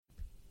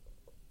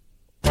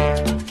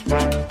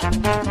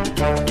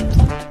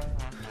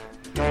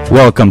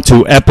Welcome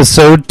to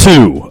episode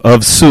 2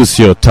 of SOUS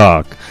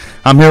Talk.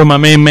 I'm here with my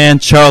main man,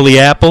 Charlie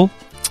Appel,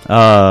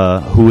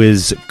 who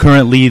is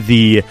currently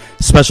the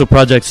special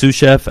project sous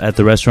chef at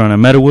the restaurant in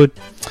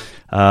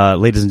MEADOWOOD.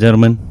 Ladies and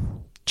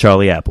gentlemen,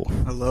 Charlie Appel.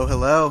 Hello,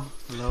 hello.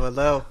 Hello,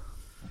 hello.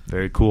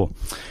 Very cool.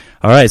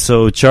 All right,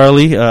 so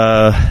Charlie,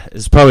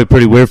 it's probably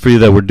pretty weird for you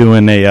that we're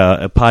doing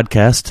a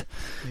podcast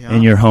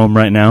in your home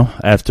right now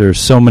after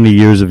so many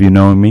years of you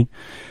knowing me.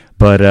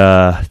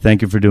 But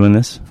thank you for doing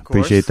this.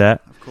 Appreciate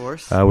that. Of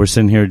course. We're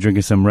sitting here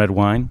drinking some red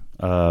wine.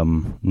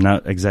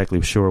 Not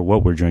exactly sure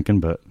what we're drinking,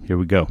 but here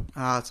we go.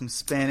 Some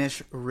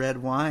Spanish red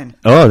wine.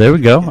 Oh, there we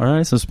go. All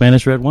right, some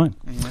Spanish red wine.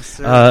 Yes,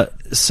 sir.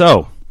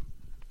 So,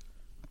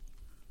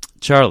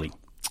 Charlie,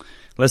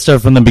 let's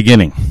start from the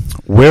beginning.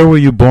 Where were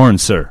you born,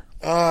 sir?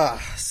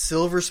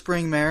 Silver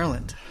Spring,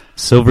 Maryland.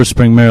 Silver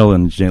Spring,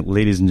 Maryland,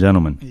 ladies and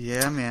gentlemen.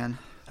 Yeah, man.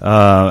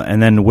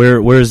 And then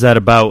where is that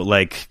about,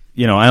 like...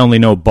 You know, I only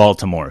know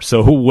Baltimore.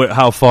 So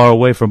how far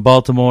away from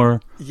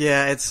Baltimore?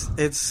 Yeah,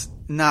 it's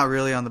not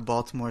really on the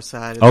Baltimore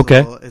side. It's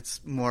okay.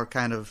 It's more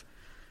kind of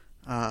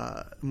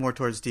more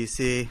towards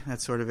D.C.,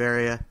 that sort of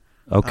area.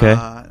 Okay.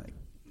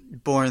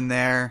 Born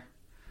there.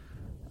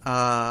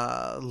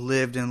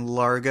 Lived in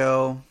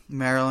Largo,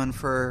 Maryland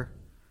for,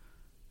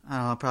 I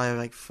don't know, probably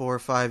like 4 or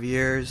 5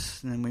 years.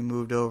 And then we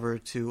moved over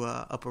to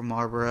Upper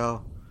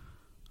Marlboro,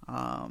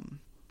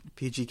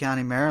 PG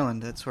County,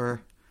 Maryland. That's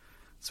where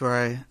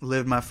I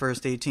lived my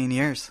first 18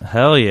 years.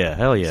 Hell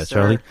yeah,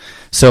 Charlie.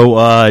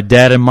 So,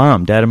 dad and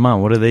mom,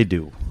 what do they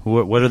do?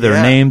 What are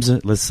their names?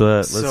 Let's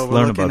learn about them. So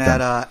we're looking at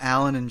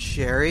Alan and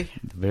Sherry.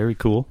 Very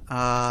cool.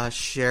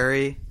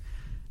 Sherry,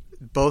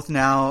 both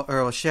now,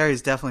 or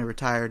Sherry's definitely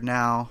retired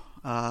now.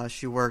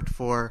 She worked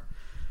for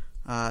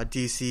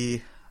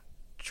DC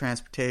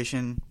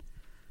Transportation,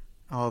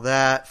 all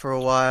that for a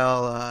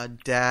while.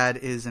 Dad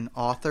is an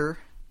author.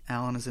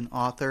 Alan is an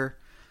author.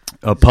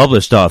 A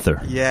published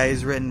author. Yeah,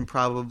 he's written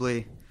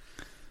probably,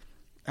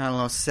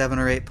 7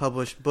 or 8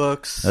 published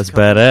books. That's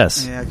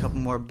badass. Yeah, a couple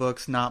more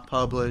books not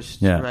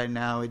published. Yeah. Right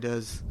now he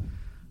does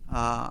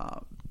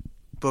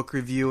book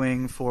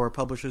reviewing for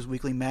Publishers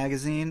Weekly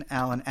magazine.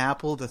 Alan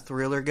Appel, the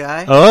thriller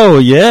guy. Oh,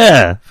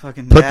 yeah.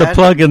 Fucking Put dad. the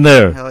plug in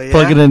there. Hell yeah.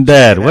 Plug it in,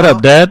 Dad. What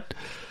up, Dad?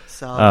 Very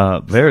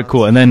Solid.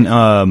 cool. And then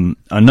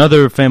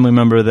another family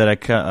member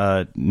that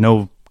I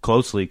know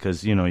closely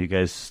because, you know, you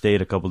guys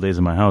stayed a couple days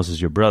in my house is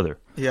your brother.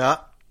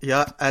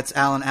 Yeah, that's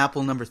Alan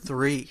Appel number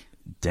 3.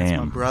 Damn. That's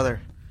my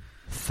brother.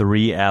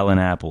 3 Alan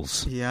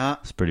Apples. Yeah.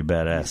 It's pretty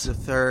badass. He's the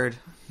third.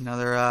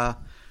 Another,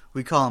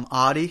 we call him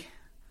Audie.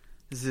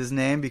 This is his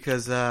name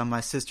because my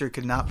sister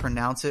could not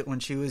pronounce it when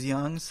she was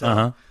young.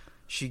 So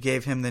she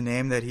gave him the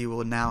name that he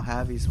will now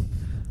have. He's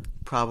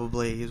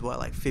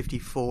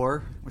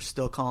 54? We're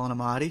still calling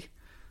him Audie.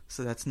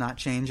 So that's not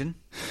changing.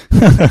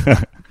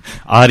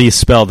 Audie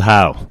spelled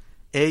how?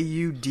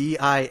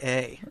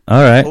 Audia.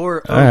 All right.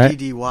 Or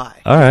Oddy. All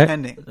right.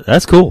 Depending.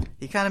 That's cool.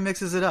 He kind of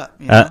mixes it up.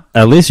 You know?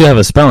 At least you have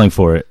a spelling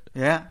for it.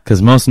 Yeah.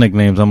 Because most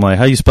nicknames, I'm like,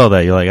 how you spell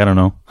that? You're like, I don't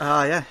know.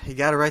 Yeah. You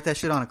got to write that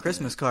shit on a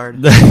Christmas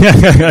card. We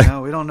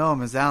don't know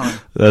him as Alan.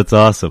 That's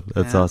awesome.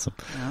 Awesome.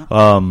 Yeah.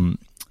 All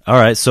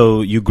right.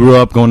 So you grew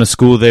up going to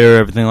school there,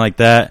 everything like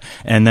that.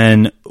 And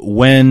then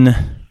when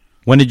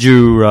did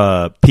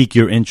you pique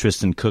your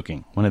interest in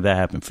cooking? When did that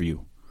happen for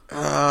you?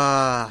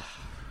 Probably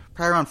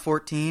around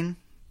 14.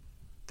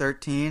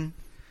 13.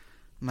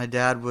 My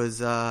dad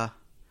was, I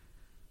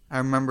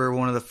remember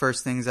one of the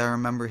first things I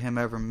remember him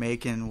ever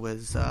making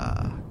was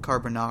pasta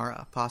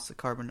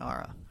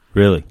carbonara.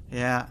 Really?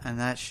 Yeah,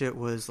 and that shit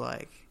was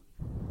like,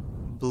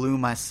 blew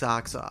my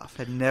socks off.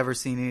 Had never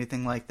seen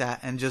anything like that.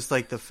 And just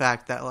like the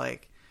fact that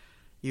like,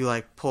 you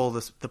like pull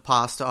the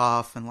pasta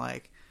off and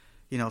like,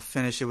 you know,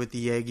 finish it with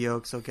the egg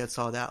yolk so it gets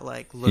all that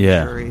like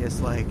luxurious,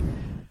 like,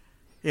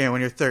 you know, when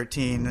you're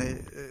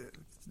 13,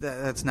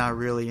 that's not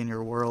really in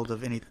your world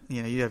of any,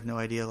 you know, you have no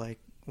idea like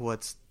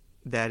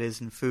that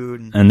is in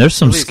food. And there's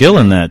some skill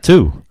in that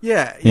too.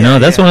 Yeah. You know,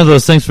 that's one of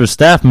those things for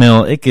staff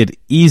meal, it could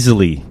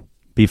easily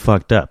be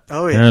fucked up.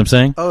 Oh yeah. You know what I'm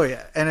saying? Oh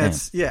yeah. And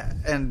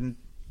and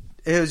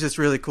it was just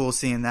really cool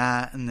seeing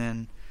that. And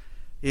then,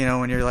 you know,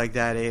 when you're like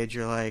that age,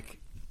 you're like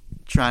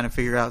trying to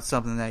figure out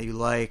something that you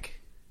like.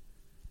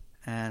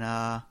 And,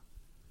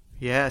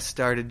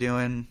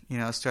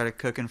 started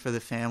cooking for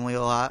the family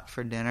a lot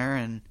for dinner.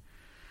 And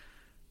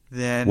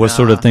then what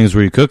sort of things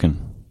were you cooking?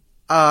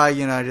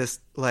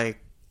 Just like,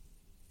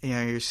 you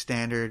know, your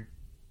standard,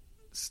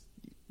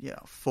 you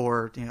know,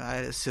 I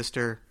had a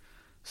sister,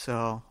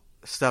 so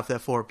stuff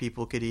that 4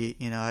 people could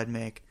eat. You know, I'd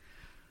make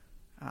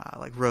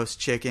like roast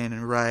chicken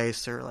and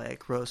rice, or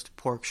like roast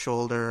pork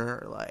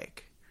shoulder, or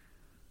like.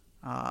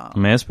 I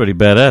mean, that's pretty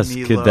badass.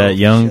 Kid that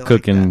young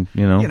cooking, like that.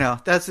 You know. You know,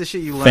 that's the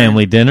shit you learn.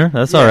 Family dinner,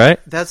 that's all right.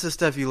 That's the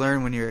stuff you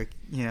learn when you're,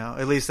 you know,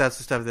 at least that's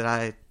the stuff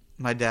that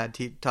my dad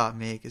taught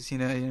me, because, you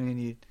know, I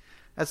mean,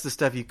 that's the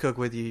stuff you cook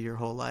with you your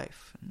whole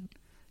life. And,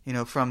 you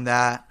know, from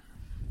that,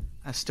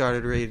 I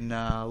started reading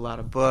a lot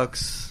of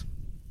books,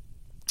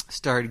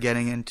 started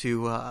getting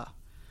into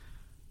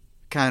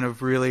kind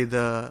of really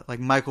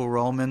like Michael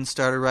Rollman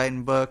started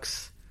writing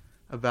books.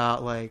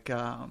 about like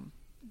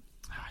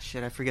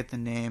I forget the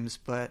names,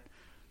 but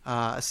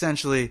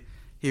essentially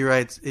he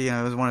writes. It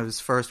was one of his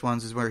first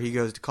ones is where he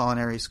goes to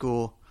culinary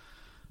school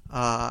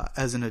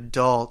as an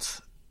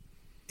adult.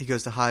 He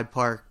goes to Hyde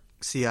Park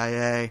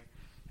CIA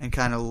and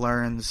kind of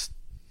learns,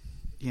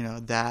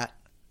 that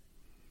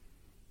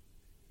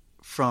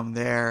from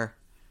there,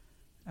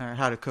 or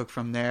how to cook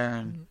from there.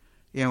 And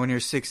when you're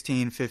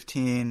 16,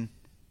 15,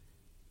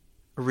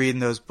 reading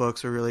those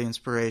books are really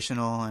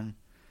inspirational, and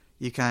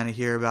you kind of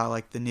hear about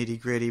like the nitty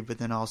gritty, but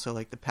then also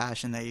like the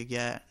passion that you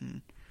get.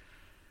 And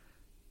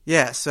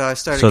yeah, so I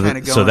started kind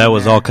of going. So that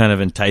was there. all kind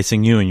of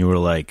enticing you, and you were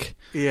like,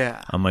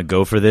 "Yeah, I'm gonna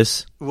go for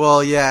this."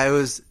 Well, yeah,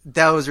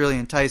 that was really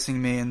enticing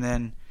me, and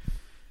then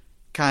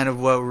kind of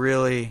what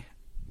really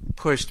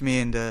pushed me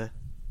into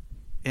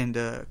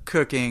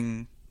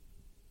cooking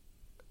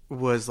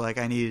was like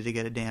I needed to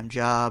get a damn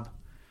job,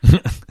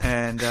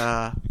 and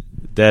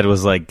Dad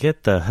was like,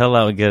 "Get the hell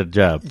out and get a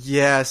job."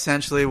 Yeah,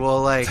 essentially.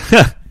 Well, like.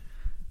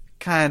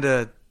 Kind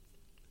of,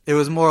 it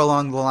was more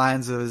along the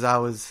lines of as I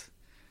was,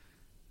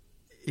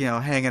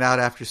 hanging out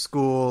after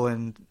school,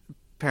 and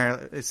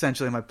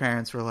essentially my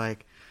parents were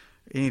like,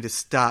 "You need to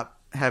stop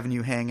having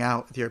you hang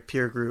out with your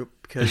peer group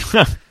because,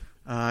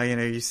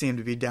 you seem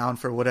to be down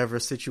for whatever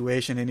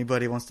situation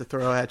anybody wants to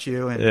throw at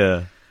you." And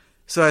yeah.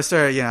 So I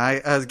started,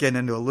 I was getting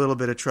into a little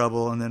bit of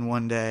trouble, and then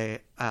one day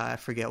I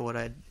forget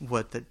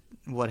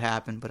what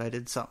happened, but I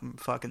did something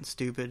fucking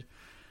stupid,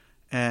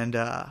 and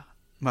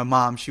my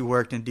mom, she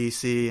worked in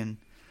D.C., and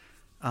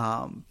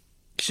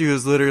she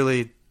was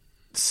literally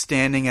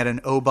standing at an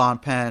Oban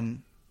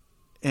pen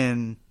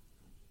in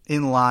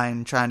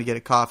line trying to get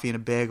a coffee and a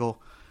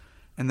bagel,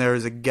 and there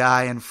was a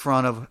guy in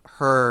front of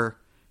her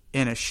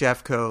in a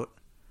chef coat.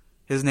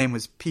 His name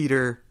was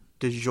Peter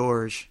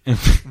DeGeorge,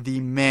 the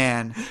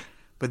man.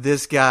 But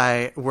this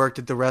guy worked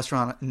at the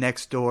restaurant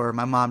next door.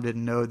 My mom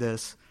didn't know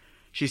this.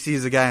 She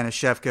sees a guy in a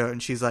chef coat,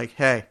 and she's like,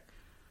 "Hey,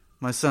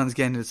 my son's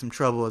getting into some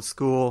trouble at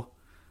school.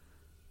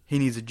 He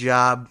needs a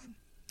job.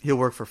 He'll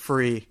work for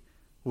free.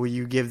 Will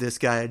you give this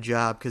guy a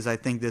job? Because I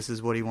think this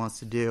is what he wants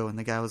to do." And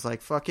the guy was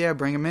like, "Fuck yeah,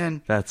 bring him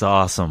in." That's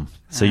awesome.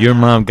 So your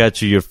mom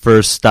got you your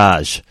first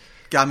stage.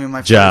 Got me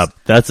my job.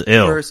 That's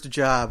ill. First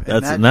job.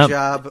 And that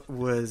job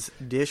was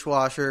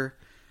dishwasher.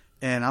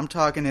 And I'm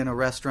talking in a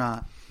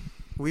restaurant.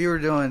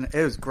 It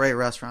was a great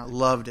restaurant.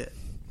 Loved it.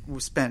 We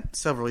spent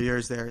several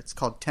years there. It's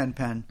called Ten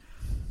Pen.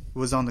 It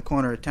was on the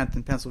corner of 10th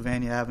and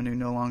Pennsylvania Avenue.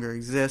 No longer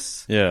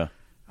exists. Yeah.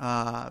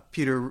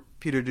 Peter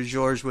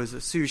DeGeorge was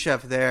a sous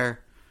chef there.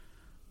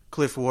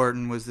 Cliff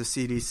Wharton was the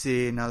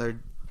CDC, another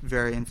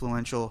very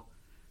influential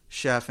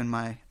chef in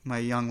my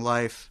young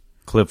life.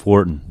 Cliff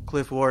Wharton.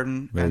 Very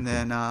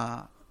and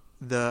cool.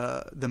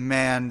 Then the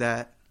man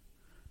that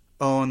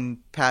owned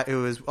it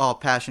was all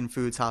Passion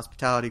Foods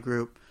Hospitality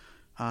Group.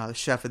 The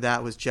chef of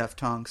that was Jeff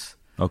Tunks.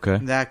 Okay.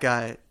 And that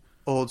guy,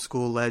 old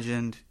school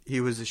legend.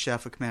 He was the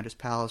chef of Commander's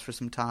Palace for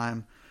some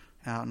time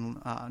out in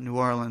New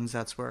Orleans.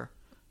 That's where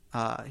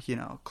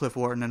Cliff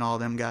Wharton and all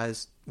them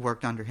guys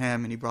worked under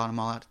him, and he brought them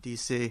all out to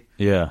D.C.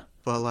 Yeah.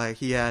 But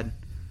like and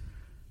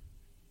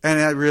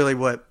that really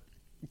what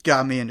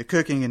got me into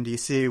cooking in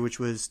D.C., which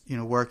was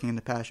working in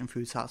the Passion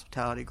Foods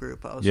Hospitality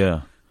Group.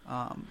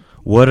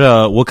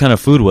 What kind of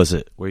food was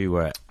it where you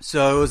were at?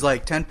 So it was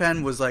like Ten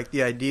Pen was like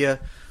the idea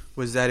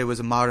was that it was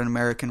a modern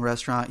American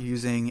restaurant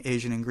using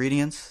Asian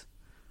ingredients.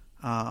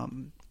 You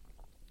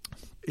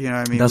know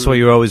what I mean? That's why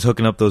you're always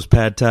hooking up those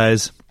pad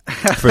thais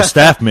for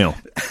staff meal.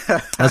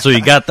 That's where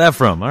you got that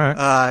from. All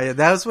right. Yeah,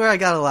 that was where I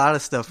got a lot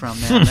of stuff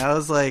from, man. That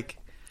was like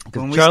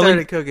when we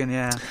started cooking,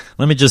 yeah.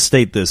 Let me just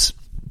state this.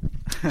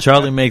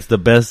 Charlie makes the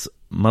best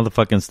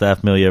motherfucking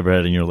staff meal you ever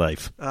had in your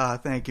life.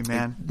 Thank you,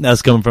 man.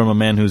 That's coming from a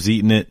man who's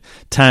eaten it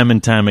time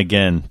and time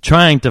again,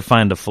 trying to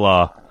find a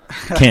flaw.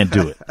 Can't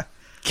do it.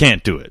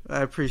 Can't do it.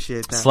 I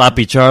appreciate that.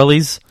 Sloppy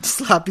Charlie's.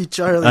 Sloppy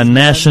Charlie's. A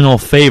national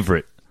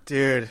favorite.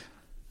 Dude.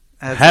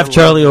 Have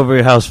Charlie over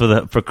your house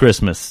for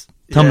Christmas.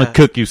 Tell him to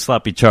cook you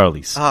Sloppy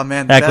Charlie's. Oh,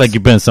 man. Act like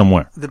you've been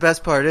somewhere. The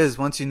best part is,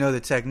 once you know the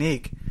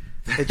technique,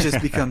 it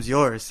just becomes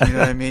yours. You know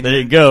what I mean? There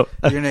you go.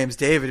 Your name's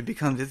David. It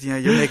becomes,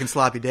 you're making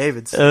Sloppy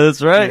Davids.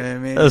 That's right. You know what I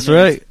mean? That's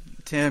right.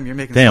 Tim, you're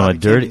making Damn,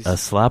 sloppy a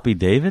Sloppy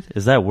David?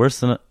 Is that worse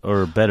than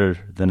or better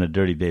than a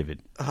Dirty David?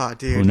 Oh,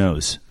 dude. Who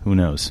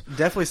knows?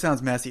 Definitely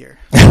sounds messier.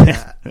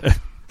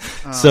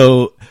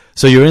 So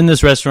you're in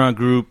this restaurant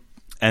group,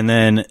 and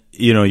then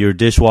you're a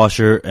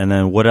dishwasher, and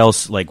then what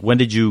else? Like, when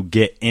did you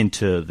get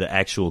into the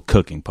actual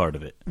cooking part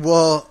of it?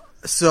 Well,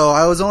 so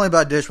I was only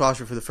about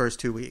dishwasher for the first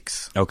 2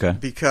 weeks. Okay.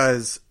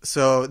 Because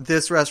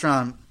this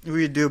restaurant,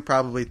 we do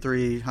probably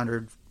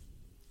 300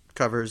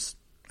 covers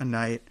a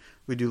night.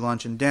 We do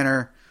lunch and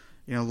dinner.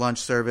 Lunch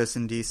service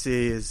in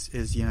D.C. is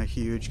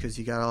huge because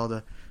you got all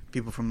the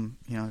people from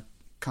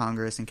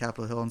Congress and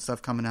Capitol Hill and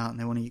stuff coming out, and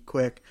they want to eat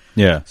quick.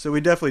 Yeah. So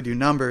we definitely do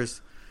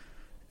numbers,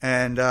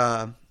 and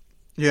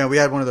we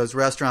had one of those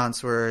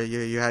restaurants where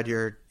you had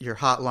your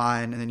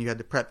hotline, and then you had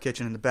the prep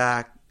kitchen in the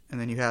back, and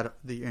then you had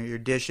your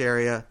dish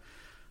area.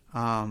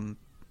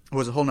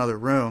 Was a whole nother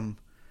room,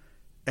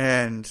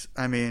 and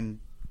I mean,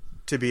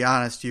 to be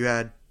honest, you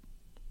had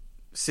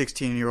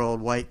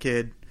 16-year-old white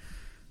kid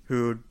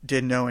who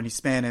didn't know any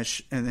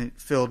Spanish, and then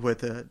filled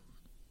with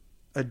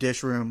a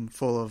dish room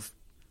full of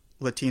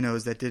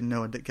Latinos that didn't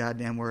know a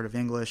goddamn word of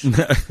English.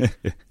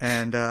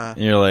 And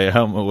you're like,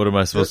 what am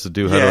I supposed to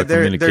do? How do I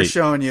communicate? They're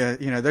showing you,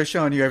 they're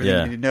showing you everything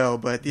you need to know.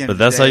 But at the end but of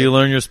the that's day, how you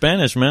learn your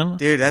Spanish, man.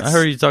 Dude, I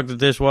heard you talk to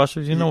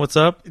dishwashers. You know what's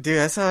up? Dude,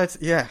 that's how it's,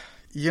 the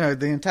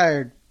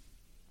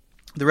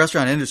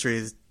restaurant industry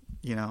is,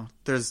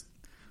 there's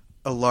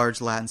a large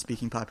Latin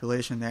speaking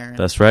population there.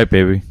 That's right,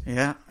 baby.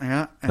 Yeah.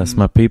 That's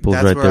my people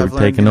right there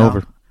taking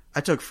over.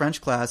 I took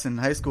French class in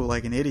high school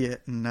like an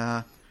idiot,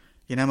 and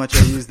you know how much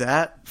I use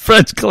that?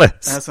 French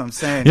class. That's what I'm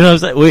saying. You know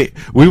what I'm saying?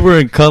 We were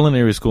in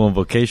culinary school and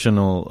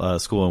vocational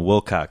school in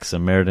Wilcox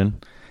in Meriden,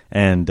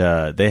 and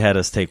they had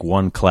us take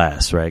one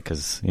class, right?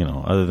 Because,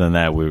 other than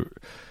that,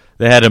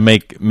 they had to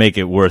make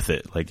it worth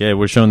it. Like, yeah,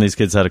 we're showing these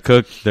kids how to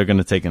cook. They're going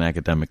to take an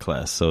academic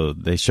class. So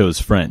they chose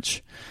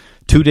French.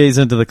 2 days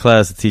into the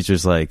class, the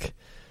teacher's like,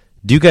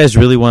 do you guys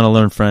really want to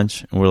learn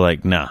French? And we're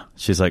like, nah.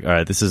 She's like, all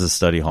right, this is a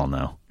study hall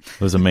now. It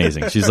was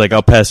amazing. She's like,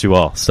 I'll pass you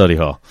all, study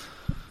hall.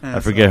 I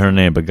forget her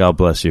name, but God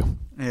bless you.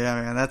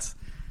 Yeah, man,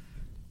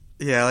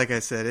 like I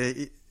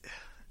said,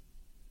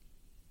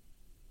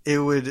 it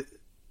would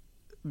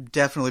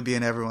definitely be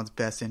in everyone's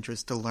best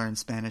interest to learn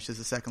Spanish as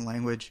a second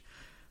language.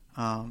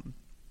 And,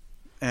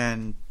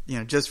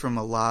 just from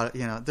a lot,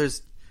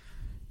 there's,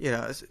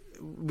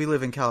 we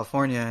live in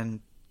California, and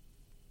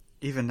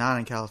even not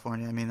in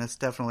California, I mean,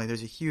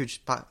 there's a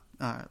huge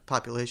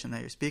population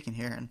that you're speaking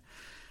here. And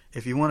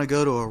if you want to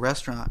go to a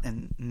restaurant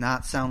and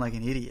not sound like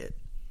an idiot,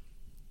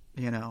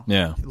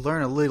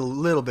 learn a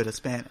little bit of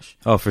Spanish.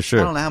 Oh, for sure.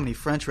 I don't know how many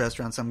French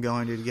restaurants I'm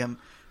going to get,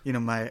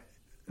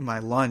 my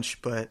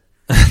lunch, but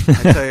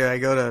I tell you, I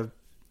go to,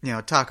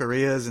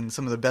 taquerias, and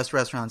some of the best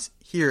restaurants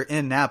here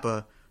in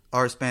Napa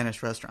are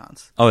Spanish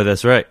restaurants. Oh,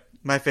 that's right.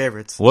 My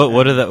favorites.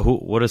 What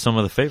are some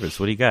of the favorites?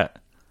 What do you got?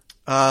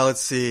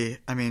 Let's see.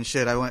 I mean,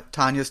 I went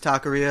Tanya's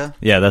Taqueria.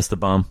 Yeah, that's the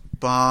bomb.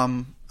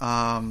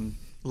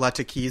 La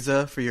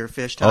Taquiza for your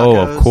fish tacos. Oh,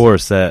 of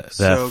course, that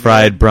So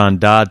fried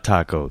brandad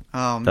taco.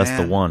 Oh, that's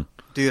man. the one.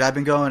 Dude, I've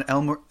been going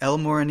El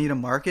Morenita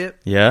Market.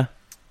 Yeah,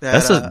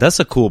 that's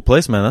a cool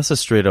place, man. That's a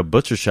straight up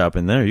butcher shop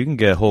in there. You can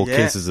get whole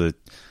cases of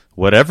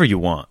whatever you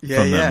want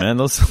from them, man.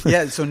 Those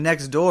yeah. So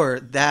next door,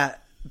 the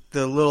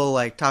little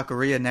like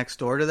taqueria next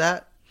door to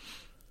that,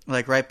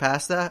 like right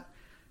past that.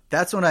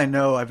 That's when I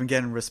know I've been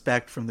getting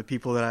respect from the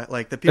people that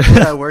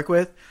I work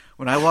with.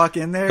 When I walk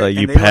in there, like,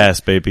 you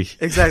pass, baby.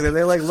 Exactly.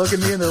 They look at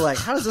me and they're like,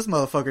 "How does this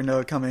motherfucker know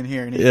to come in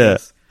here and eat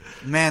this?"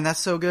 Man, that's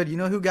so good. You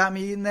know who got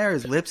me eating there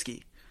is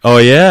Lipsky. Oh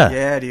yeah.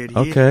 Yeah, dude.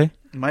 Okay.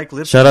 Mike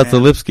Lipsky. Shout out to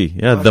Lipsky.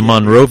 Yeah, the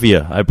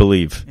Monrovia, I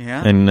believe.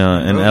 Yeah. In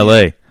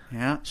L.A.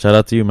 Yeah. Shout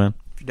out to you, man.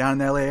 If you're down in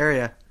the L.A.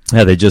 area.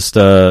 Yeah, they just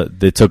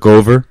they took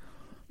over.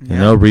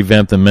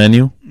 Revamped the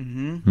menu,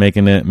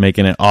 making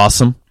it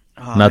awesome.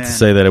 Oh, Not to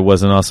say that it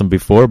wasn't awesome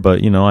before,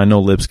 but I know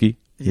Lipsky.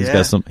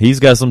 He's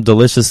got some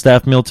delicious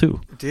staff meal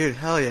too. Dude,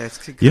 hell yeah! It's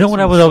You know what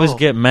I would always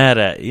get mad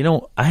at?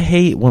 I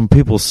hate when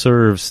people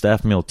serve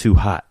staff meal too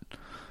hot.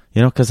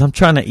 Because I'm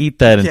trying to eat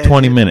that in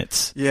 20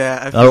 minutes.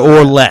 Yeah,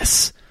 or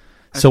less.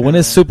 So when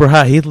it's super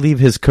hot, he'd leave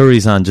his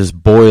curries on just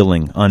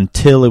boiling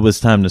until it was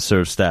time to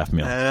serve staff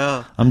meal.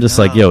 I'm just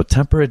like, yo,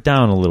 temper it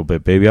down a little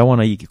bit, baby. I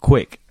want to eat it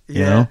quick.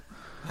 You know?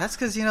 That's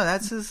because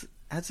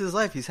that's his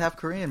life. He's half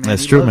Korean, man.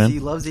 That's true, man. He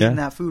loves eating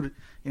that food.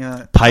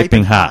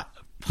 Piping hot.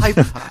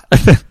 Piping hot.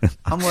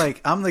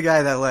 I'm the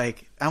guy that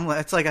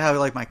it's like how I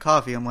like my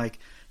coffee. I'm like,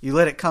 you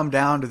let it come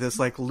down to this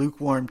like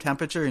lukewarm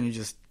temperature, and you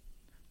just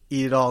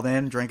eat it all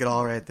then, drink it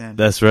all right then.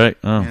 That's right.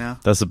 Oh,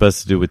 that's the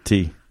best to do with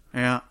tea.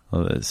 Yeah.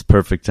 Well, it's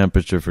perfect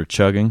temperature for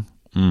chugging.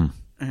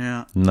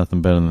 Yeah.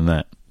 Nothing better than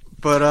that.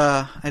 But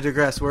I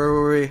digress. Where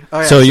were we?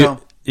 Oh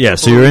yeah.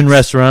 So you're in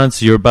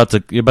restaurants. You're about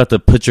to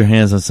put your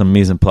hands on some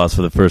mise en place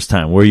for the first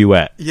time. Where are you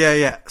at?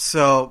 Yeah.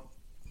 So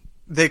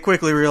they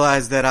quickly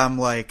realize that I'm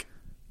like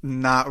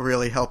not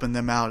really helping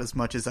them out as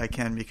much as I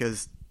can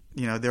because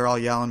they're all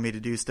yelling me to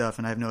do stuff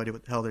and I have no idea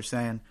what the hell they're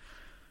saying.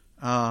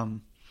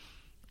 And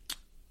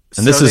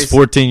this is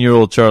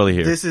 14-year-old Charlie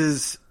here. This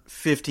is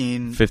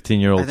 15.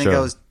 15-year-old Charlie. I think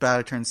I was about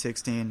to turn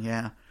 16,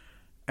 yeah.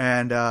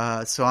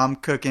 And so I'm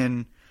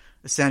cooking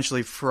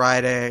essentially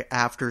Friday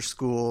after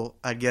school.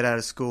 I'd get out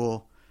of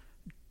school,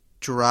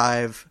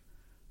 drive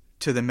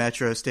to the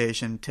metro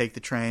station, take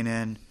the train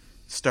in,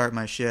 start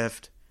my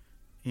shift,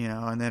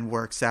 and then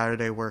work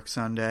Saturday, work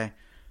Sunday.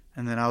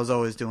 And then I was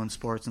always doing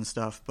sports and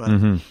stuff, but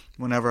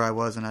whenever I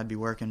wasn't, I'd be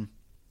working.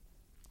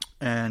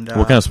 And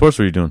what kind of sports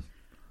were you doing?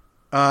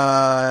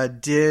 I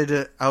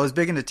was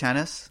big into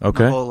tennis my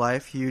whole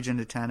life, huge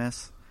into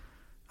tennis.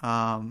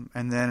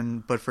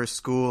 But for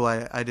school,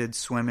 I did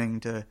swimming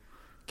to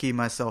keep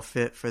myself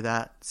fit for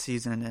that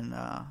season, and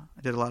I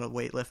did a lot of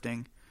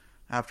weightlifting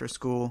after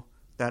school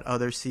that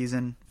other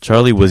season.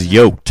 Charlie was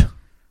yoked.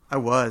 I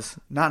was.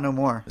 Not no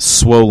more.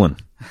 Swollen,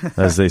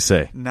 as they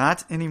say.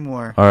 Not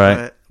anymore. All right.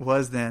 But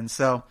was then.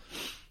 So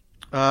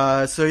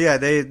yeah,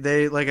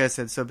 they like I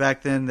said, so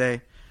back then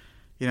they're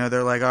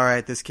like, all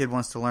right, this kid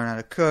wants to learn how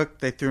to cook.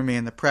 They threw me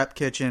in the prep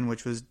kitchen,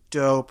 which was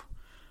dope.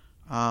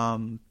 I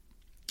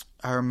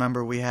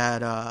remember we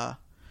had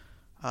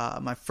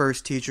my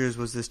first teachers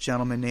was this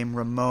gentleman named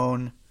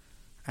Ramon,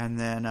 and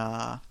then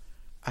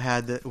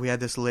we had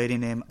this lady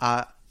named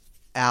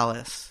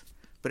Alice,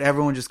 but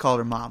everyone just called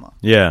her Mama.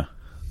 Yeah.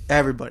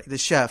 Everybody, the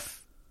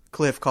chef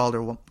Cliff called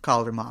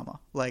her Mama.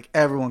 Like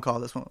everyone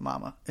called this woman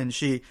Mama. And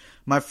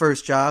my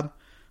first job,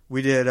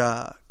 we did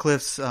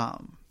Cliff's.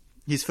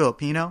 He's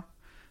Filipino,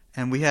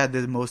 and we had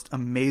the most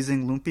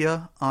amazing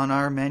lumpia on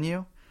our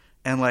menu.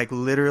 And like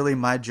literally,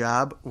 my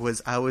job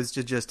was I was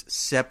to just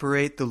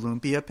separate the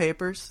lumpia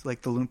papers,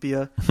 like the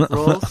lumpia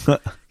rolls,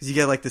 because you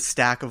get like the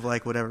stack of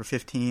like whatever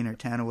 15 or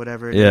 10 or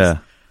whatever it is,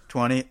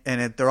 20,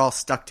 and they're all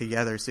stuck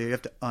together, so you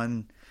have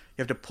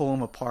to pull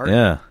them apart.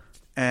 Yeah.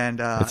 And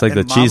it's like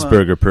the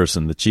cheeseburger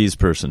person, the cheese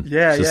person.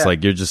 Yeah, it's just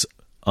like you're just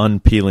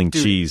unpeeling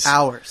cheese.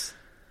 Hours.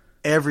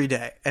 Every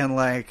day. And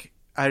like,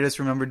 I just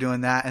remember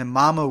doing that. And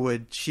Mama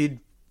she'd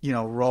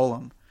roll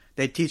them.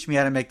 They'd teach me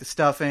how to make the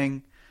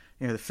stuffing,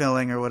 the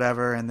filling or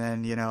whatever. And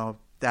then,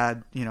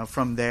 Dad,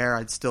 from there,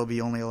 I'd still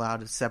be only allowed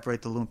to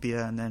separate the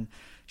lumpia. And then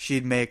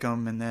she'd make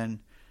them. And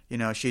then,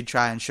 she'd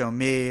try and show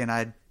me. And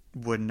I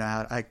wouldn't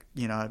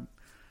know.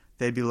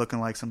 They'd be looking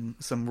like some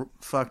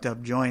fucked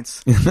up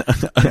joints.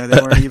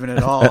 They weren't even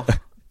at all.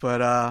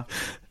 But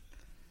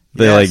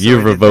they're you're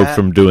revoked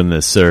from doing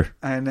this, sir.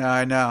 I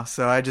know.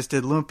 So I just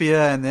did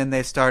lumpia, and then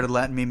they started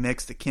letting me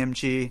mix the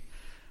kimchi.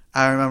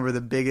 I remember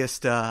the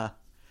biggest, or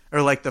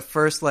like the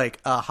first like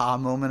aha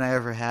moment I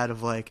ever had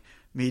of like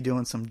me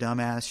doing some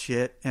dumbass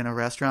shit in a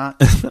restaurant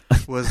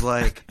was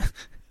like,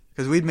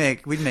 because we'd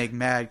make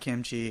mad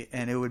kimchi,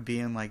 and it would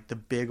be in like the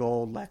big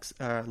old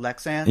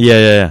Lexan.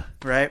 Yeah.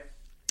 Right.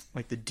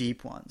 Like the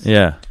deep ones.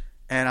 Yeah.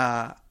 And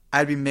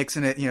I'd be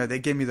mixing it, they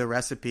give me the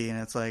recipe, and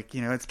it's like,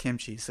 it's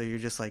kimchi, so you're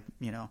just like,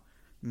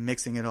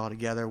 mixing it all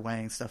together,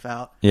 weighing stuff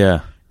out.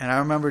 Yeah. And I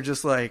remember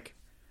just like,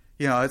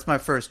 it's my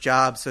first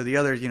job, so the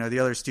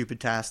other stupid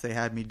tasks they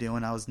had me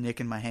doing, I was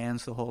nicking my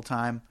hands the whole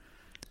time.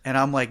 And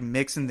I'm like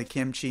mixing the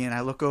kimchi, and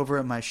I look over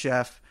at my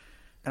chef,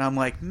 and I'm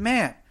like,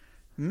 man,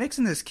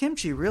 mixing this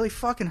kimchi really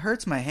fucking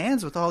hurts my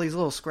hands with all these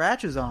little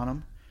scratches on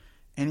them.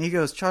 And he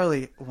goes,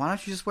 Charlie, why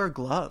don't you just wear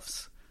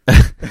gloves?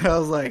 And I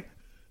was like,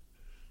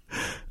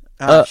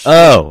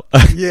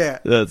 yeah,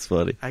 that's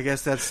funny. I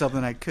guess that's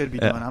something I could be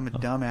doing. I'm a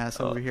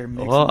dumbass over here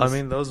mixing. Well, I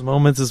mean, those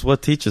moments is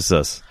what teaches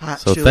us.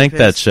 So thank paste.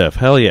 that chef.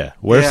 Hell yeah.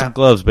 Wear some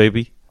gloves,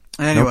 baby.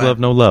 Anyway, no glove,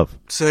 no love.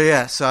 So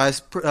yeah, so I was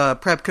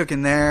prep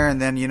cooking there,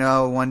 and then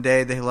one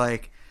day they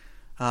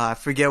I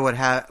forget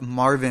what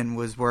Marvin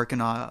was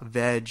working on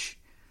veg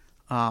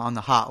on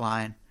the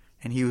hotline,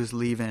 and he was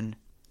leaving,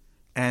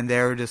 and they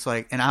were just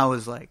like, and I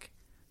was like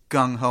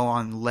gung ho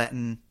on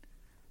letting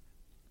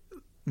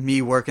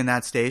me work in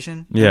that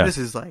station. Yeah. And this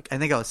is like, I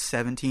think I was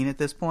 17 at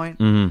this point.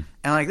 Mm-hmm.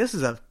 And like, this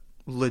is a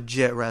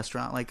legit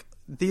restaurant. Like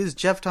these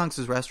Jeff Tunks'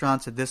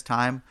 restaurants at this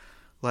time,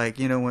 like,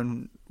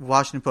 when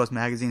Washington Post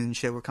magazines and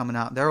shit were coming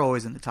out, they're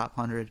always in the top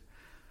 100.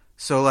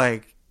 So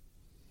like,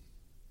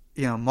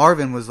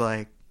 Marvin was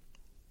like,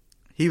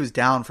 he was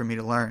down for me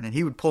to learn, and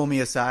he would pull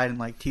me aside and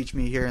like teach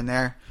me here and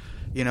there,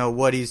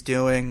 what he's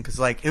doing. Cause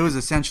like, it was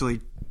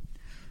essentially,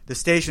 the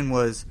station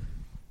was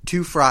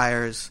 2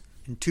 fryers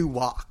and 2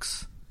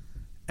 woks.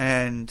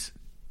 And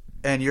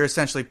you're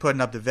essentially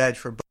putting up the veg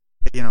for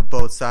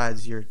both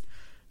sides, your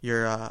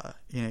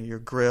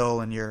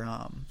grill and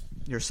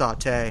your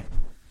saute.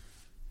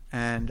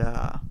 And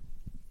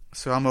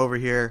so I'm over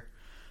here,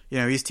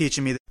 he's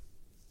teaching me.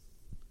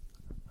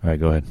 All right,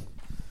 go ahead.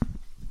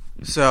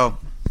 So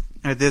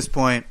at this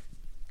point,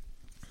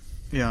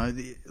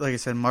 like I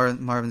said,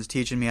 Marvin's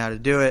teaching me how to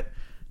do it.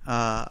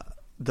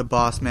 The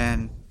boss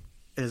man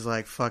is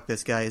like, fuck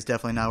this guy, he's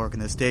definitely not working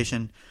this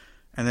station.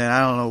 And then I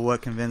don't know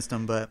what convinced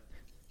him, but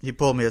he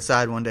pulled me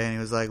aside one day and he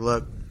was like,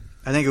 look,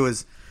 I think it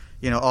was,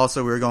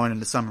 also we were going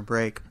into summer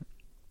break.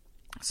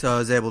 So I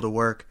was able to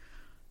work,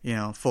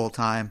 full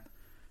time.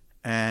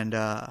 And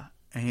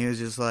he was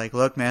just like,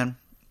 look, man,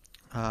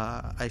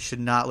 I should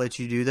not let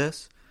you do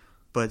this.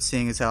 But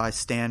seeing as how I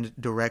stand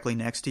directly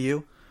next to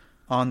you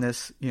on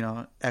this,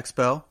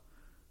 expo,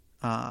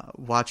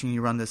 watching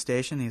you run the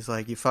station, he's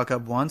like, you fuck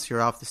up once,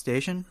 you're off the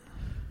station.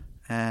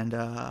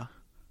 And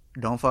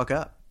don't fuck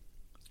up.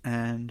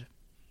 And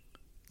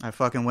I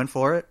fucking went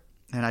for it,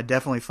 and I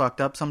definitely fucked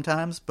up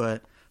sometimes,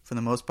 but for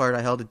the most part,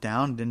 I held it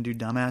down, didn't do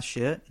dumbass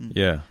shit. And,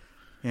 yeah.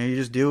 You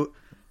just do.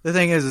 The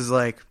thing is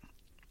like,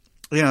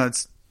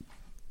 it's,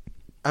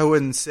 I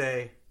wouldn't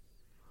say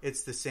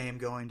it's the same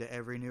going to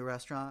every new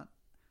restaurant,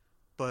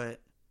 but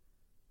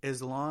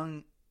as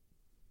long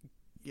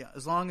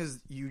as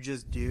you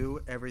just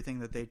do everything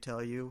that they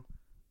tell you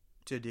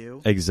to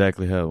do.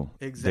 Exactly how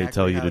they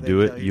tell you to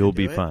do it, you'll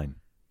be fine.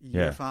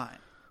 You're fine.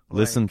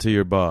 Listen to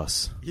your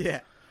boss. Yeah.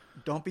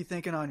 Don't be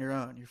thinking on your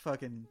own. You're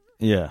fucking...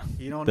 Yeah.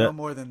 You don't know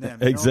more than them.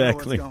 You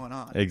exactly. don't know what's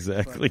going on.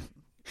 Exactly.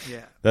 Fucking,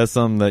 yeah. That's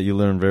something that you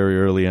learn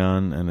very early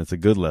on, and it's a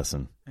good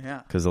lesson.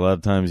 Yeah. Because a lot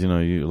of times,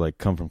 you like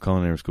come from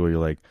culinary school, you're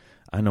like,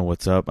 I know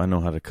what's up, I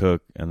know how to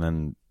cook, and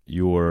then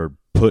you're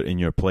put in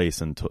your place,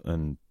 and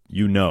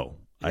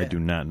I do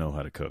not know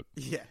how to cook.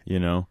 Yeah.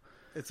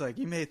 It's like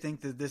you may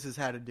think that this is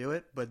how to do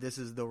it, but this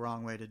is the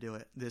wrong way to do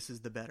it. This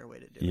is the better way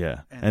to do it.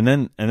 Yeah. And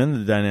then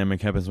the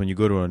dynamic happens when you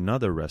go to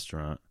another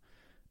restaurant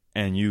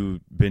and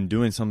you've been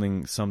doing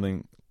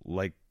something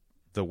like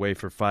the way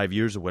for 5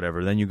 years or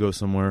whatever. Then you go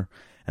somewhere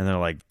and they're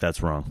like,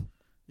 that's wrong.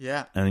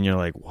 Yeah. And then you're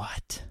like,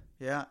 what?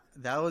 Yeah.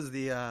 That was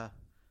the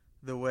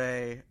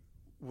way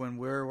when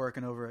we were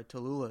working over at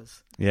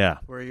Tallulah's. Yeah.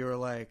 Where you were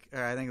like,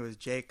 or I think it was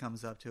Jake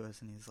comes up to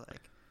us and he's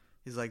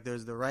like,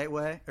 there's the right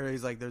way, or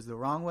he's like, there's the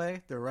wrong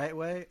way, the right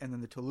way, and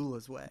then the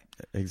Tallulah's way.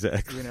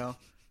 Exactly. You know?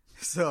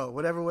 So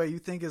whatever way you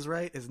think is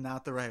right is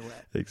not the right way.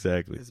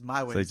 Exactly. It's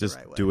my way. So the just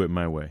right way. do it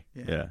my way.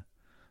 Yeah.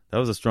 That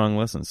was a strong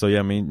lesson. So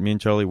yeah, me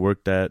and Charlie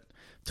worked at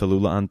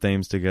Tallulah on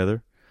Thames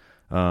together.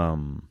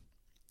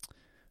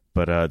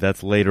 But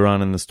that's later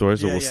on in the story,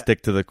 so we'll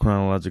stick to the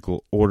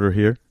chronological order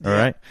here. All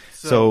right?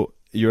 So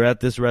you're at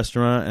this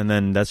restaurant, and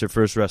then that's your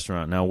first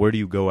restaurant. Now, where do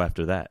you go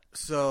after that?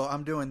 So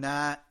I'm doing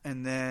that,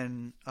 and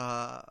then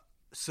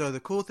so the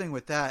cool thing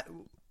with that,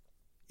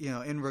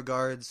 in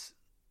regards,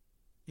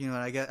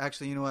 I get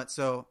actually, you know what?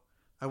 So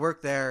I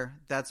work there.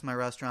 That's my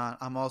restaurant.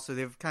 I'm also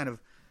they've kind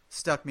of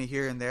stuck me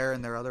here and there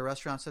in their other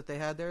restaurants that they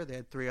had there. They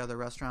had 3 other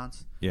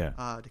restaurants. Yeah.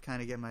 To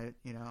kind of get my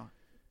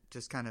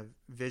just kind of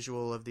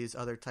visual of these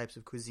other types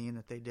of cuisine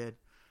that they did.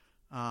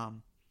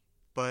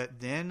 But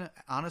then,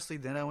 honestly,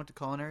 I went to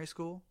culinary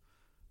school,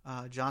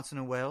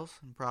 Johnson & Wales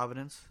in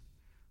Providence.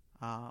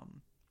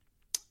 And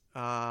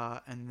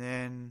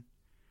then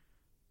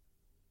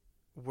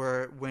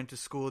went to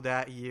school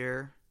that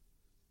year.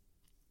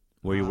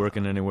 Were you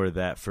working anywhere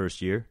that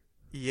first year?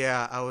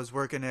 Yeah, I was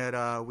working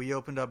at, we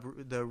opened up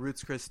the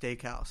Ruth's Chris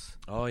Steakhouse.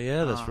 Oh,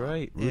 yeah, that's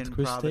right. Ruth's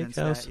Chris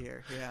Steakhouse. That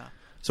year, yeah.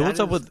 So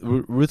what's up with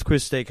Ruth's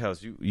Chris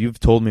Steakhouse? You've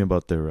told me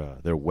about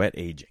their wet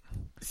aging.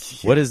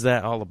 Yeah. What is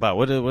that all about?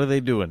 What are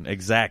they doing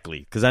exactly?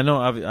 Because I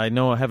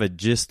know I have a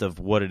gist of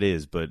what it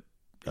is, but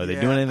are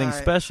they doing anything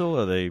special?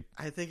 Are they?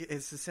 I think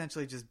it's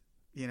essentially just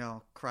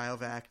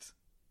cryovac.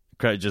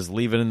 Just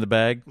leave it in the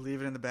bag.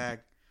 Leave it in the bag.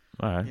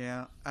 All right.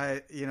 Yeah.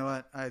 You know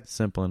what?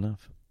 Simple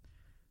enough.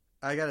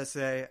 I gotta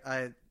say,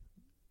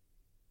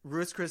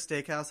 Ruth's Chris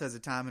Steakhouse has a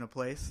time and a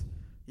place.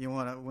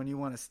 When you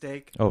want a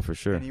steak. Oh, for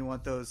sure. And you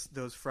want those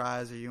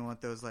fries, or you want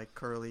those like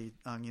curly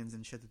onions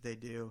and shit that they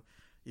do.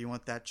 You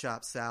want that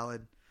chopped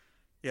salad.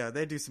 Yeah,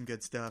 they do some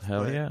good stuff.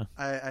 Hell yeah.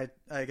 I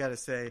gotta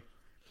say,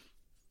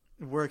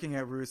 working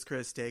at Ruth's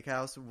Chris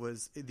Steakhouse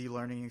was the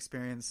learning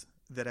experience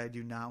that I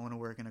do not want to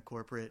work in a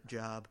corporate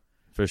job.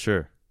 For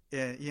sure.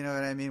 Yeah, you know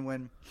what I mean?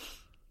 When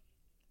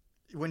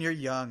you're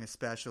young,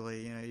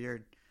 especially,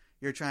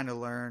 you're trying to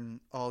learn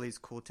all these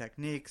cool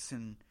techniques,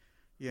 and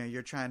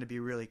you're trying to be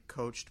really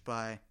coached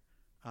by,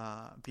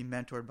 be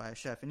mentored by a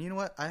chef. And you know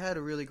what? I had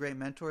a really great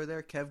mentor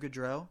there, Kev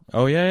Gaudreau.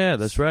 Oh, yeah,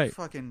 that's right.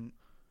 Fucking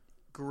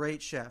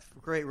great chef.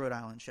 Great Rhode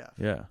Island chef.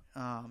 Yeah.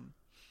 And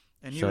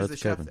he was the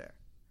chef there.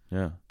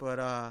 Yeah.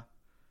 But,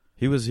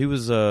 he was,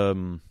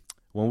 when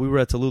we were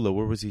at Tallulah,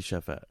 where was he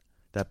chef at?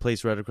 That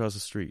place right across the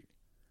street.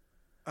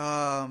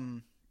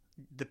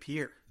 The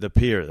Pier. The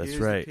Pier, that's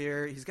right. The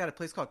Pier. He's got a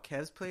place called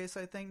Kev's Place,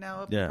 I think,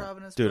 now up in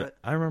Providence. Dude,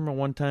 I remember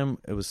one time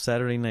it was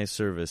Saturday night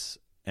service,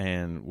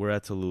 and we're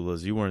at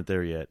Tallulah's. You weren't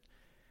there yet.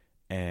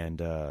 And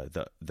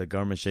the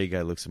garment shade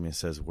guy looks at me and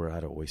says, "We're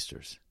out of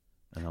oysters."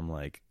 And I'm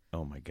like,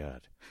 oh, my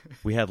God.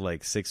 We had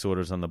like 6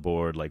 orders on the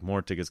board, like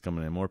more tickets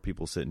coming in, more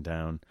people sitting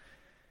down.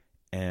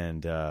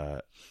 And,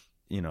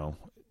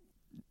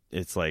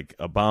 it's like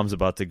a bomb's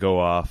about to go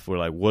off. We're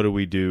like, what do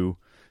we do?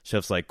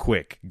 Chef's like,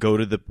 quick, go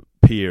to the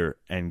pier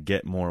and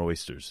get more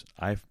oysters.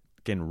 I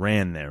fucking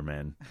ran there,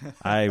 man.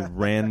 I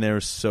ran there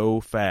so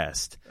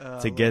fast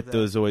to get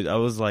those oysters. I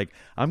was like,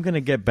 I'm going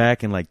to get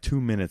back in like 2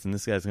 minutes, and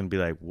this guy's going to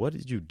be like, what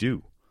did you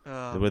do?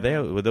 Were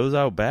those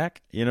out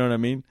back? You know what I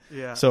mean?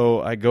 Yeah.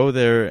 So I go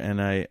there,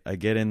 and I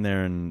get in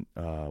there, and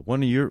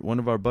one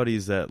of our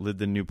buddies that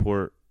lived in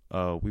Newport,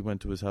 we went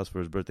to his house for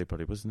his birthday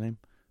party. What's his name?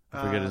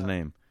 I forget his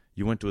name.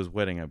 You went to his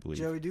wedding, I believe.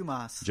 Joey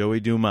Dumas. Joey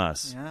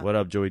Dumas. Yeah. What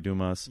up, Joey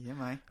Dumas? Yeah,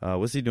 Mike.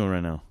 What's he doing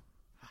right now?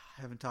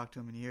 I haven't talked to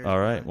him in years. All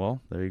right.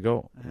 Well, there you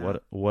go. Yeah.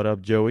 What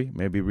up, Joey?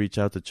 Maybe reach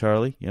out to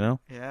Charlie, Yeah,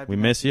 we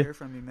miss you. Hear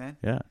from you, man.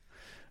 Yeah.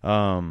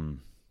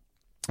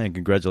 And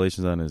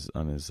congratulations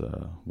on his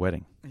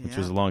wedding, which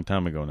was a long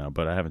time ago now,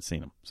 but I haven't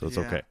seen him, so it's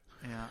okay.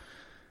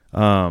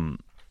 Yeah.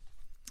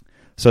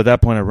 So at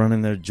that point, I run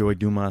in there. Joey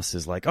Dumas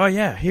is like, "Oh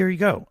yeah, here you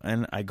go."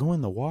 And I go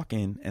in the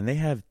walk-in, and they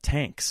have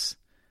tanks.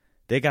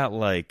 They got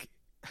like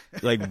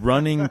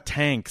running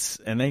tanks,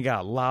 and they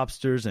got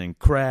lobsters and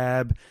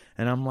crab,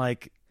 and I'm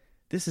like,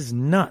 this is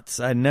nuts.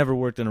 I'd never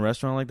worked in a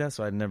restaurant like that,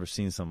 so I'd never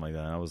seen something like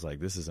that. And I was like,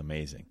 this is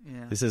amazing.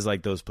 Yeah. This is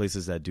like those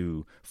places that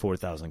do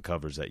 4,000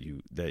 covers that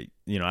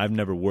I've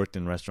never worked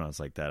in restaurants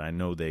like that. I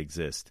know they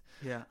exist.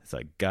 Yeah. It's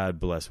like, God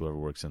bless whoever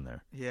works in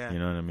there. Yeah. You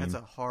know what I mean?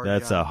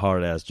 That's a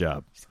hard ass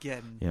job. Just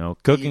getting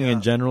cooking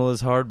in general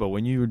is hard, but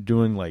when you're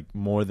doing like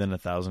more than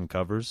 1,000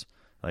 covers,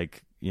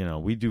 like,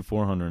 we do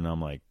 400, and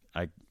I'm like,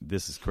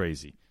 this is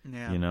crazy.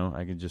 Yeah.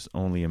 I can just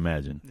only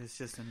imagine. It's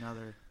just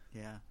another,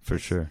 For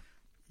sure.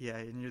 Yeah,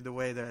 and the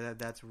way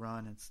that's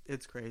run,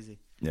 it's crazy.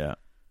 Yeah.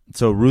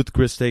 So Ruth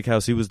Chris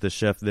Steakhouse, he was the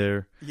chef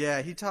there.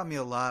 Yeah, he taught me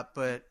a lot,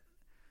 but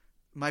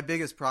my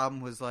biggest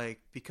problem was like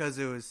because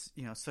it was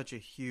such a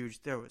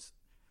huge. There was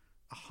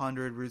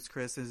 100 Ruth's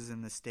Chris's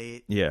in the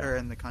state or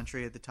in the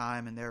country at the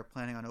time, and they were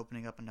planning on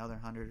opening up another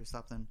 100 or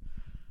something.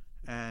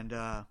 And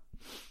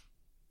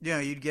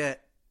you'd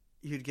get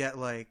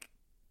like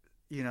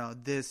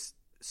this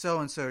so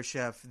and so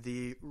chef,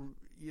 the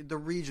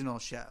regional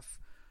chef,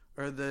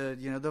 or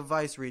the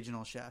vice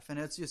regional chef, and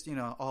it's just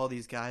all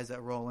these guys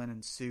that roll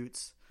in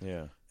suits,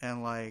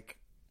 and like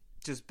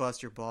just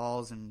bust your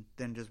balls and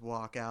then just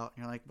walk out.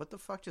 And you're like, what the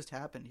fuck just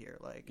happened here?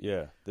 Like,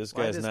 this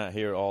guy's not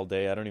here all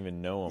day. I don't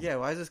even know him. Yeah,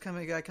 why is this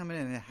guy coming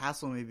in and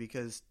hassle me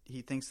because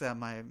he thinks that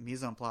my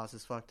mise en place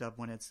is fucked up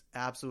when it's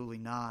absolutely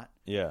not.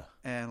 Yeah,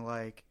 and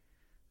like,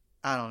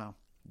 I don't know.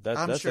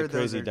 That's sure a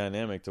crazy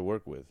dynamic to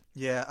work with.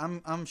 Yeah,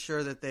 I'm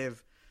sure that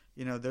they've,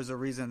 there's a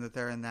reason that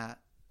they're in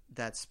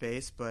that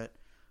space. But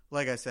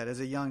like I said, as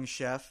a young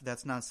chef,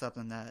 that's not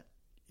something that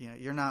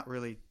you're not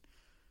really.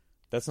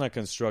 That's not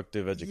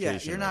constructive education. Yeah,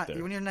 you're not. Right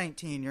there. When you're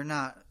 19, you're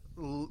not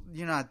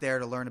there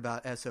to learn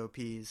about SOPs.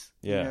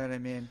 Yeah, you know what I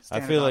mean. I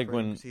feel like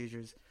when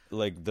procedures.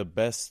 Like the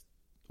best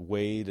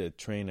way to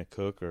train a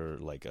cook or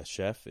like a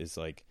chef is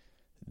like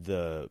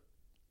the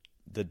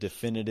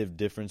definitive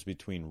difference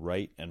between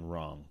right and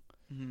wrong.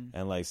 Mm-hmm.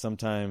 And like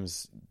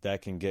sometimes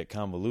that can get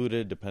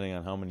convoluted depending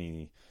on how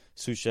many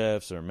sous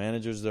chefs or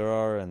managers there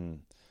are,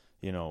 and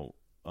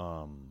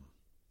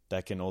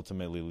that can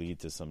ultimately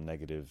lead to some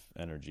negative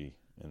energy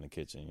in the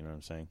kitchen. You know what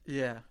I'm saying?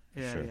 Yeah.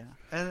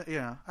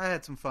 And I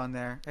had some fun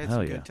there. I had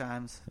some good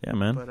times. Yeah,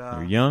 man. But,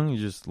 you're young.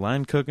 You're just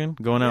line cooking,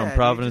 going out in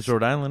Providence,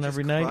 Rhode Island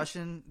every night.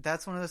 Crushing.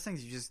 That's one of those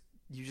things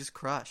you just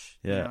crush.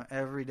 Yeah.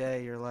 Every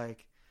day you're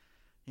like,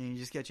 you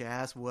just get your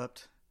ass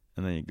whooped.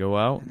 And then you go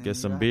out, get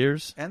some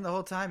beers. And the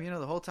whole time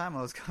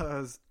I was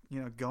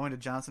going to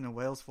Johnson &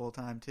 Wales full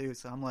time too.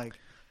 So I'm like,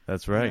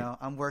 that's right.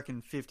 I'm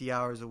working 50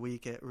 hours a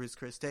week at Ruth's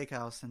Chris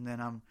Steakhouse, and then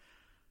I'm,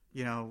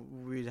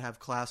 we'd have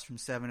class from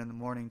 7 in the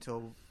morning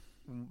till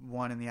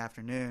 1 in the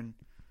afternoon,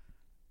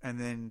 and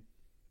then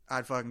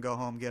I'd fucking go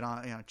home, get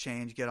on,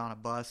 change, get on a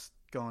bus,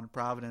 go into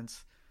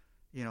Providence,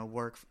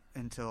 work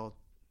until,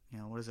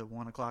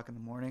 1 o'clock in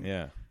the morning.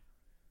 Yeah.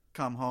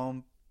 Come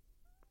home,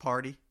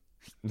 party.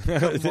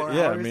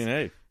 I mean,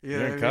 hey,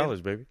 you're in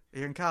college, baby.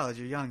 You're in college.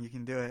 You're young. You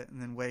can do it.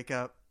 And then wake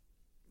up,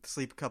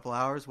 sleep a couple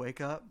hours, wake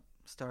up,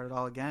 start it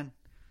all again.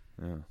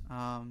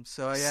 Yeah.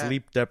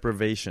 Sleep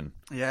deprivation.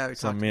 Yeah.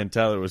 Something me and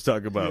Tyler was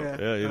talking about.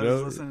 Yeah, I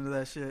was listening to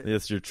that shit.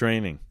 It's your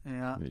training.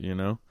 Yeah.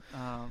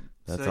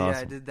 That's awesome.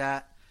 I did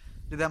that.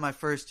 Did that my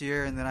first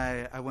year, and then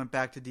I went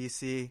back to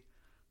DC,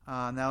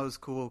 and that was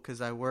cool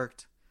because I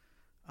worked.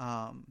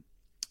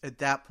 At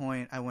that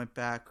point, I went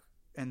back,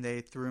 and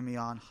they threw me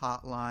on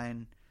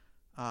hotline.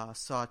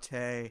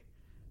 Saute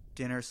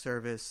dinner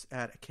service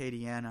at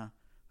Acadiana,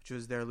 which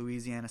was their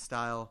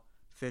Louisiana-style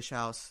fish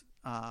house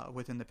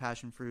within the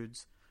Passion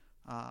Fruits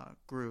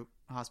group,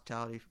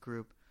 hospitality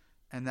group.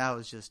 And that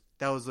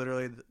was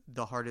literally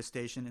the hardest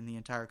station in the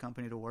entire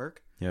company to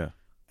work. Yeah.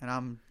 And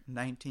I'm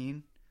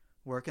 19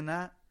 working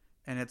that.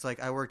 And it's like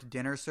I worked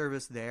dinner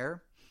service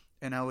there,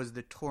 and I was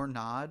the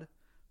tournade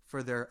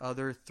for their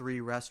other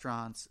 3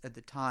 restaurants at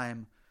the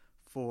time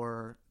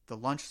for the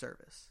lunch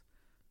service.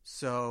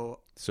 So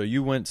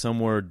you went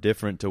somewhere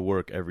different to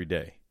work every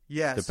day.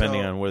 Yeah,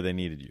 depending on where they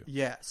needed you.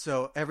 Yeah,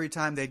 so every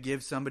time they'd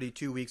give somebody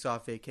 2 weeks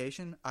off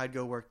vacation, I'd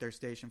go work their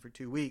station for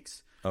 2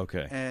 weeks.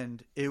 Okay.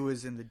 And it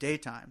was in the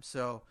daytime,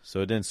 so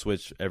it didn't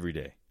switch every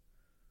day.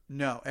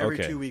 No, every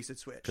 2 weeks it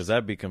switched. Because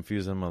that'd be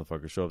confusing,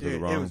 motherfucker. Show up to the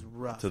wrong, it was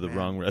rough, to the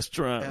wrong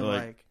restaurant.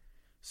 And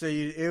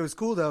it was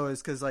cool though,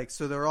 is because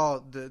so they're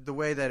all the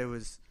way that it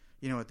was,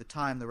 at the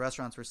time the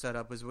restaurants were set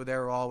up was they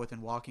were all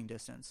within walking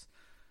distance.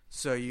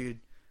 So you'd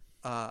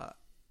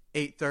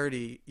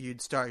 8:30,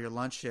 you'd start your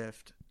lunch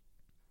shift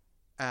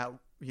at,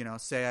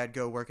 say I'd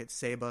go work at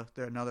Saba,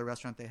 another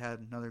restaurant they had,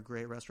 another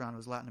great restaurant. It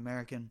was Latin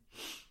American.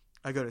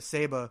 I go to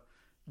Saba,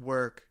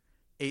 work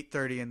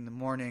 8:30 in the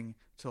morning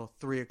till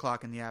 3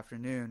 o'clock in the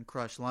afternoon,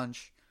 crush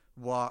lunch,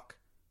 walk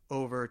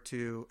over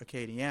to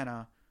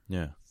Acadiana,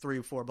 3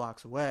 or 4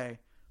 blocks away,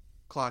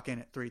 clock in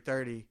at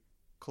 3:30,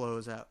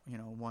 close at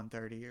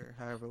 1:30 or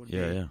however it would be.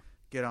 Yeah.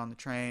 Get on the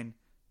train,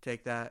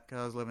 take that,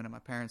 because I was living at my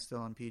parents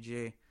still in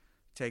PG.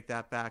 Take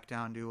that back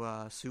down to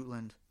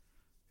Suitland,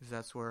 because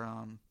that's where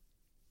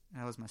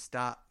that was my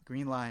stop.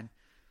 Green Line,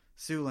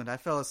 Suitland. I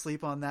fell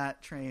asleep on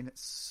that train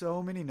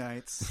so many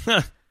nights.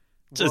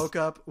 Woke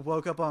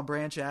up on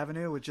Branch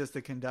Avenue with just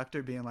the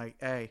conductor being like,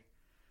 "Hey,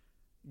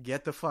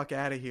 get the fuck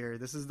out of here.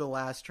 This is the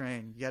last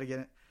train. You got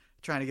to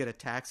trying to get a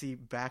taxi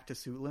back to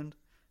Suitland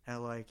at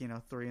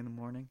 3 in the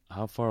morning."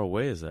 How far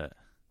away is that?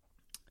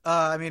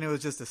 I mean, it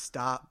was just a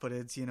stop, but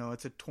it's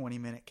it's a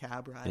 20-minute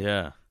cab ride.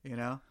 Yeah.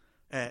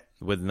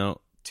 With no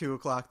 2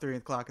 o'clock, 3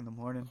 o'clock in the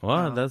morning.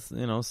 Well, that's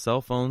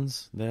cell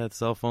phones. They had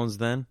cell phones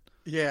then.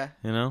 Yeah.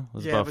 It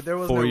was about but there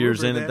was 4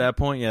 years in at that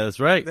point. Yeah, that's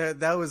right.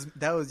 That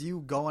was you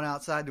going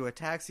outside to a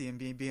taxi and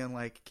being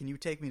like, "Can you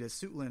take me to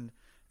Suitland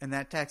and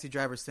that taxi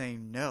driver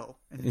saying no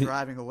and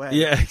driving away.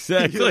 Yeah,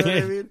 exactly. You know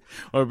what I mean?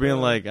 Or being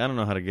like, I don't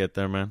know how to get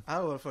there, man. I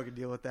don't want to fucking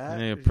deal with that.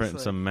 Yeah, printing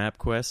some map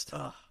quest.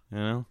 Ugh. You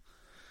know?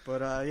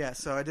 But yeah,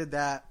 so I did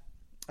that.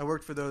 I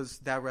worked for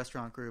that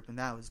restaurant group, and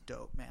that was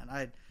dope,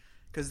 man.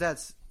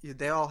 Because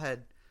they all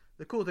had,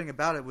 the cool thing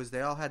about it was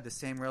they all had the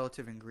same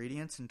relative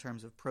ingredients in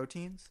terms of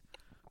proteins,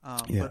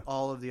 but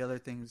all of the other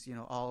things,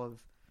 all of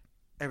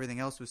everything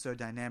else was so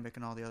dynamic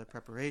and all the other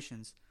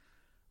preparations,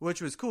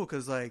 which was cool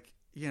because, like,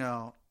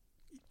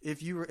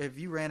 if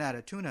you ran out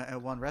of tuna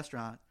at one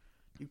restaurant,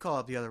 you'd call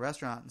up the other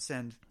restaurant and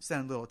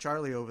send little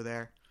Charlie over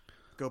there,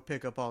 go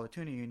pick up all the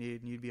tuna you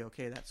need, and you'd be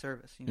okay that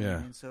service. You know what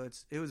I mean? So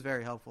it was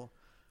very helpful.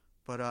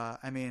 But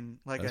I mean,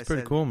 like That's I said,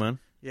 pretty cool, man.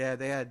 Yeah,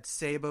 they had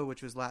Saba,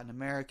 which was Latin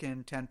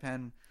American.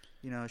 Tenpen,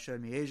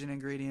 showed me Asian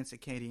ingredients.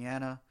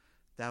 Acadiana,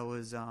 that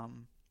was the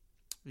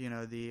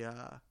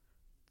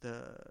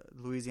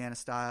Louisiana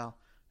style.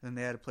 And then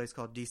they had a place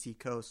called DC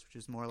Coast, which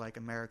is more like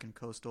American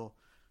coastal,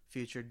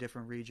 featured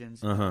different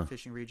regions,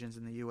 fishing regions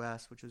in the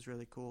U.S., which was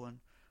really cool. And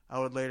I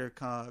would later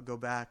go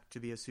back to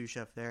be a sous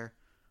chef there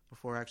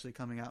before actually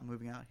coming out and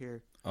moving out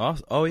here.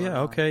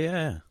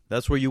 Yeah.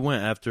 That's where you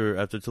went after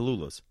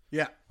Tallulah's.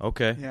 Yeah.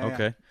 Okay.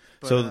 Yeah.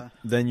 But, so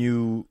then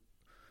you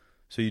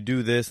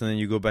do this, and then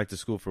you go back to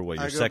school for what,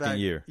 your second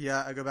year?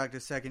 Yeah, I go back to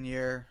second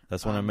year.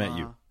 That's when I met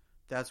you.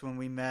 That's when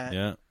we met.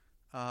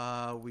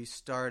 Yeah. We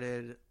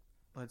started.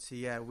 Let's see.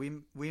 Yeah,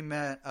 we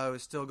met. I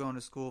was still going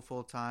to school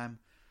full time.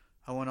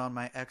 I went on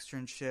my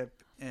externship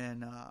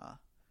in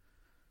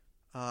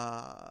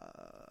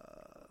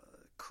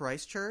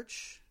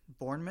Christchurch,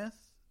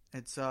 Bournemouth.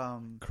 It's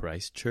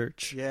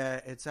Christchurch. Yeah,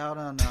 it's out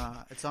on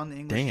it's on the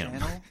English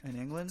Channel in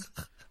England.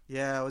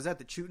 Yeah, I was at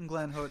the Chewton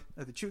Glen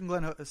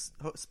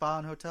Spa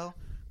and Hotel.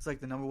 It's like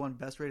the #1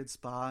 best rated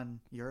spa in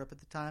Europe at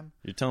the time.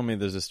 You're telling me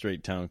there's a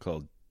straight town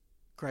called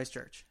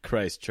Christchurch.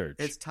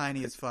 It's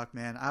tiny as fuck,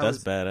 man.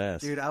 That's badass.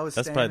 Dude,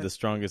 that's probably the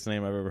strongest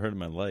name I've ever heard in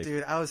my life.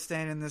 Dude, I was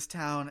staying in this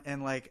town,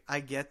 and like I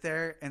get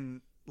there,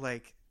 and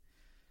like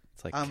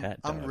it's like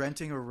cat dog. I'm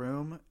renting a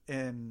room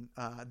in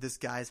this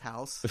guy's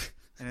house,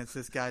 and it's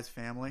this guy's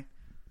family,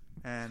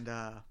 and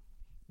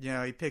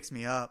he picks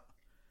me up,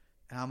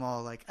 and I'm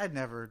all like, I'd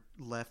never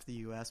left the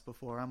U.S.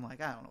 before. I'm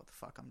like, I don't know what the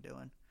fuck I'm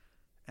doing,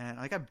 and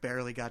like I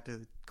barely got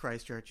to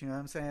Christchurch. You know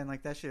what I'm saying?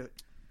 Like that shit.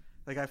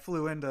 Like I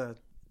flew into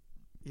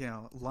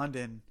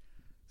London,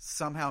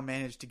 somehow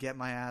managed to get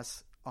my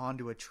ass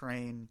onto a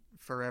train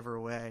forever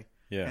away,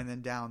 and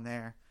then down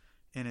there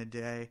in a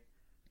day.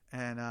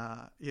 And,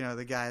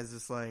 the guy is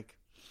just like,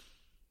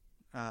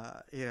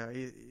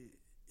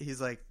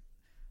 he's like,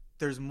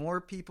 there's more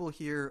people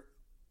here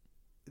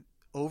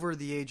over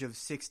the age of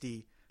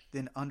 60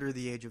 than under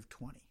the age of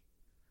 20.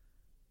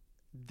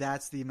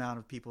 That's the amount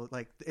of people.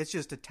 Like, it's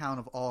just a town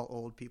of all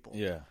old people.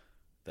 Yeah.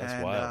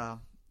 That's wild.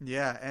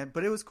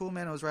 But it was cool,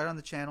 man. It was right on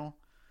the channel.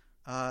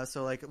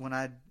 So like when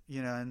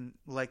and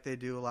like they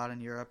do a lot in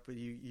Europe,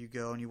 you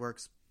go and you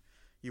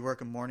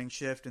work a morning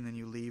shift, and then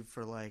you leave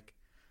for like,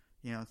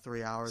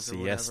 3 hours or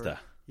whatever. Siesta.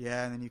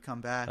 Yeah, and then you come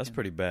back. That's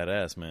pretty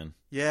badass, man.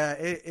 Yeah,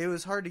 it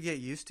was hard to get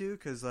used to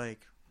because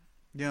like,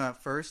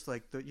 at first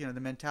like the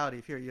mentality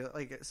of here,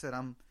 like I said,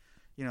 I'm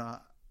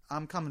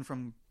coming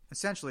from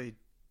essentially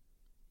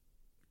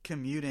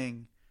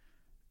commuting,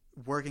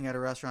 working at a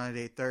restaurant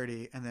at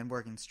 8:30, and then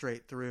working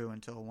straight through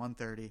until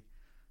 1:30.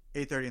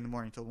 8:30 in the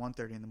morning till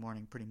 1:30 in the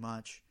morning, pretty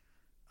much.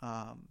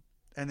 And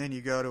then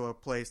you go to a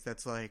place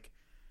that's like,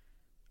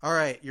 all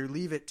right, you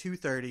leave at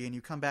 2:30 and you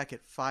come back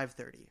at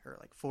 5:30 or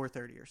like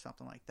 4:30 or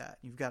something like that.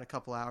 You've got a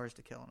couple hours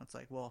to kill, and it's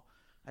like, well,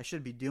 I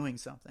should be doing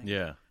something.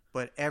 Yeah.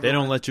 But they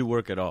don't let you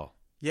work at all.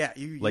 Yeah,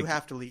 you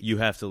have to leave. You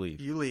have to leave.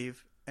 You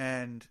leave,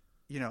 and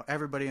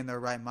everybody in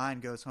their right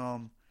mind goes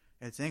home.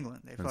 It's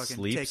England. They fucking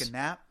sleeps. Take a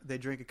nap, they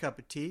drink a cup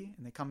of tea,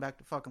 and they come back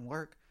to fucking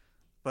work.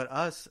 But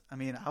us, I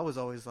mean, I was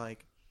always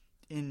like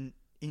in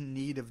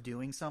need of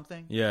doing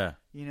something. Yeah.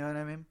 You know what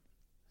I mean?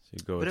 So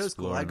you go. But it was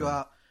cool. I go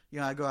out,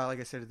 like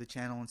I said, to the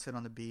channel and sit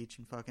on the beach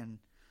and fucking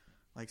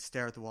like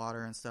stare at the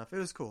water and stuff. It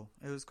was cool.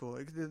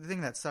 The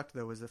thing that sucked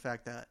though was the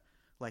fact that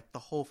like the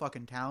whole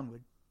fucking town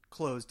would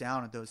close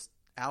down at those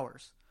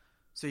hours.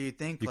 So you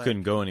think you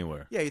couldn't go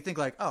anywhere. Yeah, you think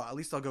like, oh, at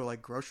least I'll go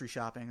like grocery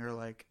shopping, or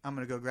like I'm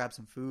gonna go grab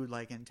some food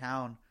like in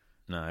town.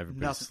 No,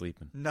 everybody's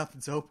sleeping.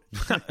 Nothing's open.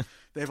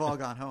 They've all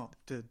gone home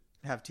to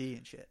have tea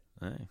and shit.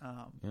 Hey,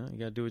 you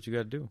gotta do what you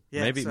gotta do.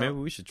 Yeah, maybe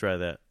we should try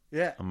that.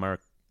 Yeah,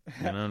 Mark.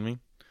 You know what I mean?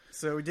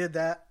 So we did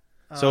that.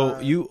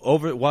 So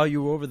while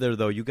you were over there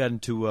though, you got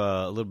into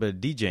a little bit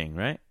of DJing,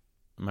 right?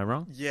 Am I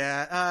wrong?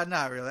 Yeah,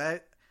 not really.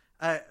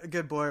 A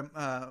good boy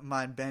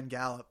mine, Ben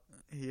Gallup.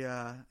 He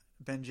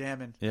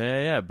Benjamin.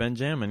 Yeah,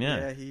 Benjamin.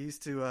 Yeah. Yeah, he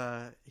used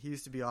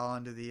to be all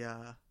into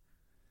the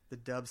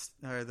dubs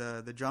or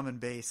the drum and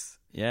bass.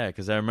 Yeah,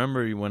 because I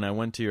remember when I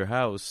went to your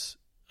house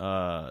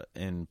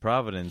in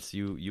Providence,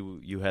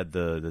 you had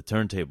the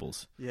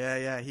turntables.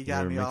 Yeah, he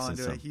got me all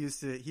into it.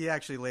 He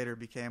actually later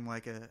became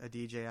like a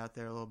DJ out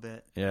there a little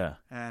bit. Yeah,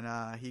 and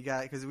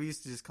because we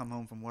used to just come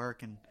home from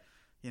work and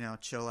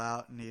chill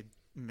out, and he'd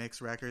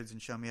mix records and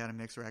show me how to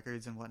mix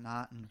records and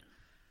whatnot, and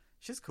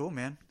Shit's cool,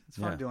 man. It's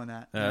fun doing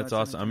that. Yeah, that's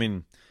awesome. I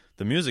mean,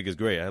 the music is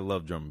great. I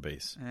love drum and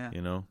bass. Yeah.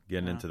 You know,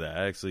 getting into that.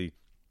 I actually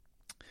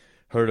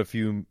heard a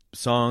few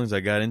songs. I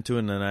got into it,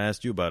 and then I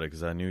asked you about it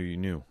because I knew you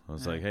knew. I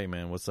was like, hey,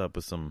 man, what's up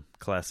with some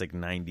classic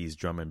 90s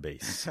drum and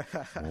bass?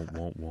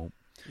 won't.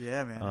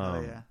 Yeah, man.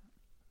 Oh, yeah.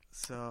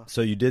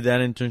 So you did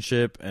that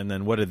internship, and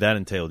then what did that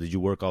entail? Did you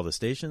work all the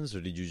stations,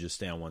 or did you just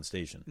stay on one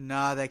station?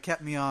 Nah, they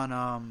kept me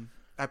on.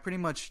 I pretty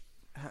much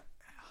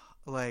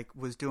like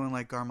was doing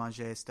like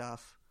garde-manger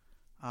stuff,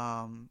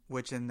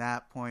 which in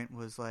that point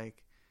was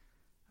like,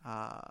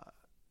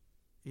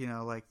 you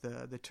know, like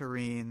the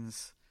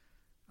terrines,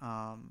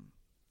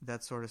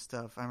 that sort of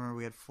stuff. I remember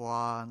we had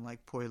foie and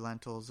like poi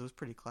lentils. It was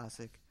pretty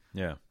classic.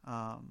 Yeah.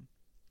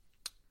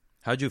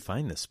 How'd you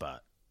find this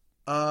spot?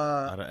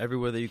 Out of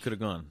everywhere that you could have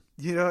gone.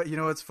 You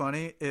know what's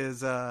funny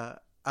is the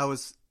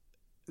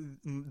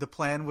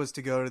plan was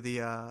to go to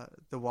the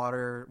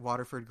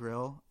Waterford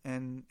Grill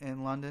in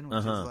London, which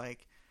is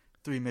like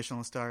 3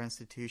 Michelin star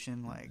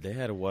institution. Like they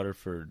had a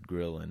Waterford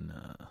Grill in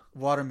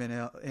Waterman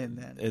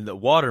in the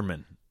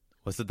Waterman.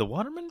 Was it the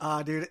Waterman?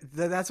 Dude,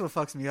 that's what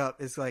fucks me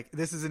up. It's like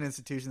this is an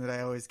institution that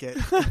I always get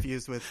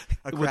confused with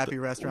a crappy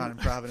restaurant in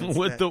Providence.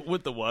 With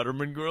the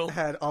Waterman Grill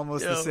had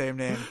almost the same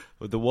name.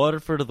 With the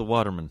Waterford or the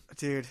Waterman?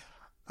 Dude,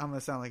 I'm gonna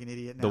sound like an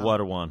idiot now. The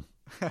Waterwan.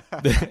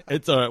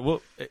 It's all right.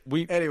 Well,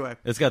 anyway,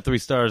 it's got 3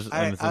 stars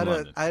and it's in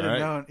London. I'd have right?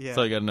 known. Yeah, that's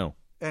all you gotta know.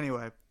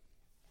 Anyway,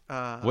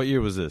 what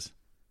year was this?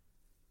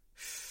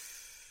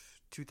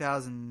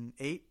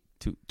 2008.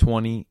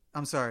 20.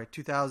 I'm sorry,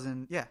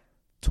 2000. Yeah.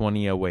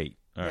 2008.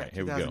 All right,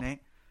 here we go.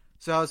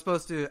 So I was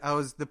supposed to.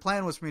 The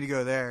plan was for me to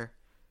go there,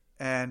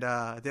 and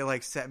they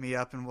like set me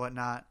up and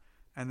whatnot.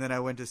 And then I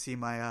went to see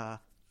my,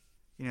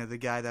 the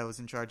guy that was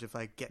in charge of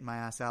like getting my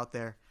ass out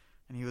there,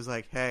 and he was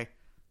like, "Hey,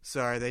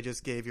 sorry, they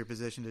just gave your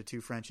position to 2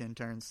 French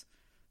interns.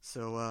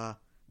 So how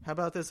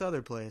about this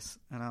other place?"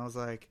 And I was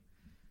like,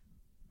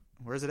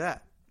 "Where's it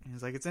at?" And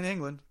he's like, "It's in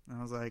England." And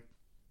I was like,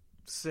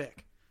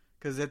 "Sick,"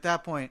 because at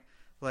that point,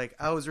 like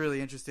I was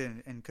really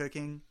interested in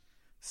cooking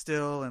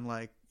still and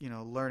like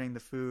learning the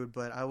food,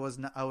 but I was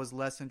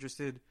less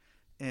interested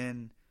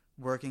in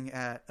working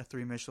at a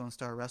 3 Michelin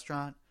star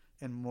restaurant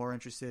and more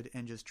interested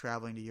in just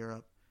traveling to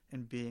Europe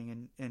and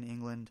being in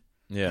England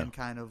and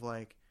kind of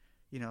like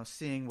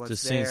seeing what's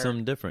just there. seeing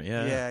something different.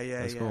 Yeah,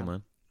 that's cool,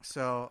 man.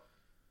 So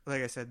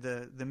like I said,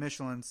 the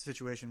Michelin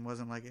situation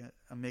wasn't like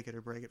a make it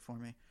or break it for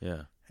me.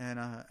 Yeah.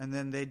 And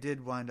then they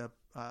did wind up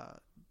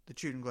the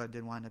Chutengloed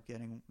did wind up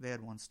they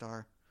had 1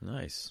 star.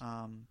 Nice.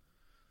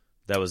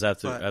 That was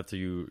after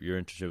your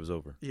internship was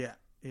over. Yeah.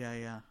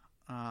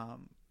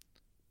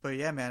 But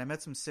yeah, man, I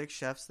met some sick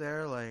chefs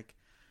there, like,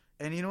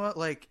 and you know what,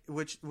 like,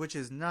 which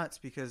is nuts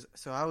because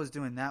so I was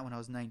doing that when I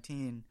was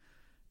 19,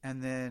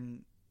 and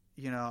then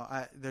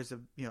there's a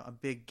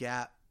big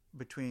gap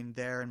between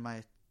there and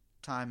my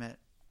time at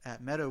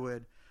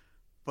MEADOWOOD,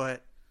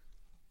 but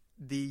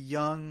the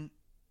young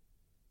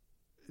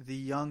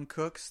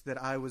cooks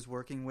that I was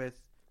working with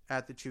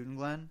at the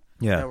Chutengloed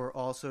that were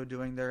also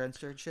doing their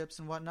internships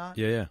and whatnot.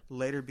 Yeah.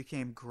 Later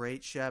became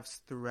great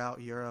chefs throughout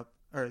Europe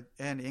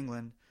and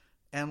England,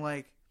 and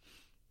like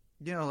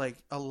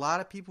a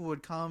lot of people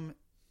would come,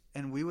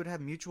 and we would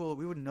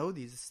know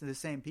the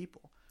same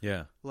people.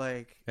 Yeah.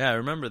 Like. Yeah, I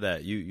remember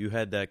that you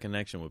had that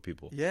connection with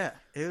people. Yeah,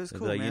 it was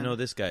cool. Like man.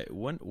 This guy.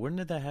 When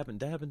did that happen?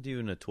 That happened to you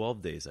in a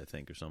 12 days, I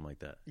think, or something like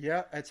that.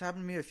 Yeah, it's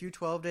happened to me a few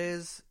 12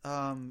 days.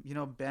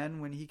 Ben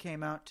when he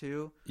came out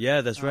too.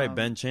 Yeah, that's right.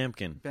 Ben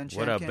Champkin.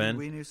 What up, Ben?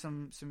 We knew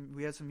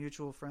we had some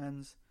mutual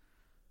friends.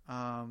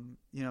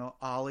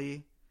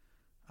 Ollie.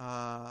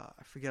 I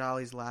forget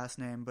Ollie's last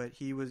name, but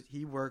he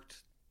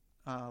worked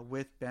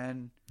with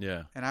Ben.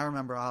 Yeah. And I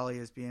remember Ollie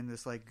as being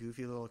this like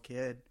goofy little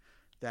kid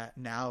that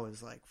now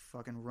is like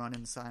fucking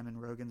running Simon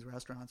Rogan's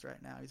restaurants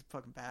right now. He's a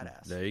fucking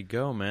badass. There you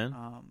go, man.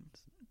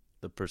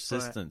 The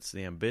persistence,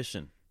 the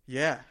ambition.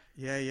 Yeah.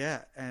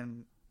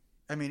 And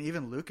I mean,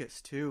 even Lucas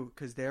too,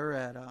 because they were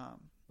at.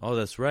 Oh,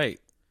 that's right.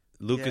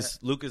 Lucas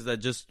that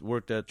just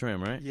worked at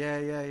Tram, right?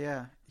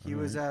 Yeah. He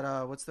was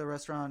at what's the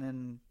restaurant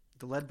in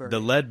the Ledbury?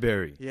 The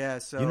Ledbury. Yeah.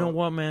 So you know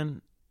what,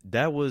 man?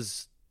 That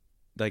was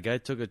like I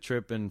took a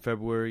trip in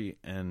February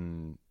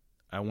and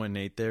I went and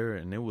ate there,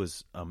 and it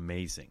was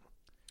amazing.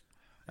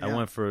 Yeah. I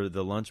went for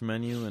the lunch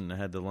menu and I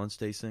had the lunch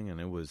tasting,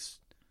 and it was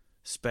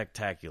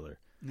spectacular.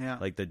 Yeah.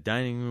 Like the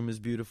dining room is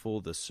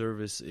beautiful, the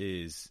service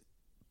is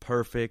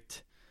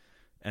perfect,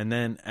 and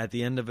then at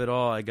the end of it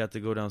all, I got to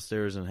go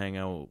downstairs and hang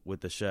out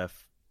with the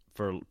chef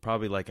for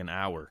probably like an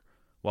hour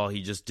while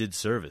he just did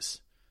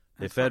service.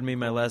 They fed me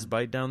my last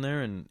bite down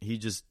there, and he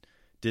just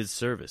did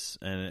service,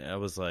 and I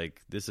was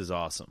like, this is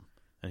awesome.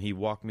 And he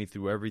walked me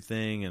through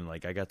everything, and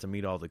like I got to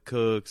meet all the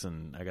cooks,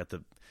 and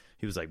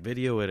he was like,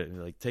 video it,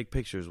 like take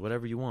pictures,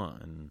 whatever you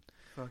want, and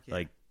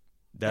like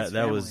that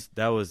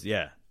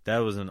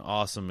was an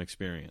awesome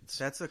experience.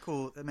 That's a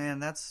cool, man.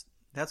 That's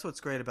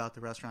what's great about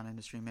the restaurant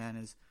industry, man,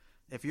 is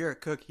if you're a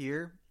cook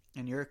here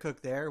and you're a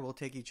cook there, we'll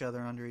take each other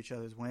under each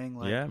other's wing.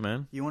 Like, yeah,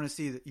 man. You want to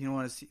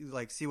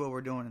see what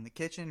we're doing in the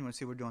kitchen. You want to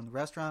see what we're doing in the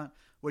restaurant.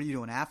 What are you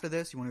doing after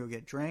this? You want to go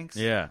get drinks?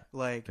 Yeah,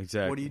 like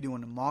exactly. What are you doing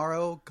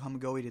tomorrow? Come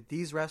go eat at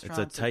these restaurants.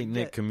 It's a tight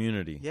knit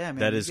community. Yeah, man,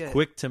 that is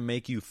quick to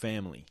make you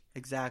family.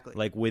 Exactly.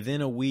 Like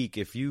within a week,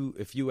 if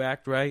you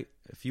act right,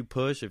 if you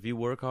push, if you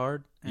work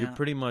hard, you're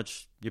pretty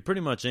much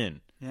in.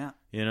 Yeah.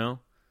 You know.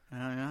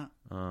 Yeah.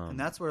 And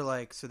that's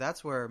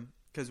where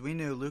because we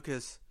knew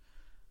Lucas.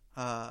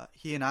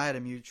 He and I had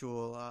a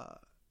mutual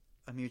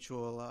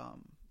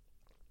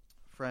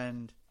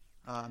friend,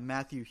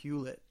 Matthew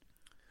Hewlett,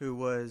 who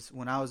was,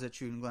 when I was at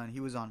Shooting Glen, he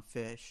was on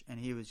Fish, and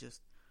he was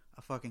just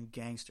a fucking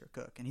gangster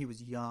cook, and he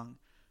was young.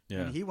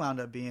 Yeah. And he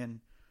wound up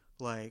being,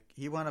 going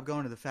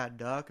to the Fat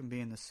Duck and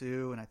being the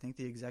Sioux, and I think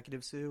the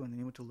executive Sioux, and then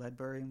he went to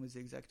Ledbury and was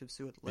the executive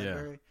Sioux at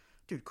Ledbury. Yeah.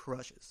 Dude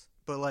crushes.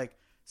 But,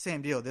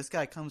 same deal. This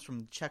guy comes from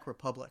the Czech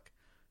Republic,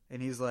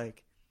 and he's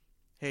like,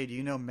 hey, do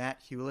you know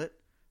Matt Hewlett?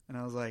 And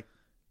I was like,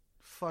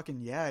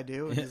 fucking yeah, I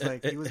do. And he's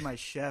like, he was my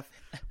chef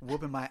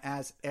whooping my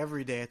ass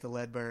every day at the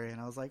Ledbury. And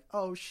I was like,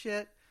 oh,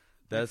 shit.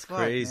 That's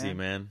crazy,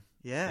 man.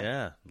 Yeah.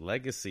 Yeah.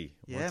 Legacy.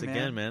 Yeah, Once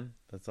again, man.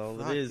 That's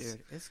all it is.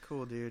 Dude. It's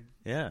cool, dude.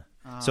 Yeah.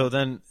 So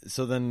then,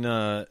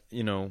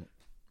 you know.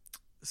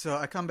 So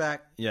I come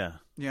back. Yeah.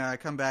 Yeah, I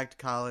come back to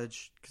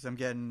college because I'm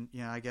getting,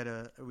 I got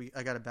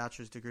a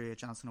bachelor's degree at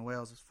Johnson &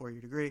 Wales. It's a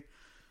 4-year degree.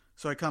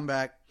 So I come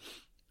back.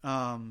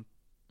 I'm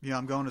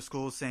going to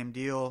school, same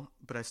deal,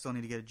 but I still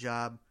need to get a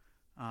job.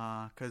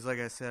 Because like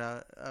I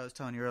said, I was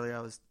telling you earlier,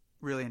 I was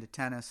really into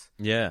tennis.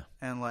 Yeah.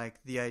 And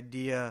the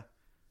idea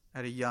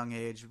at a young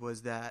age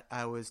was that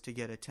I was to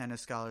get a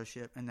tennis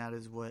scholarship, and that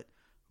is what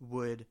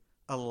would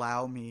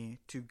allow me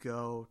to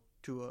go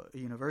to a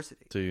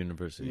university. To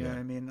university, you know what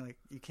I mean?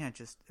 You can't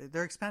just,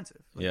 they're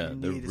expensive. Yeah,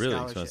 they're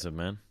really expensive,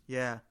 man.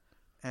 Yeah.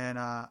 And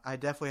I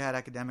definitely had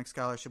academic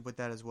scholarship with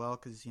that as well,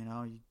 because,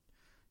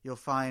 you'll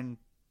find,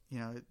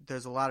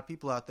 there's a lot of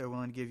people out there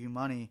willing to give you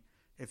money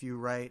if you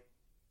write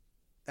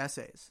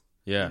essays.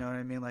 Yeah. You know what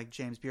I mean? Like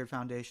James Beard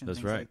Foundation,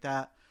 things like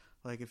that.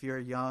 If you're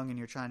young and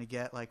you're trying to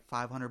get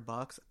 $500,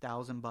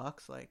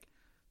 $1,000,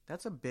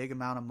 that's a big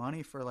amount of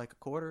money for a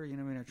quarter, you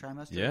know what I mean, or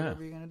trimester,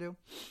 whatever you're going to do.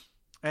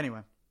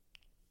 Anyway.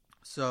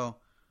 So,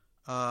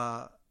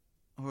 where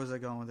was I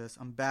going with this?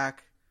 I'm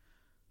back.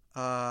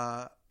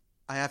 I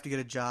have to get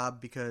a job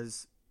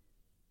because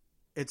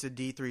it's a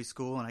D3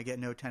 school and I get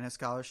no tennis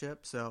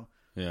scholarship. So,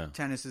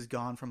 tennis is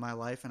gone from my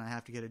life and I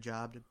have to get a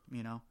job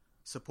to,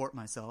 support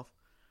myself.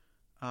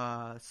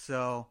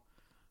 So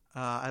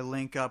I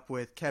link up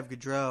with Kev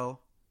Gaudreau,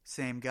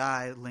 same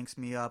guy, links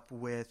me up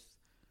with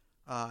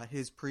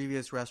his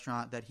previous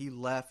restaurant that he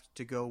left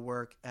to go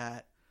work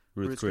at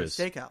Ruth's Chris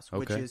Steakhouse,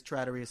 which is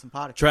Trattoria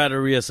Simpatico.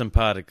 Trattoria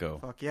Simpatico.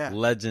 Fuck yeah.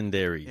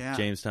 Legendary. Yeah.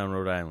 Jamestown,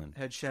 Rhode Island.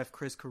 Head chef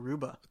Chris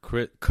Caruba.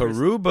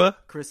 Caruba?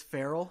 Chris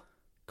Farrell.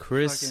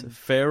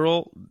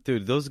 Farrell.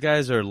 Dude, those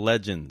guys are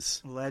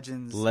legends.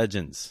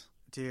 Legends.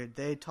 Dude,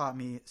 they taught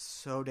me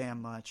so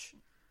damn much.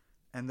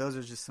 And those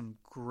are just some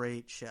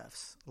great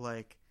chefs.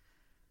 And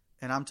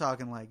I'm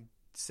talking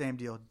same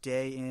deal,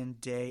 day in,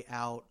 day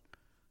out,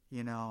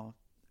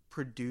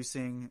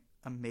 producing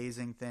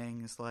amazing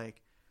things.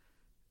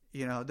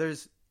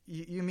 There's,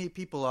 you meet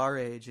people our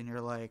age and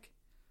you're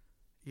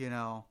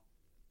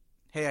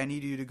hey, I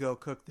need you to go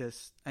cook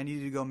this. I need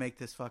you to go make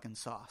this fucking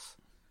sauce.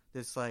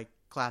 This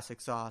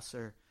classic sauce.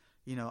 Or,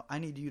 I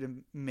need you to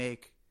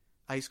make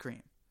ice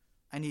cream.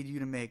 I need you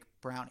to make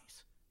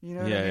brownies. You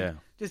know what I mean? Yeah.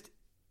 Just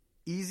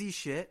easy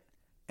shit.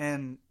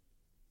 And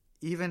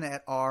even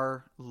at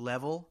our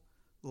level,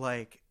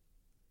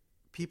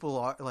 people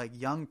are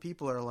young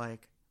people are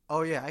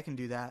oh yeah, I can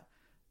do that.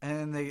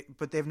 And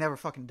but they've never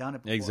fucking done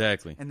it before.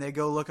 Exactly. And they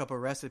go look up a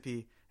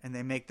recipe and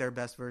they make their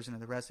best version of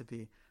the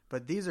recipe.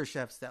 But these are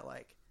chefs that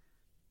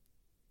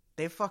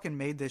they fucking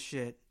made this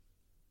shit,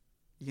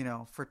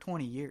 for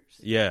 20 years.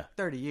 Yeah.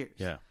 30 years.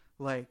 Yeah.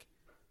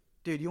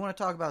 Dude, you want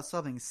to talk about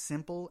something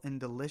simple and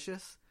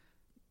delicious?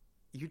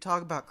 You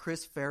talk about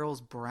Chris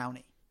Farrell's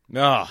brownie.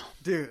 Oh.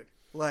 Dude,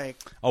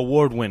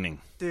 award-winning.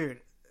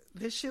 Dude,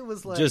 this shit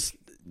was just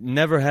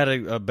never had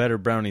a better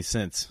brownie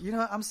since. You know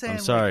what I'm saying? I'm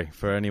sorry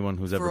for anyone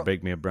who's ever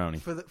baked me a brownie.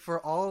 For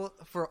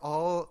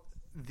all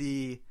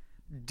the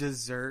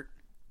dessert,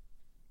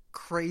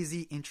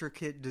 crazy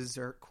intricate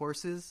dessert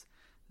courses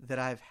that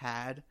I've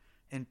had,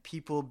 and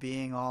people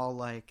being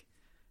all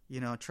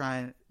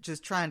trying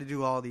to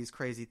do all these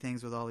crazy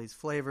things with all these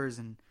flavors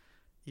and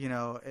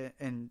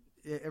and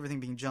everything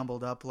being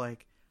jumbled up.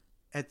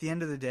 At the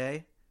end of the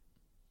day,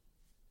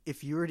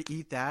 if you were to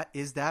eat that,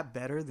 is that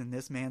better than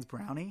this man's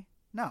brownie?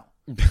 No.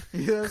 You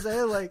know what I'm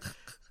saying?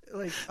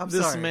 I'm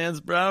this sorry. This man's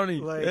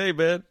brownie. Hey,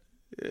 man.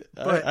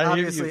 But I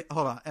obviously, hear you.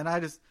 Hold on. And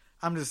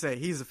I'm just saying,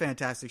 he's a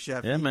fantastic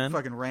chef. Yeah, he man.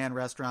 Fucking ran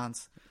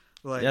restaurants.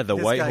 The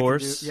White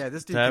Horse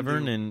this dude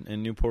Tavern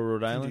in Newport,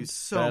 Rhode Island. Can do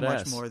so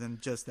much more than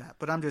just that.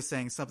 But I'm just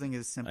saying something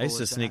as simple as I used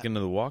to sneak into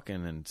the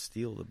walk-in and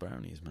steal the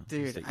brownies, man.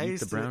 Dude, I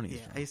used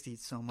to eat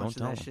so much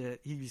of that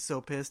shit. He'd be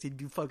so pissed. He'd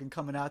be fucking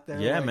coming out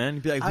there. Yeah, man.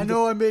 He'd be I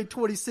know I made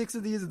 26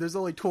 of these and there's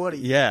only 20.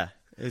 Yeah.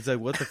 It's like,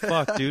 what the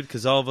fuck, dude?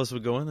 Because all of us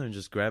would go in there and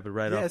just grab it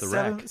right off the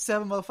rack.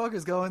 Seven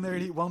motherfuckers go in there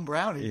and eat one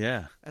brownie.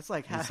 Yeah. That's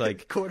like half it's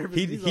like, quarter of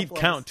he'd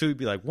count too. He'd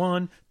be like,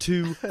 1,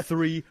 2,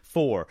 3,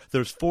 4.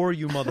 There's 4 of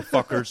you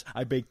motherfuckers.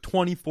 I baked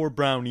 24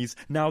 brownies.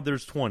 Now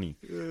there's 20.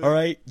 All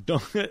right?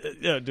 Don't,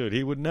 yeah, dude,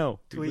 he would know.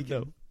 He would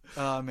know.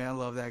 Oh, man, I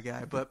love that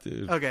guy. But,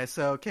 Dude. Okay,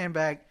 so came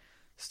back,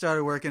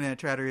 started working at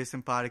Trattoria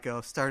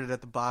Simpatico, started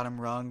at the bottom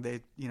rung.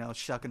 They,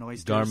 shucking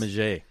oysters.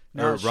 Garmager.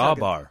 No, or raw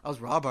bar. I was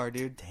raw bar,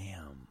 dude.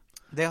 Damn.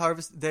 They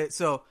harvest.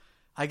 So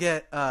I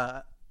get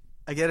a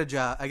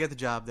job. I get the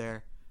job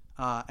there,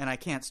 and I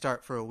can't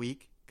start for a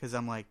week because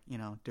I'm like,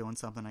 doing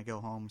something. I go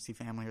home, see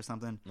family or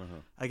something.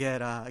 I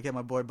get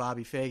my boy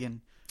Bobby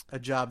Fagan a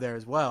job there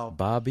as well.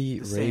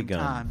 Bobby Same Reagan.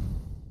 time.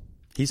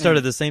 He started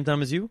at the same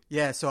time as you?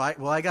 Yeah. So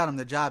I got him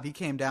the job. He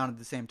came down at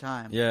the same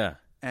time. Yeah.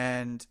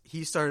 And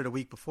he started a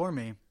week before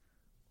me.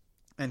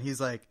 And he's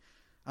like,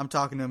 I'm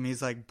talking to him.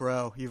 He's like,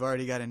 bro, you've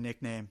already got a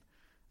nickname.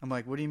 I'm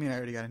like, what do you mean I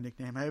already got a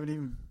nickname? I haven't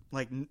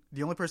even,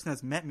 the only person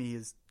that's met me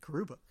is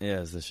Karuba.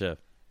 Yeah, it's the chef.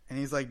 And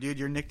he's like, dude,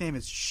 your nickname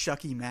is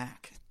Shucky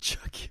Mac.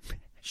 Chucky Mac.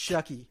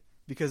 Shucky.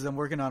 Because I'm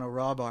working on a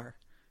raw bar.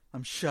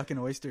 I'm shucking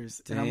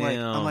oysters. Damn.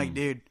 And I'm like,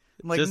 dude.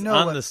 I'm like, just no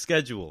on way. the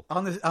schedule.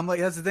 I'm like,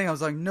 that's the thing. I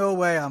was like, no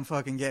way I'm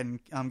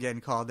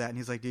getting called that. And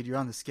he's like, dude, you're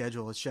on the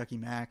schedule. It's Shucky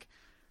Mac.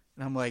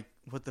 And I'm like,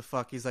 what the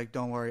fuck? He's like,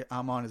 don't worry.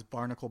 I'm on his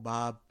Barnacle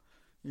Bob.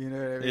 You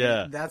know what I mean?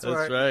 Yeah, that's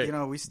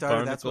right. We started.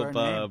 Barnacle that's where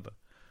Bob.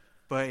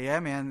 But yeah,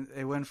 man,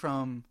 it went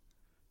from.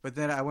 But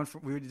then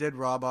we did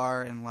raw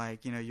bar and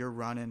you're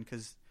running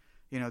because,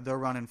 they're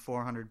running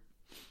 400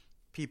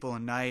 people a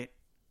night.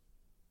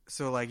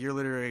 So you're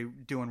literally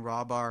doing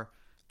raw bar,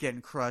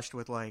 getting crushed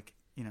with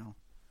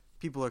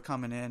people are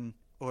coming in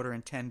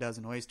ordering 10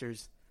 dozen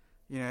oysters.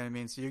 You know what I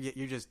mean? So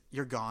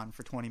you're gone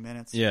for 20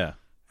 minutes. Yeah.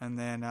 And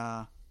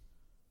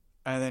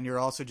then you're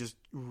also just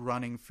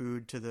running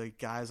food to the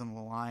guys on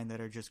the line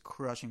that are just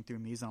crushing through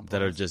mise en place.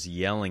 That are just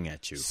yelling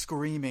at you.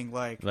 Screaming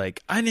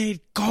like, I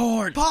need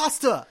corn!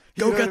 Pasta!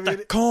 Go get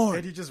the corn!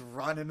 And you just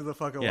run into the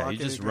fucking Yeah, walk you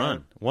just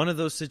run. One of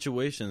those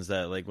situations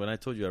that, when I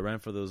told you I ran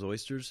for those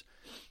oysters,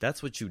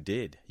 that's what you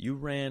did. You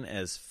ran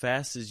as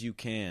fast as you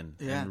can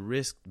and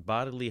risked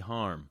bodily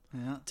harm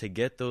to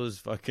get those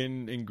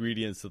fucking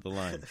ingredients to the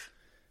line.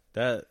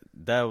 That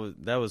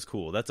was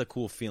cool. That's a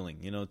cool feeling,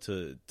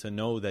 to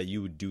know that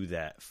you would do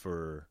that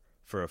for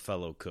a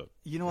fellow cook.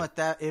 You know what?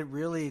 It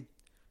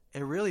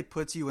really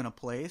puts you in a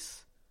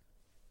place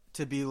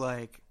to be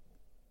like,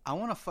 I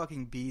want to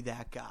fucking be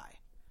that guy.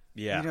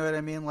 Yeah. You know what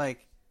I mean?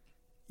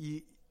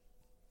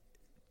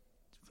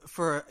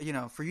 For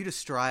you to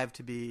strive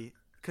to be,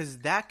 because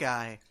that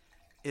guy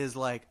is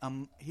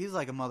he's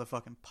like a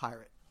motherfucking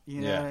pirate.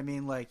 You know what I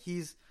mean?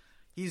 He's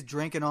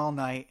drinking all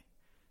night.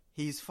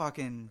 He's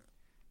fucking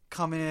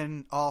coming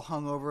in all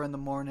hungover in the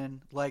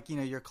morning,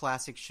 your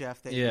classic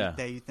chef that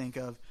you think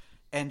of,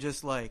 and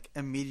just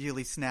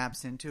immediately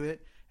snaps into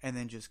it and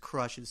then just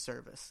crushes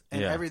service.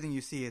 And everything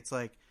you see, it's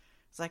like,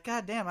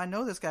 God damn, I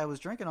know this guy was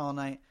drinking all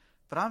night,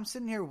 but I'm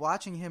sitting here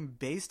watching him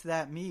baste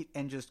that meat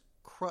and just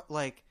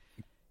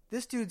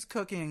this dude's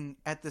cooking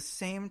at the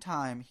same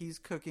time. He's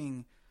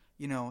cooking,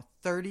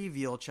 30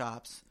 veal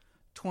chops,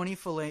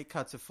 20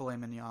 cuts of filet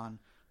mignon,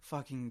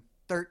 fucking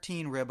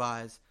 13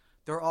 ribeyes.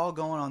 They're all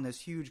going on this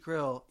huge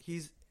grill.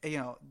 He's,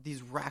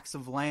 these racks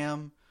of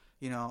lamb,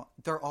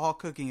 they're all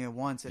cooking at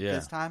once at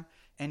this time.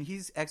 And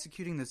he's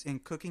executing this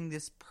and cooking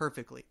this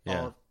perfectly.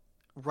 Yeah.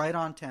 Right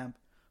on temp,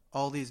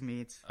 all these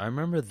meats. I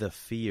remember the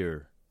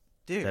fear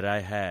that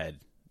I had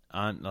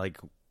on,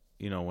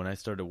 when I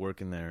started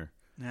working there.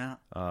 Yeah.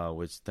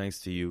 Which, thanks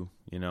to you,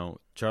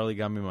 Charlie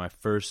got me my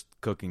first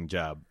cooking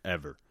job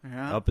ever.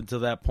 Yeah. Up until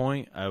that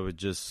point, I would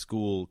just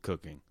school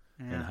cooking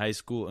in high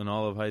school, in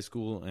all of high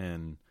school,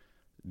 and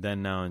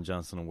then now in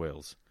Johnson &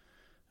 Wales.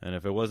 And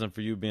if it wasn't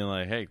for you being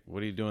like, hey,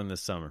 what are you doing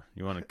this summer?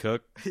 You want to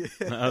cook?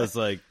 I was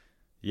like,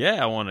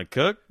 yeah, I want to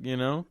cook,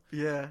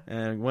 Yeah.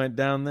 And went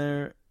down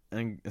there,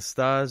 and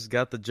Stas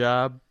got the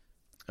job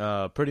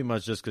pretty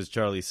much just because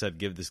Charlie said,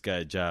 give this guy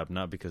a job,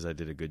 not because I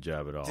did a good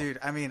job at all. Dude,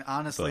 I mean,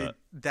 honestly,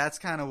 that's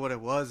kind of what it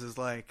was, is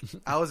I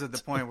was at the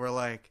point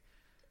where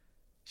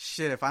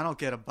shit, if I don't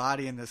get a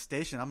body in this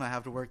station, I'm going to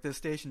have to work this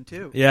station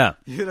too. Yeah.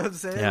 You know what I'm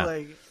saying?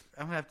 Yeah.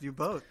 I'm going to have to do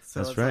both.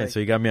 So that's right. So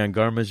you got me on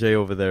Garmager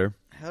over there.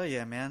 Hell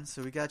yeah, man.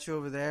 So we got you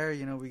over there.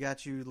 We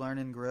got you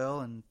learning grill,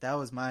 and that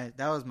was my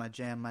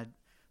jam,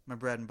 my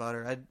bread and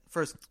butter.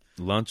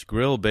 Lunch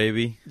grill,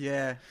 baby.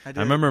 Yeah, I did.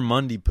 I remember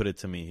Mundy put it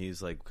to me.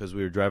 He's like, because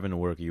we were driving to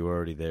work, you were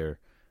already there,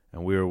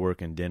 and we were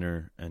working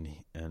dinner, and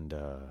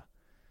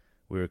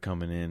we were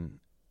coming in,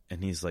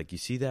 and he's like, you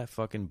see that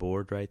fucking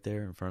board right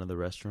there in front of the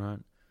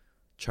restaurant?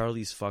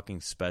 Charlie's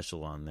fucking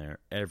special on there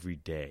every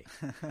day,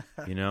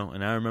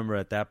 And I remember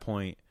at that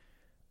point,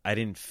 I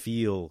didn't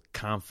feel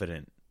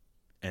confident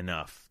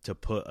enough to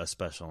put a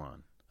special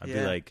on. I'd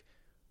be like,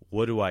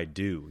 what do I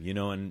do?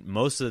 And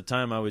most of the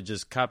time I would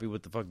just copy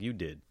what the fuck you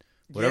did.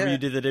 Whatever you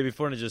did the day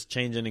before, and just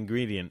change an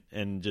ingredient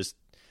and just,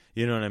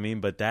 you know what I mean?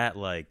 But that,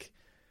 I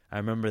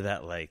remember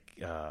that,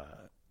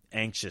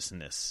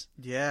 anxiousness.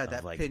 Yeah, of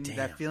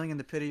that feeling in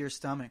the pit of your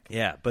stomach.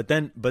 Yeah, but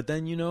then at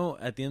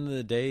the end of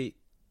the day,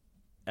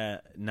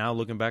 now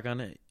looking back on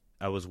it,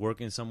 I was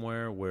working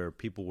somewhere where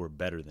people were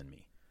better than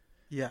me.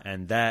 Yeah.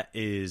 And that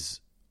is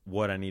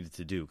what I needed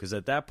to do. Because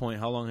at that point,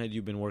 how long had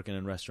you been working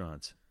in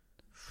restaurants?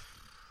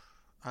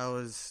 I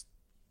was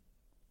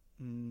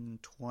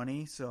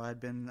 20, so I'd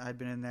been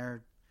in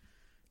there,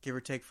 give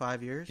or take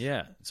 5 years.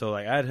 Yeah. So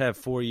I'd have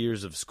 4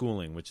 years of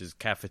schooling, which is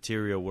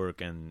cafeteria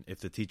work, and if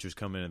the teachers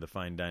come into the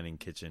fine dining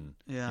kitchen,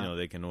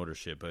 they can order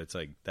shit. But it's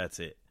that's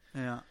it.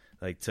 Yeah.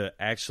 To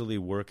actually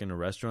work in a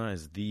restaurant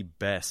is the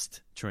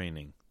best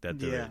training that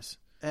there is.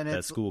 And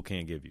that school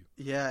can't give you.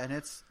 Yeah, and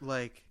it's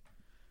and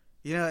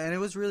it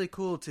was really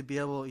cool to be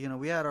able,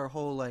 we had our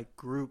whole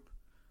group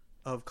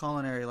of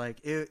culinary,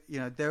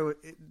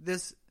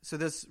 this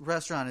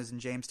restaurant is in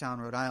Jamestown,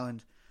 Rhode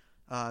Island.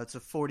 It's a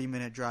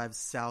 40-minute drive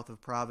south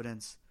of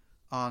Providence.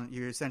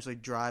 You essentially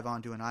drive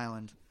onto an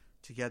island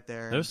to get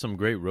there. There's some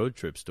great road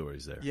trip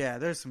stories there. Yeah,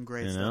 there's some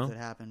great stuff that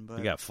happened. But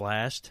you got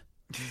flashed.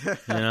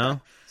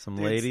 Some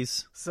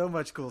ladies. So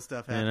much cool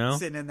stuff happened.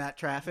 Sitting in that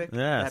traffic.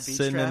 Yeah,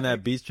 sitting in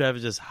that beach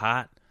traffic, just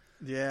hot.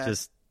 Yeah.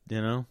 Just,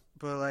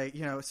 But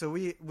so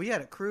we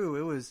had a crew.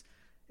 It was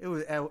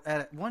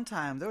at one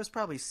time there was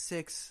probably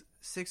six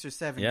or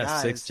seven guys.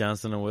 Yeah, 6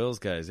 Johnson and Wills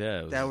guys.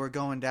 Yeah, that were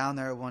going down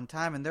there at one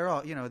time, and they're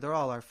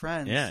all our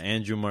friends. Yeah,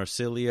 Andrew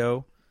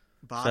Marsilio.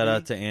 Bobby. Shout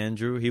out to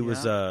Andrew. He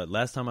was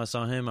last time I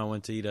saw him, I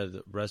went to eat at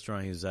a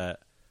restaurant he was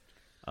at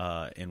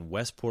in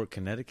Westport,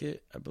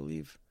 Connecticut, I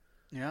believe.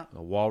 Yeah.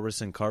 A Walrus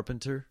and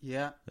Carpenter.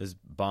 Yeah. Is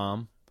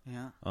bomb.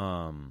 Yeah.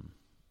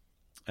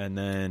 And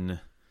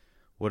then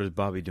what is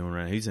Bobby doing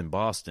right now? He's in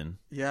Boston.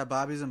 Yeah,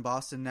 Bobby's in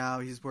Boston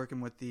now. He's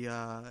working with the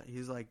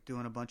he's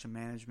doing a bunch of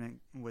management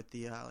with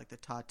the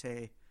the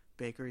Tate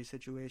bakery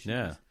situation.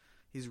 Yeah.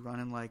 He's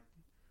running I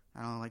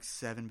don't know,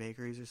 7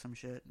 bakeries or some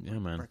shit. Yeah,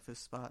 man.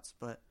 Breakfast spots,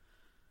 but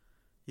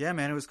yeah,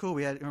 man, it was cool.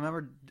 We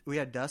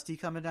had Dusty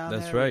coming down there.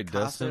 That's right,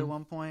 Casa Dustin. At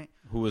one point.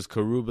 Who was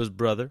Karuba's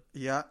brother.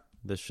 Yeah.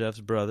 The chef's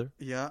brother.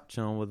 Yeah.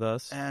 Chilling with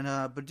us. And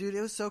but dude,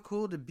 it was so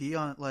cool to be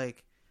on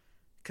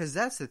cuz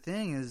that's the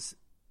thing is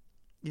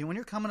when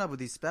you're coming up with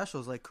these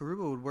specials,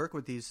 Karuba would work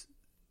with these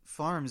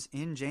farms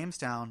in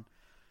Jamestown.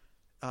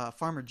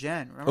 Farmer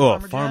Jen.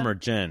 Remember Farmer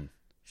Jen.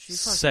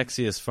 She's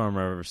sexiest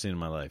farmer I've ever seen in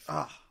my life.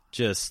 Oh.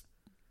 Just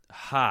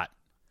hot.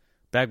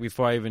 Back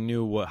before I even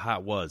knew what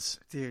hot was.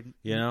 Dude.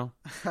 I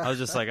was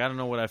just I don't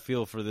know what I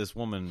feel for this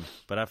woman,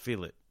 but I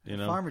feel it.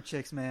 Farmer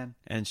chicks, man.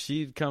 And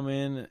she'd come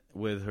in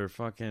with her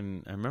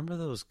fucking... I remember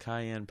those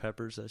cayenne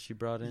peppers that she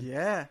brought in?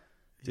 Yeah.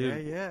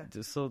 Dude, yeah.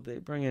 So they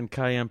bring in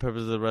cayenne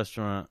peppers to the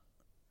restaurant,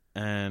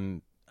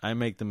 and I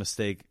make the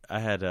mistake. I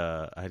had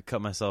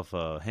cut myself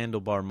a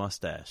handlebar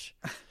mustache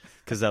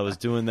because I was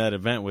doing that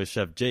event with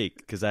Chef Jake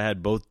because I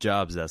had both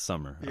jobs that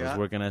summer. Yeah. I was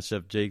working at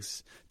Chef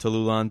Jake's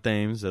Tallulah on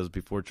Thames. That was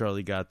before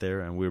Charlie got there,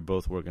 and we were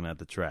both working at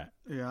the Trap.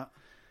 Yeah.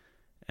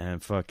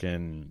 And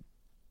fucking...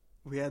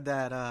 We had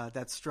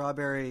that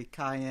strawberry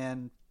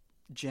cayenne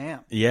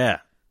jam. Yeah.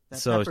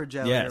 That pepper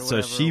jelly. Yeah. Or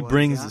so she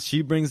brings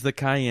the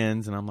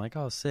cayennes, and I'm like,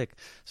 oh, sick.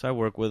 So I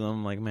work with them.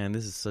 I'm like, man,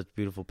 this is such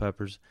beautiful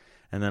peppers.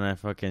 And then I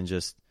fucking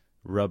just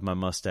rub my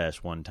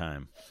mustache one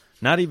time,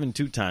 not even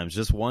 2 times,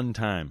 just one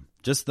time,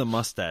 just the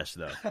mustache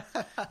though.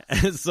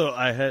 And so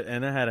I had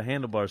a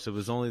handlebar, so it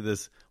was only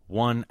this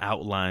one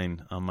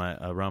outline on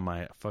around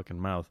my fucking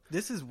mouth.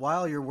 This is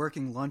while you're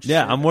working lunch.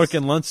 Yeah, service. I'm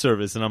working lunch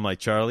service, and I'm like,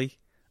 Charlie,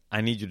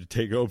 I need you to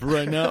take over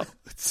right now.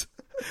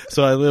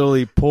 So I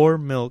literally pour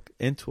milk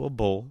into a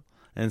bowl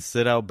and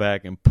sit out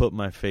back and put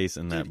my face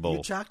in that bowl.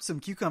 You chopped some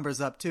cucumbers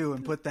up, too,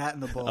 and put that in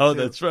the bowl, Oh, too.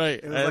 That's right.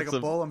 It was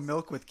a bowl of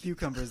milk with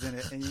cucumbers in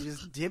it, and you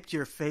just dipped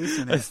your face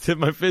in it. I dipped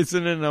my face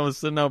in it, and I was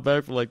sitting out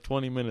back for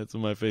 20 minutes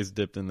with my face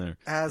dipped in there.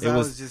 I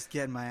was just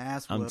getting my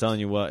ass whooped. I'm telling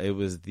you what, it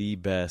was the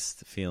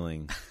best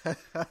feeling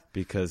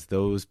because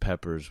those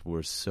peppers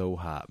were so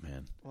hot,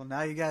 man. Well,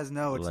 now you guys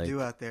know what to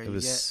do out there.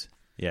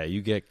 Yeah,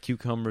 you get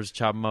cucumbers,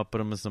 chop them up, put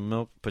them in some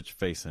milk, put your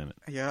face in it.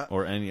 Yeah.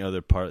 Or any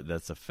other part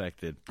that's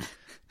affected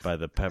by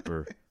the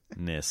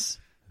pepperness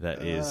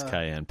that is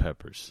cayenne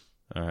peppers.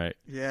 All right?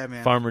 Yeah,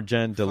 man. Farmer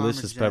Jen,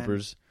 delicious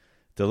peppers.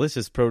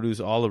 Delicious produce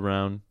all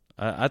around.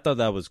 I thought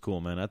that was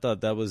cool, man. I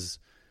thought that was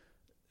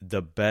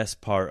the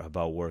best part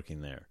about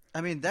working there.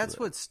 I mean, that's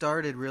what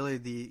started really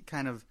the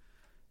kind of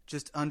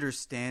just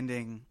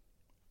understanding,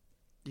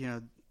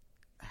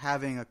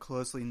 having a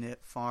closely knit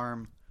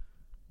farm,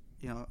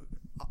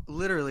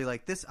 literally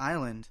this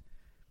island,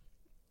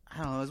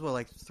 I don't know, it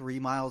was 3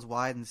 miles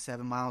wide and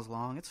 7 miles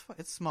long.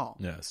 It's small.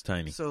 Yeah, it's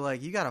tiny. So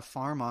you got a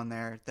farm on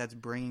there that's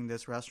bringing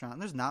this restaurant.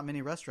 And there's not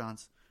many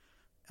restaurants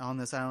on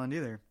this island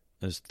either.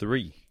 There's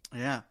 3.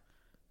 Yeah.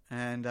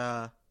 And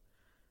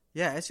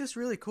it's just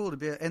really cool to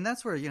be, and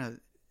that's where,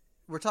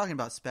 we're talking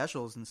about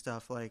specials and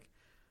stuff.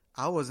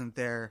 I wasn't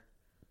there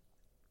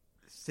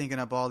thinking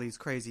up all these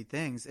crazy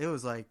things. It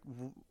was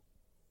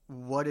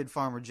what did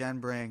Farmer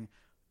Jen bring?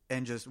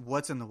 And just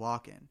what's in the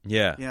walk-in.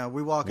 Yeah.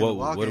 We walk in the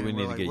walk-in what do we and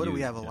need we're to get what do we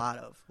used? have a lot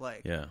of?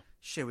 Yeah.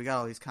 shit, we got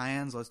all these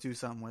cayennes, let's do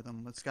something with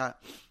them. We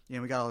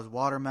got all this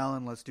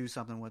watermelon, let's do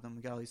something with them.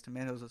 We got all these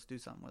tomatoes, let's do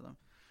something with them.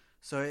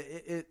 So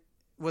it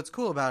what's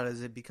cool about it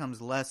is it becomes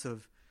less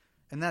of,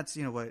 and that's,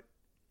 what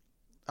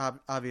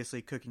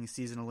obviously cooking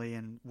seasonally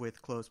and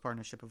with close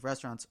partnership of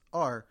restaurants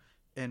are,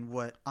 and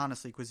what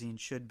honestly cuisine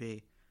should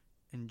be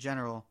in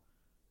general,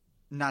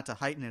 not to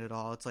heighten it at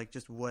all. It's like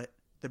just what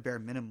the bare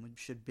minimum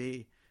should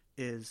be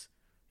is,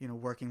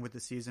 working with the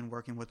season,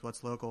 working with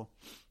what's local.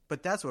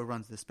 But that's what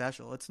runs the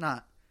special. It's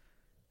not,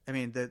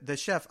 the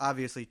chef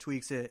obviously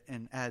tweaks it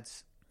and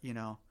adds,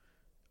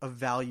 a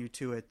value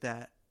to it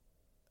that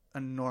a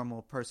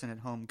normal person at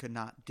home could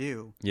not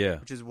do. Yeah.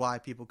 Which is why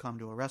people come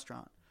to a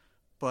restaurant.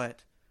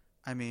 But,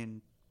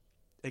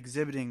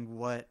 exhibiting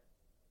what,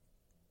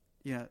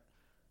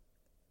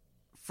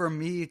 for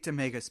me to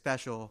make a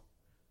special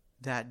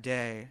that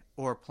day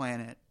or plan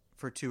it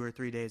for 2 or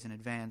 3 days in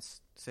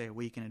advance, say a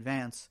week in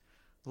advance,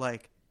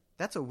 like,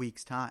 that's a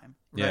week's time,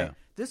 right? Yeah.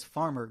 This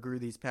farmer grew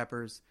these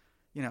peppers.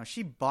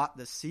 She bought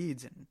the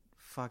seeds in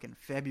fucking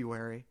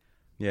February.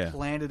 Yeah.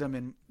 Planted them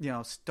in,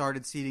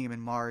 started seeding them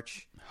in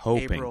March,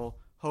 Hoping. April,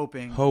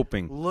 hoping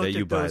that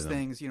you buy those them.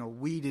 things,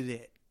 weeded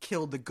it,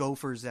 killed the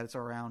gophers that's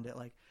around it.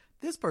 Like,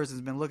 this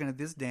person's been looking at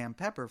this damn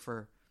pepper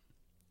for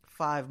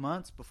 5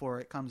 months before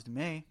it comes to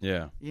me.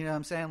 Yeah. You know what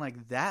I'm saying?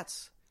 Like,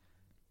 that's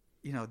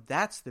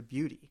the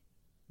beauty.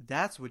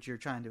 That's what you're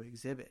trying to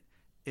exhibit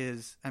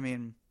is,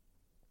 in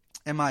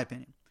my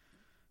opinion.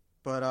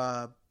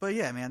 But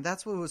yeah, man,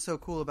 that's what was so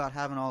cool about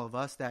having all of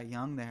us that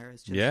young there.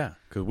 Is just, yeah,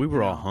 because we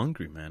were all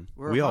hungry, man.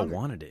 We all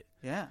wanted it.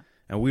 Yeah.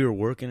 And we were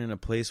working in a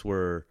place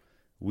where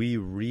we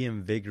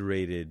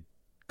reinvigorated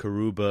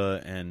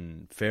Karuba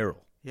and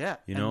Farrell. Yeah.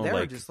 They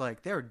were just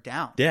like, they were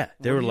down. Yeah.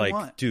 They were like,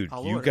 want? dude,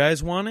 I'll you order.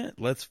 guys want it?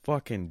 Let's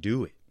fucking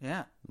do it.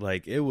 Yeah.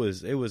 Like, it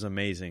was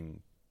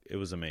amazing. It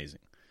was amazing.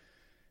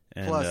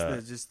 And,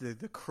 plus,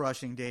 the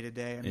crushing day to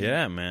day.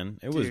 Yeah, man,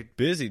 it was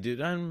busy, dude.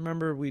 I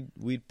remember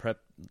we'd prep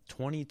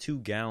 22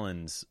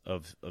 gallons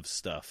of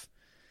stuff,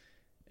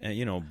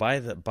 and buy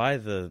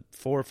the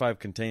 4 or 5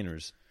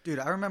 containers. Dude,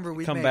 I remember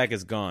we come back,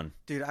 it's gone.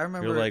 Dude, I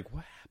remember you're like,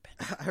 what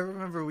happened? I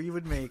remember we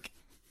would make,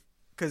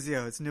 because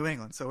it's New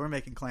England, so we're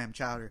making clam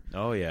chowder.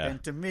 Oh yeah,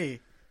 and to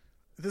me,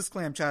 this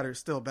clam chowder is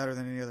still better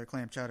than any other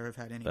clam chowder I've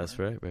had anywhere. That's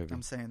right, baby.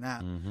 I'm saying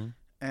that. Mm-hmm.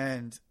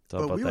 And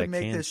but we would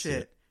make this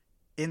shit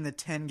in the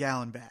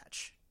 10-gallon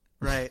batch,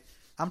 right?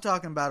 I'm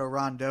talking about a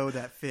rondeau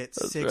that fits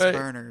That's 6 right.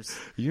 burners.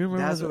 You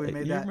remember That's what we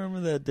made. Remember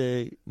that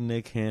day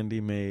Nick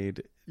Handy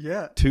made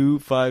 2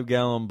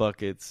 5-gallon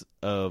buckets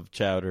of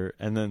chowder,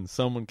 and then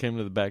someone came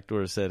to the back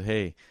door and said,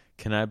 "Hey,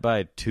 can I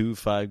buy 2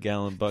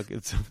 5-gallon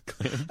buckets of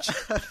clam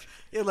chowder?"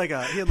 He had like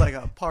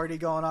a party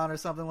going on or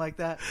something like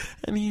that,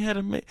 and he had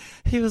to make.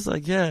 He was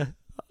like, "Yeah,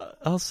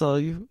 I'll sell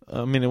you."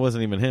 It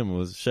wasn't even him; it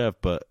was the chef.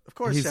 But of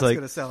course, he's chef's like,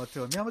 gonna sell it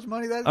to him. You know how much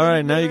money that is? All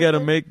right, now you got to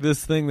make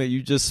this thing that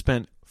you just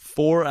spent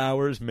 4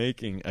 hours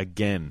making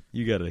again.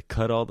 You got to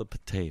cut all the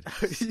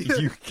potatoes.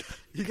 you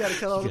got to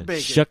cut all the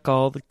bacon. Shuck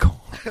all the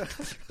corn.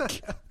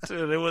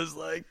 Dude, it was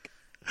like,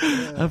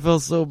 I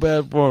felt so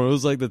bad for him. It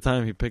was like the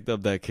time he picked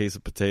up that case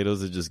of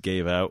potatoes that just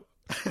gave out.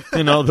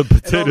 And all the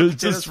potatoes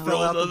just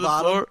rolled on the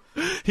floor.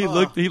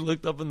 He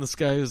looked up in the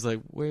sky. He was like,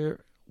 "Where?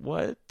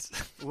 What?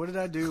 What did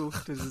I do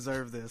to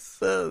deserve this?"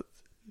 You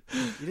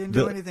didn't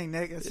do anything,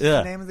 Nick. It's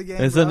the name of the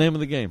game. It's the name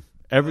of the game.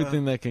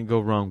 Everything that can go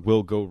wrong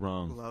will go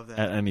wrong love that.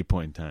 at any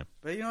point in time.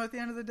 But at the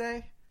end of the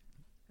day,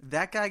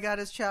 that guy got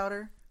his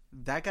chowder.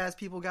 That guy's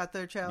people got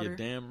their chowder. You're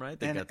damn right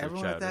they and got their chowder.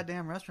 everyone at that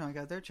damn restaurant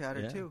got their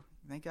chowder too.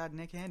 Thank God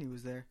Nick Handy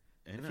was there.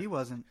 If he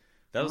wasn't,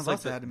 that was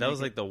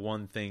like the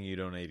one thing you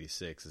don't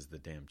 86 is the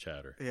damn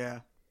chowder. Yeah,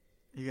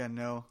 you gotta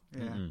know.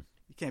 Yeah,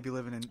 you can't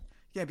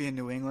be in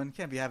New England. You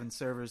can't be having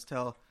servers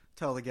tell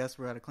the guests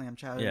we're at a clam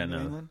chowder in New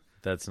England.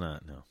 That's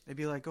not They'd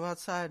be like, go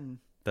outside and.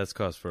 That's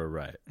cause for a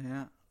riot.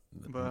 Yeah,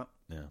 but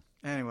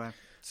anyway,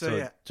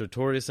 so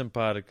Torre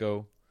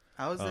Simpatico.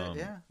 I was there.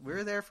 Yeah, we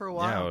were there for a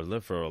while. Yeah, I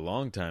lived for a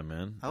long time,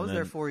 man. I was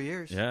there 4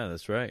 years. Yeah,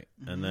 that's right.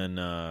 Mm-hmm. And then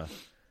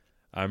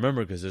I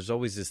remember because there's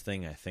always this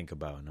thing I think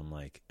about, and I'm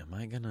like, am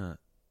I gonna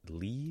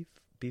leave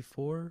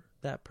before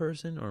that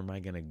person, or am I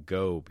gonna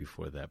go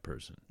before that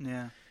person?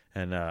 Yeah.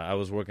 And I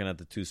was working at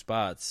the 2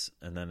 spots,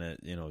 and then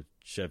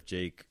Chef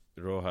Jake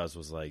Rojas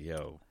was like,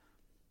 "Yo,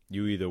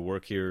 you either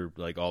work here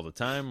like all the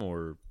time,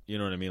 or you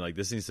know what I mean. Like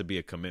this needs to be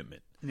a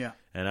commitment." Yeah.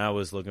 And I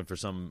was looking for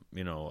some, a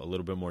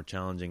little bit more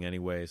challenging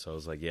anyway. So I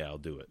was like, yeah, I'll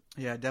do it.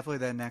 Yeah, definitely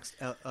that next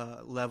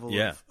level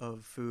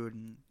of food.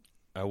 And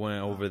I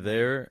went over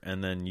there,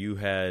 and then you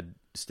had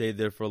stayed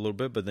there for a little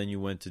bit, but then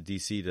you went to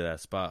D.C. to that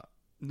spot.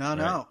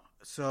 No.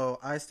 So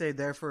I stayed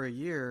there for a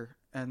year,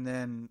 and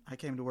then I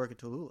came to work at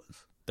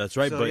Tallulah's. That's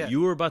right, but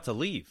you were about to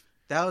leave.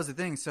 That was the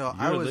thing. So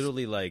I was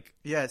literally like...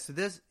 Yeah, so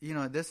this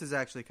is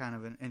actually kind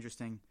of an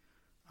interesting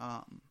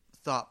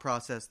thought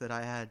process that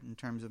I had in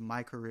terms of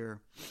my career.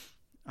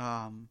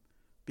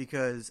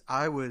 Because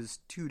I was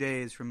 2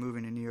 days from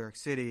moving to New York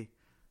City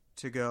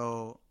to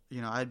go,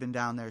 I had been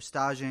down there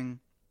staging.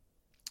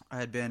 I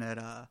had been at,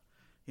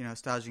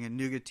 staging at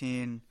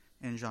Nougatine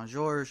and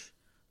Jean-Georges.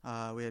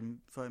 We had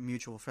a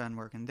mutual friend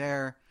working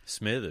there.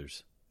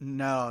 Smithers.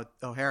 No,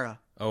 O'Hara.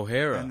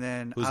 And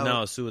then who's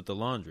now a sous at the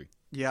laundry.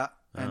 Yeah,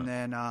 and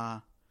then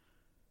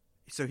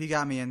so he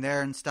got me in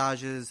there in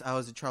stages. I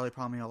was at Charlie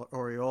Palmer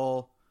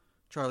Oriole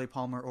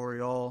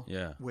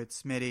with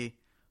Smitty.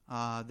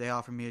 They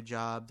offered me a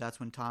job. That's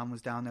when Tom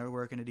was down there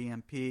working at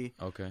EMP.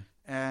 Okay.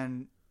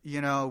 And,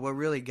 what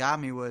really got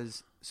me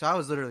was, so I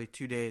was literally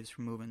 2 days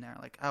from moving there.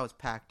 Like, I was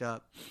packed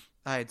up.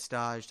 I had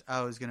staged.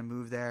 I was going to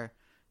move there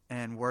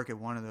and work at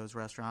one of those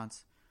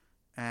restaurants.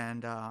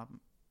 And,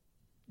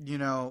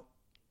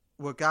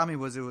 what got me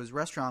was it was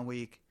restaurant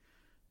week.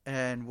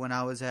 And when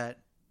I was at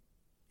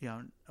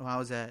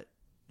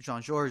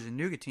Jean-Georges in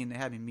Nougatine, they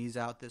had me mise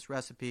out this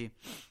recipe.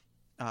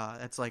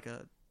 It's like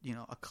a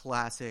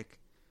classic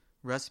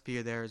recipe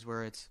of theirs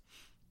where it's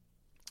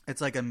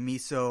like a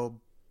miso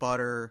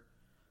butter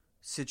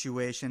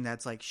situation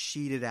that's like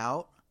sheeted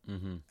out,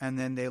 and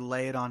then they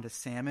lay it onto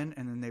salmon,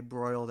 and then they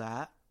broil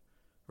that.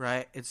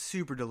 Right? It's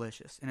super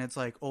delicious, and it's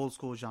like old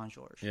school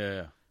Jean-Georges.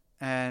 Yeah.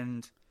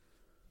 And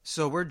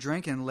so we're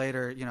drinking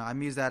later. I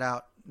mise that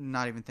out,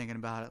 not even thinking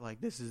about it.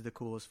 Like, this is the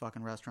coolest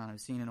fucking restaurant I've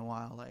seen in a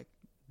while. Like,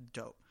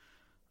 dope.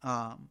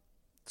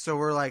 So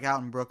we're like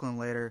out in Brooklyn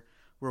later.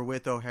 We're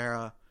with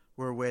O'Hara.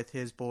 We're with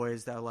his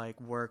boys that like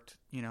worked,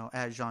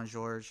 at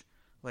Jean-Georges.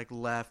 Like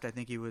left. I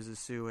think he was a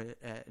sous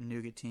at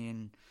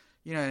Nougatine.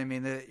 You know what I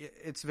mean?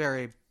 It's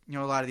very, a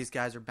lot of these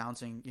guys are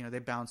bouncing. They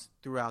bounce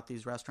throughout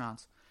these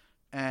restaurants,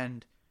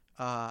 and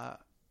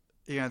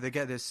they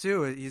get this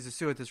sous. He's a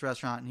sous at this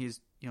restaurant, and he's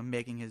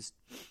making his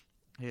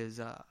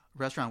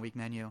restaurant week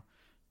menu,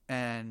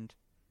 and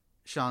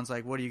Sean's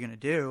like, "What are you gonna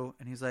do?"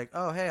 And he's like,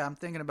 "Oh, hey, I'm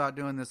thinking about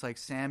doing this like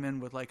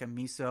salmon with like a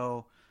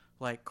miso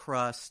like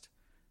crust."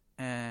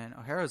 And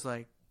O'Hara's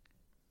like,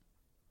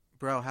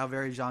 "Bro, how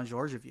very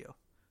Jean-Georges of you,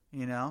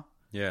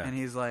 Yeah. And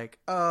he's like,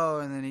 "Oh,"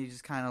 and then he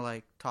just kind of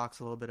like talks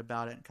a little bit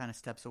about it and kind of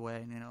steps away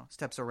and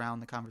steps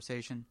around the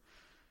conversation.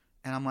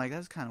 And I'm like,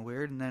 that's kind of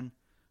weird. And then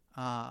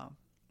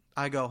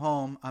I go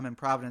home. I'm in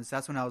Providence.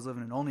 That's when I was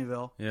living in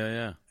Olneyville.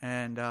 Yeah.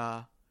 And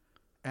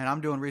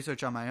I'm doing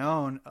research on my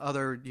own,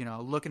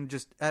 looking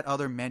just at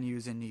other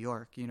menus in New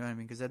York, you know what I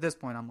mean? Because at this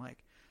point, I'm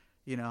like,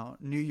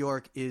 New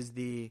York is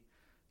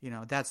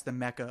that's the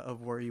mecca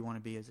of where you want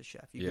to be as a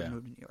chef. You can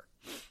move to New York.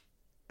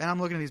 And I'm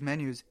looking at these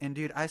menus, and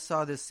dude, I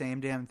saw this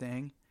same damn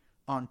thing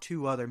on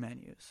 2 other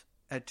menus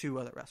at 2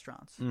 other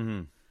restaurants.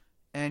 Mm-hmm.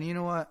 And you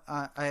know what?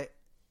 I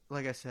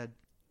like I said,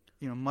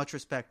 much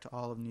respect to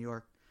all of New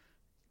York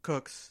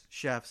cooks,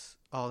 chefs,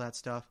 all that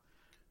stuff.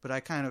 But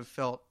I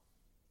feel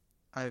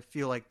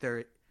like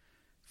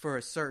for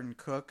a certain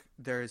cook,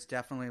 there is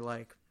definitely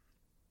like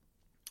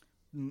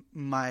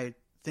my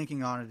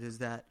thinking on it is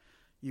that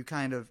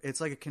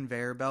it's like a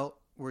conveyor belt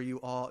where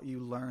you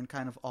learn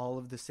kind of all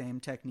of the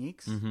same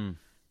techniques. Mm-hmm.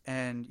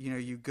 And,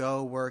 you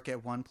go work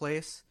at one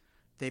place,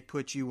 they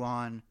put you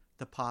on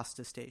the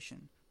pasta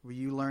station where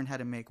you learn how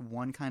to make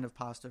one kind of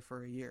pasta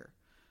for a year.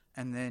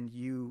 And then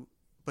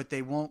but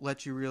they won't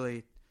let you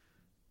really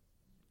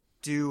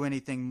do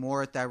anything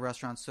more at that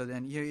restaurant. So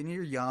then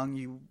you're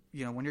young,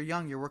 when you're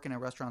young, you're working at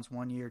restaurants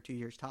 1 year, 2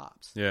 years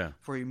tops. Yeah.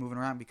 Before you're moving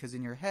around, because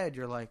in your head,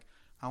 you're like,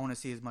 I want to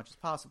see as much as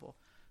possible.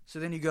 So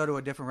then you go to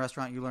a different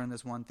restaurant, you learn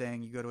this one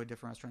thing. You go to a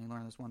different restaurant, you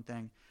learn this one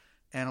thing.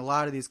 And a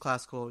lot of these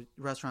classical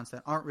restaurants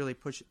that aren't really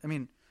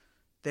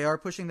they are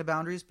pushing the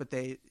boundaries, but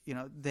they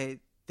know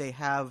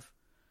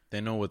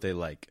what they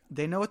like.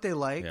 They know what they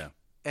like. Yeah.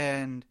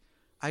 And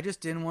I just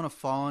didn't want to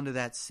fall into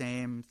that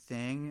same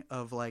thing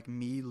of like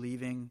me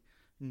leaving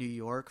New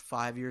York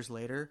 5 years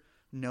later,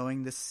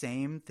 knowing the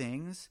same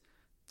things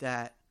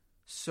that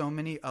so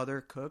many other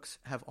cooks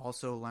have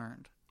also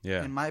learned.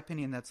 Yeah. In my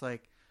opinion, that's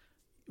like,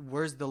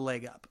 where's the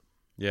leg up?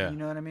 Yeah. You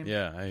know what I mean?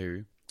 Yeah, I hear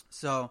you.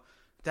 So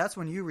that's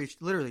when you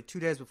reached, literally 2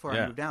 days before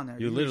I moved down there.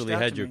 You literally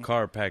had your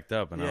car packed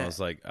up, and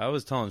I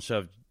was telling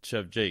Chef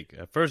Jake.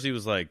 At first, he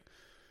was like,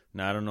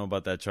 "No, I don't know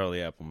about that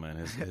Charlie Appel, man.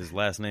 His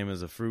last name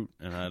is a fruit,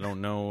 and I don't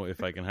know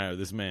if I can hire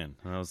this man."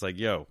 And I was like,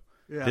 "Yo,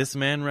 this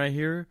man right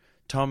here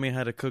taught me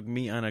how to cook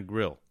meat on a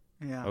grill.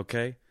 Yeah.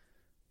 Okay?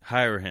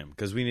 Hire him,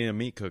 because we need a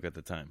meat cook at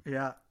the time."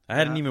 Yeah. I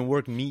hadn't even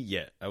worked meat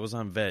yet. I was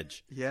on veg.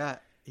 Yeah.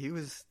 He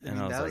was,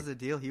 that was the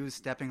deal. He was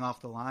stepping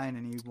off the line,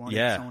 and he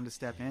wanted someone to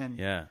step in.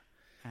 Yeah.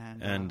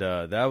 And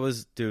that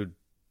was, dude,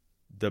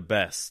 the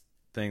best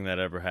thing that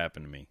ever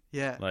happened to me.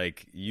 Yeah.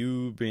 Like,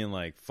 you being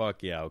like,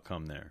 fuck yeah, I'll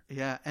come there.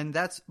 Yeah, and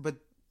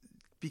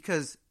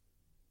because,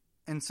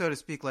 and so to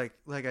speak, like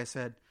I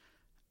said,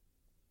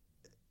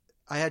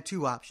 I had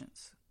 2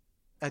 options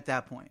at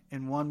that point.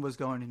 And one was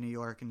going to New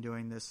York and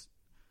doing this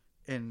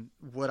in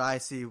what I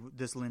see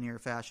this linear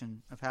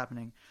fashion of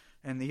happening.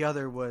 And the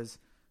other was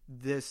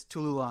this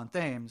Toulouse on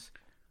Thames,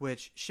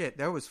 which, shit,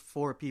 there was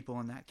 4 people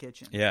in that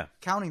kitchen. Yeah.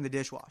 Counting the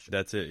dishwasher.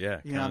 That's it, yeah.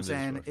 You know what I'm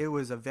saying? It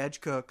was a veg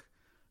cook,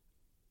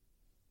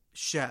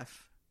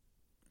 chef.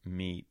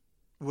 Meat.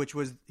 Which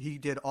was, he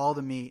did all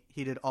the meat,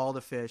 he did all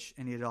the fish,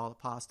 and he did all the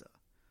pasta.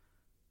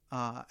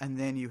 And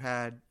then you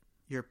had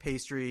your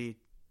pastry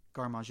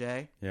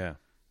garde-manger. Yeah.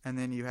 And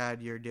then you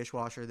had your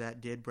dishwasher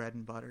that did bread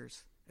and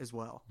butters as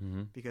well.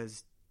 Mm-hmm.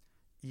 Because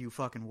you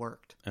fucking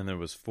worked. And there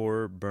was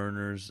 4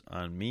 burners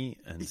on meat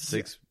and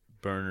 6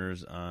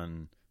 burners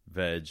on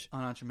veg.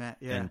 On entremet,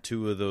 yeah. And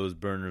 2 of those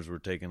burners were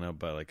taken up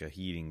by like a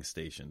heating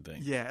station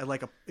thing.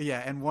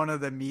 Yeah, and one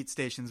of the meat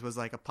stations was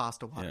like a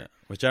pasta water. Yeah,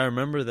 which I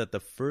remember that the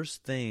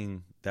first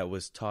thing that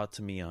was taught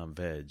to me on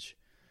veg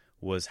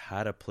was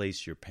how to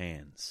place your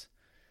pans.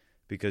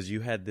 Because you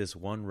had this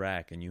one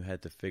rack and you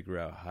had to figure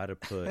out how to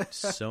put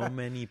so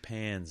many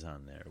pans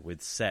on there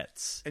with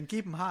sets. And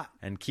keep them hot.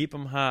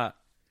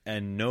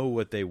 And know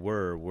what they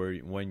were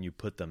when you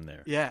put them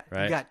there. Yeah.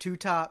 Right? You got 2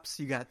 tops.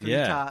 You got 3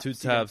 tops. 2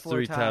 tops,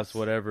 3 tops, tops,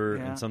 whatever.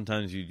 Yeah. And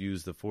sometimes you'd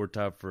use the 4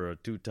 top for a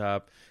 2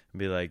 top and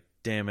be like,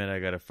 damn it, I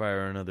got to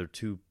fire another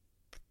 2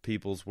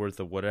 people's worth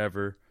of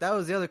whatever. That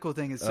was the other cool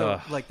thing. Is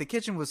like the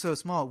kitchen was so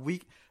small.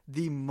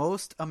 The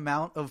most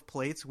amount of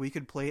plates we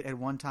could plate at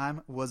one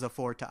time was a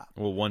 4 top.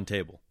 Well, one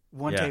table.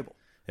 One table.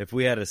 If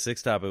we had a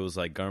 6 top, it was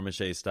like,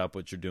 Garmache, stop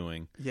what you're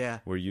doing. Yeah.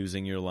 We're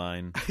using your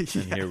line,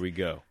 and here we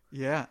go.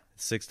 Yeah.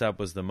 6 top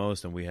was the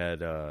most, and we had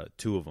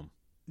 2 of them.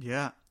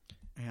 Yeah.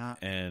 Yeah.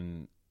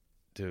 And,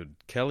 dude,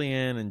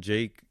 Kellyanne and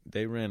Jake,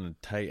 they ran a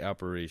tight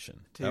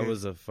operation. Dude.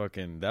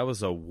 That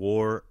was a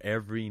war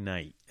every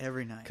night.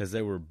 Every night. Because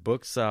they were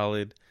booked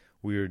solid.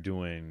 We were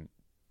doing,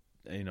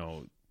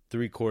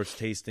 3-course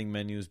tasting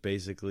menus,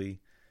 basically.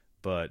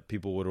 But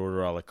people would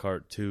order a la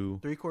carte, too.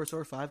 3-course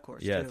or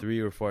 5-course, yeah, too.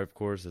 3 or 5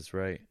 course, that's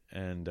right.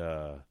 And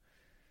that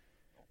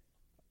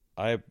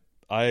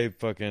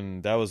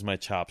was my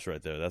chops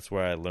right there. That's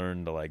where I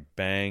learned to, like,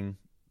 bang.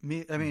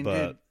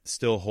 But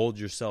still hold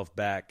yourself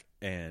back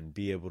and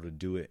be able to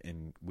do it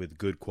with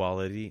good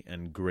quality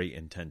and great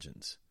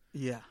intentions.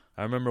 Yeah.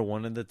 I remember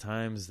one of the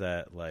times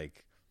that,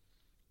 like,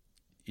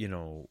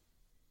 we'll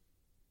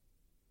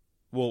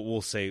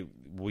say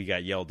we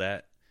got yelled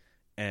at,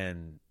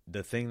 and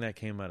the thing that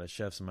came out of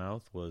Chef's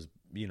mouth was,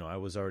 I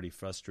was already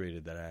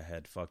frustrated that I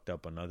had fucked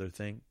up another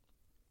thing,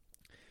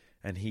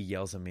 and he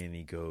yells at me and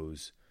he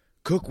goes,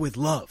 "Cook with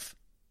love."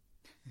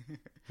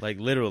 Like,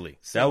 literally.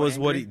 That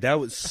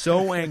was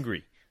so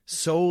angry,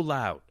 so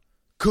loud.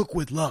 "Cook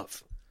with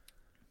love."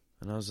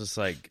 And I was just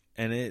like,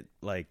 and it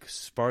like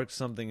sparked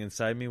something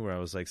inside me where I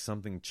was like,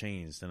 something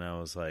changed, and I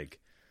was like,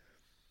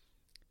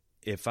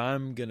 if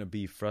I'm going to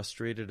be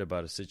frustrated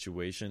about a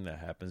situation that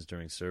happens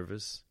during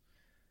service,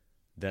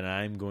 then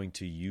I'm going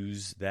to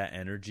use that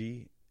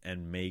energy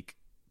and make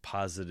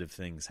positive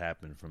things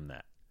happen from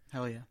that.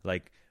 Hell yeah.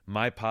 Like,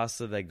 my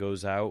pasta that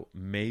goes out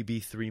maybe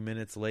 3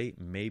 minutes late,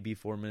 maybe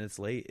 4 minutes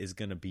late, is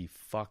going to be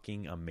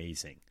fucking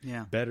amazing.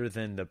 Yeah. Better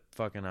than the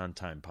fucking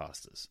on-time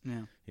pastas.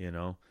 Yeah.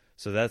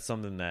 So that's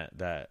something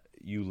that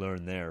you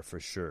learn there for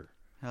sure.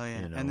 Hell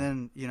yeah.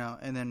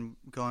 And then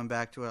going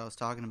back to what I was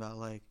talking about,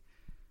 like,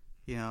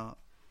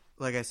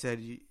 like I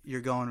said,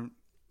 you're going,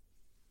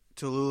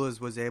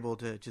 Tallulah's was able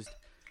to just,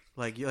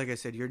 like I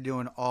said, you're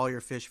doing all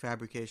your fish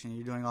fabrication,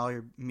 you're doing all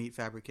your meat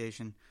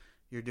fabrication,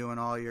 you're doing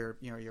all your,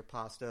 your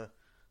pasta.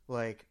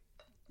 Like,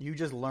 you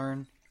just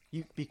learn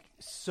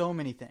so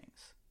many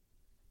things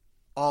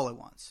all at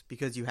once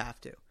because you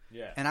have to.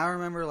 Yeah. And I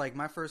remember, like,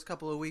 my first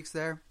couple of weeks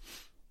there,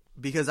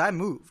 because I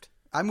moved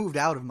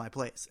out of my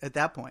place at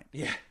that point.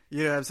 Yeah.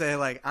 You know what I'm saying?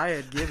 Like, I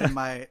had given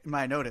my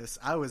notice.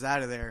 I was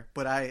out of there,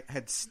 but I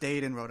had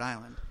stayed in Rhode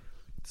Island.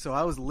 So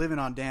I was living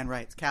on Dan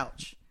Wright's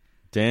couch.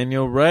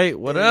 Daniel Wright,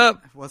 what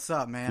up? What's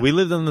up, man? We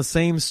lived on the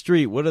same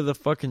street. What are the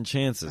fucking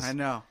chances? I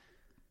know.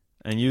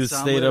 And you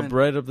stayed up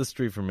right up the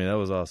street from me. That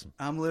was awesome.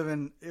 I'm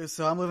living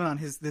on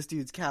this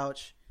dude's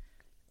couch,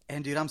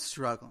 and dude, I'm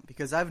struggling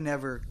because I've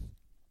never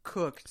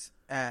cooked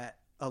at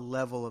a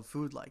level of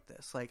food like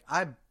this. Like,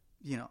 I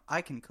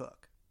can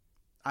cook.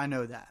 I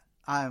know that.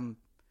 I'm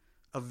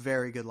a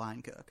very good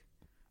line cook.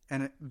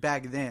 And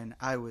back then,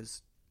 I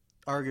was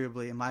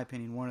arguably, in my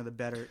opinion, one of the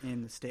better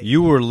in the state.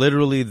 You were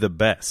literally the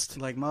best.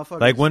 Like,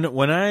 motherfuckers. Like,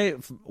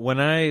 when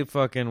I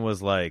fucking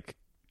was like,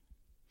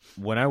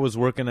 when I was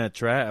working at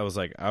Trat, I was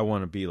like, I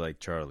want to be like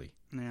Charlie.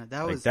 Yeah,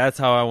 that's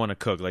how I want to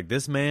cook. Like,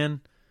 this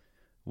man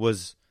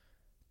was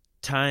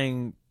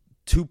tying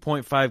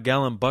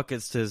 2.5-gallon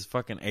buckets to his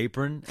fucking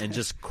apron and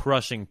just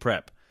crushing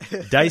prep.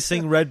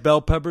 Dicing red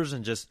bell peppers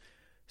and just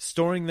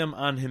storing them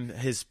on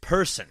his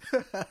person.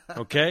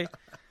 Okay?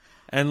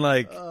 And,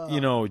 like,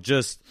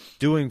 just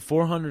doing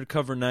 400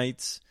 cover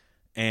nights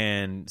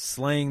and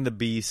slaying the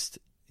beast,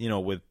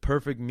 with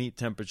perfect meat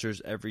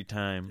temperatures every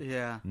time.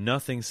 Yeah.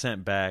 Nothing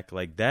sent back.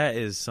 Like, that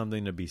is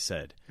something to be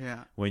said.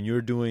 Yeah. When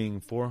you're doing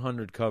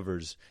 400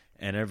 covers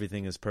and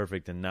everything is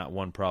perfect and not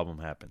one problem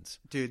happens.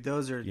 Dude,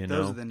 those are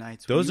the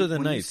nights. Those are the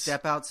when nights. You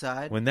step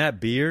outside.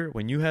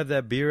 When you have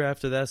that beer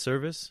after that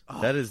service,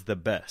 that is the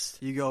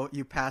best.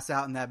 You pass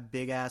out in that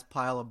big ass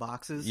pile of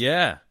boxes.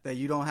 Yeah. That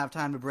you don't have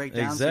time to break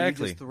down.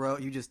 Exactly. So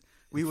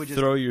we would just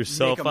throw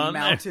yourself make a on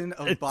mountain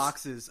there. of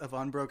boxes of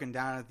unbroken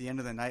down. At the end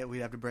of the night, we'd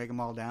have to break them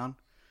all down.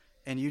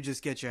 And you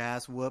just get your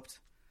ass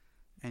whooped.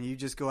 And you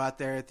just go out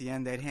there at the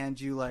end. They'd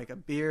hand you like a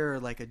beer or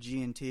like a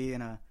G&T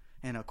in a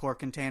cork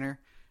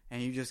container.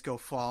 And you just go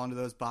fall into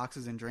those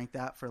boxes and drink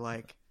that for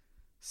like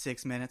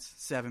 6 minutes,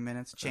 7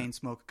 minutes, chain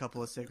smoke a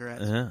couple of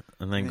cigarettes.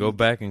 And then go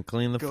back and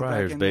clean the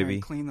fryers, baby.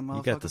 Clean the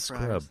you got the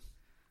fryers.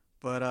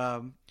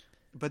 scrub.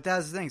 But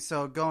that's the thing.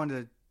 So going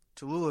to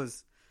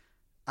Tallulah's,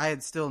 I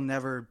had still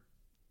never,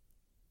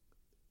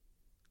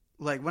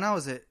 like when I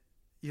was at,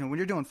 when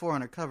you're doing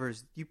 400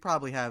 covers, you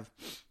probably have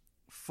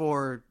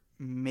 4,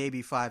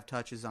 maybe 5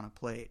 touches on a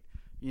plate.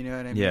 You know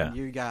what I mean? Yeah.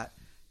 You got,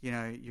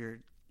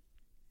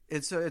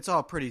 it's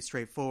all pretty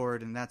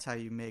straightforward, and that's how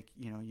you make,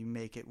 you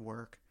make it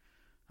work.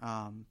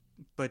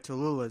 But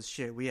Tallulah's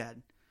shit, we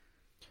had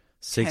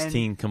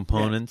 16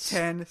 components.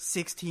 10,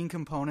 16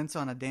 components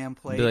on a damn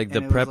plate. Be like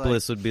the prep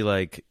list would be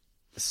like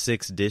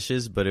 6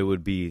 dishes, but it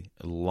would be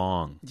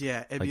long.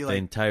 Yeah, it'd like be the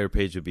entire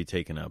page would be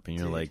taken up, and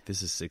you're like,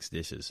 this is 6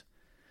 dishes.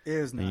 It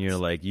was nuts. And you're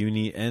like,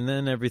 and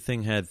then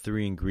everything had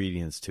 3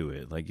 ingredients to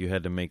it. Like you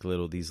had to make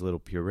these little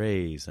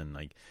purees, and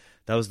like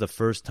that was the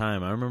first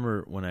time. I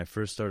remember when I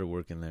first started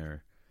working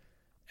there,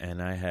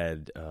 and I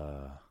had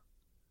I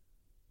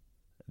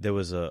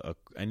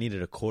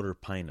needed a quarter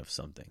pint of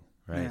something,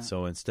 right? Yeah.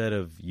 So instead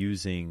of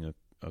using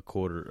a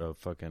quarter of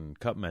fucking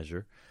cup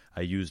measure,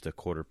 I used a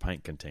quarter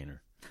pint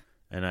container,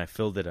 and I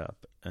filled it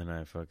up, and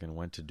I fucking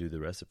went to do the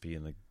recipe,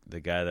 and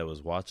the guy that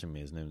was watching me,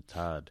 his name was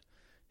Todd.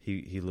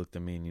 He looked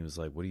at me and he was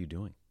like, "What are you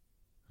doing?"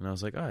 And I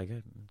was like, "Oh, I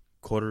got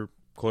quarter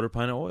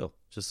pint of oil,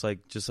 just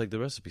like the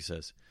recipe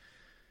says."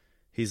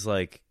 He's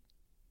like,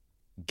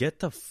 "Get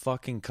the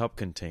fucking cup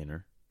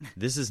container.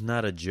 This is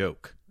not a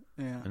joke."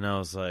 Yeah. And I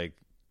was like,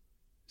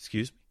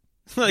 "Excuse me?"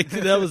 Like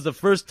that was the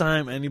first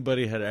time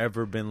anybody had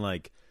ever been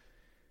like,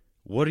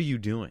 "What are you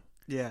doing?"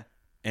 Yeah.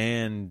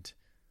 And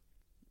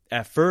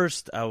at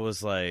first I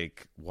was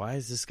like, "Why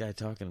is this guy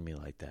talking to me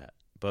like that?"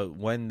 But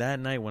that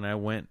night when I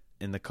went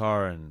in the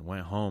car and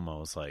went home, I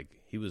was like,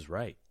 he was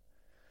right.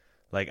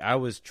 Like I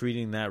was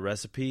treating that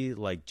recipe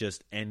like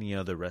just any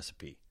other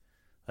recipe.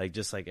 Like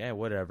just like,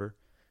 whatever.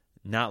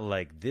 Not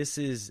like this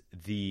is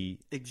the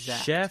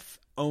exact chef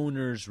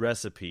owner's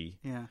recipe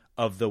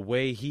of the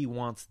way he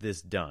wants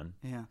this done.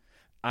 Yeah.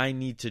 I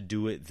need to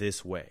do it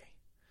this way.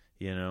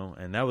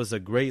 And that was a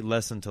great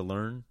lesson to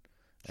learn.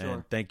 Sure.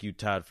 And thank you,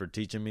 Todd, for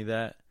teaching me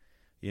that.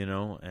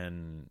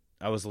 And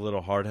I was a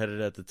little hard-headed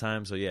at the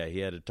time, so yeah, he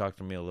had to talk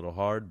to me a little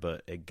hard,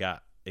 but it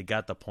got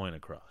the point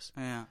across.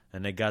 Yeah.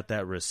 And it got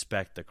that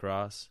respect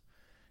across,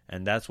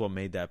 and that's what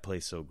made that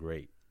place so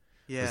great.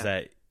 Yeah. Is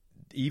that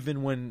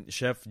even when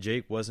Chef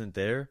Jake wasn't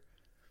there,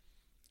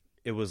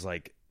 it was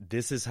like,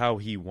 this is how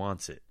he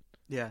wants it.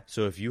 Yeah.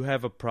 So if you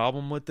have a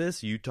problem with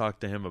this, you talk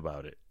to him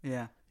about it.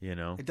 Yeah.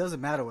 It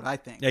doesn't matter what I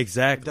think.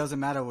 Exactly. It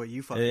doesn't matter what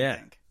you fucking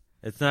think.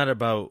 It's not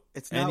about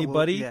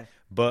anybody,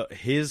 but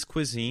his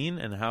cuisine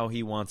and how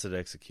he wants it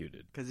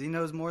executed. Because he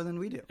knows more than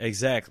we do.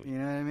 Exactly. You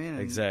know what I mean?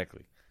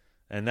 Exactly.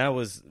 And that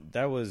was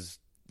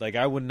like,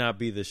 I would not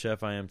be the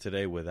chef I am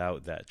today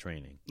without that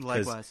training.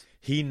 Likewise.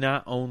 He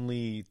not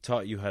only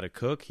taught you how to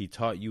cook, he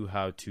taught you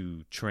how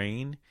to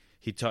train.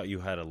 He taught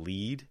you how to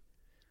lead.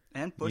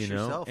 And push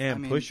yourself.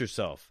 And push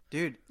yourself.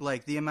 Dude,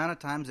 like the amount of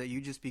times that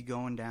you just be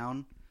going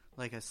down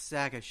like a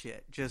sack of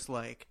shit. Just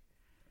like,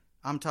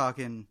 I'm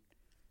talking...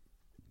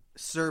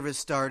 Service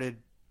started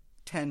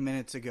 10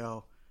 minutes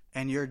ago,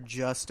 and you're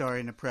just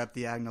starting to prep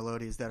the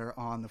agnolotis that are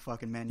on the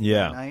fucking menu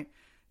that night,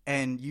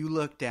 and you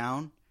look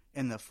down,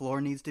 and the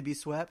floor needs to be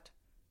swept.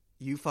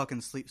 You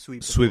fucking sweep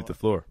the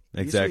floor.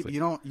 Exactly.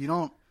 You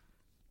don't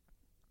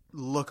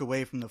look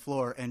away from the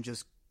floor and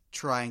just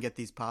try and get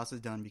these pastas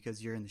done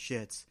because you're in the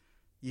shits.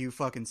 You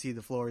fucking see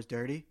the floor is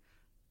dirty.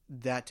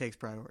 That takes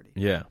priority.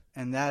 Yeah.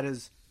 And that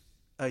is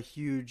a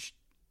huge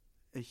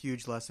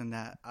lesson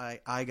that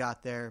I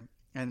got there.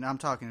 And I'm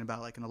talking about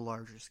like on a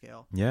larger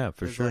scale. Yeah,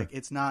 for sure. Like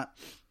it's not,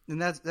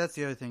 and that's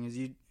the other thing is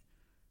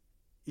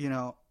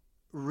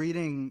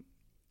reading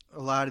a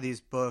lot of these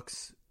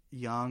books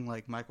young,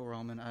 like Michael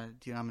Roman. I'm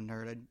a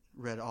nerd. I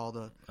read all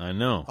the. I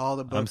know all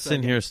the books. I'm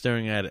sitting here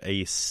staring at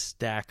a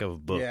stack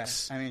of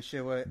books. Yeah, I mean,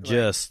 shit. What?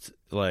 Just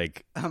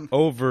like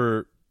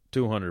over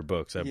 200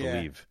 books, I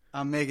believe.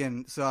 I'm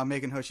making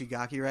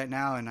Hoshigaki right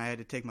now, and I had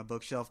to take my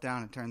bookshelf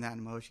down and turn that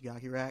into my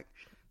Hoshigaki rack.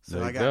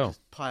 So I got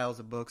just piles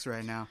of books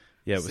right now.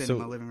 Yeah, sitting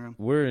in my living room.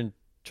 We're in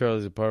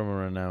Charlie's apartment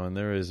right now, and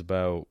there is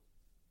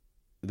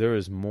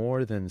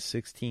more than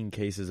 16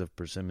 cases of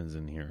persimmons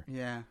in here.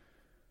 Yeah,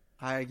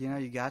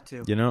 you got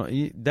to.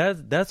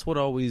 That's what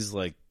always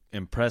like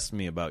impressed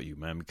me about you,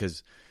 man.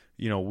 Because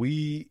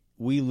we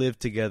live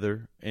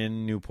together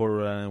in Newport,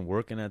 Rhode Island,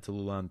 working at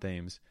Tallulah on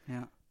Thames.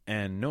 Yeah.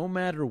 And no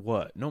matter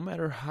what, no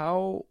matter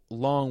how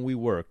long we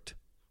worked,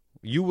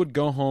 you would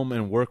go home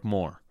and work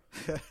more.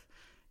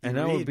 And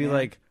I would be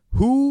like,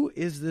 who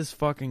is this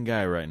fucking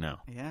guy right now?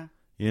 Yeah.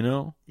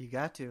 You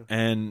got to.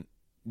 And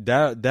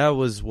that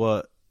was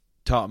what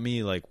taught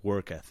me like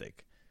work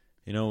ethic.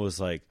 It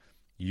was like,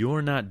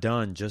 you're not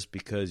done just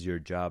because your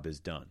job is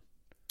done.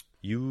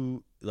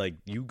 You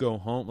go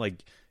home,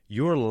 like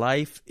your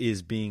life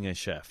is being a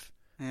chef.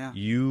 Yeah.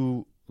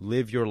 You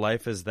live your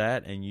life as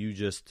that, and you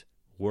just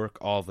work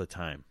all the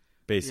time,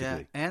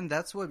 basically. Yeah. And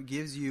that's what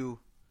gives you,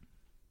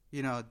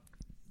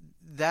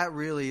 that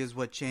really is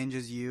what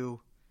changes you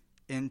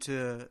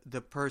into the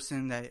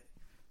person that,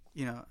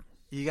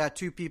 you got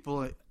two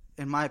people.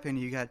 In my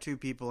opinion, you got two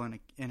people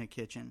in a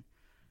kitchen.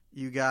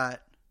 You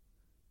got,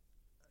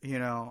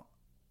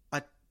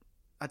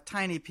 a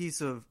tiny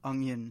piece of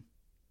onion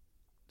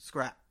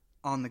scrap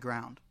on the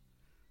ground.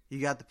 You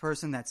got the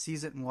person that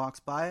sees it and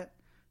walks by it,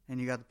 and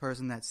you got the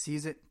person that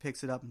sees it,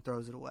 picks it up, and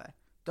throws it away.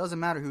 Doesn't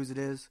matter whose it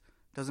is.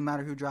 Doesn't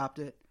matter who dropped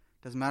it.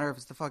 Doesn't matter if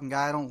it's the fucking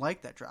guy I don't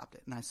like that dropped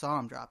it, and I saw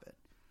him drop it.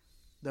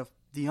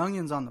 The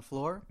onion's on the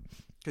floor,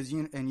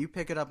 and you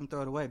pick it up and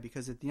throw it away,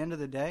 because at the end of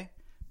the day,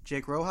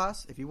 Jake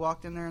Rojas, if he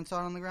walked in there and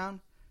saw it on the ground,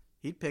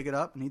 he'd pick it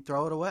up and he'd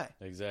throw it away.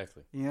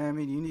 Exactly. You know what I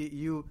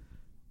mean?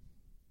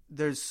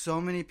 There's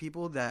so many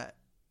people that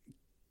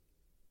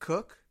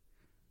cook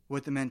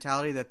with the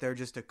mentality that they're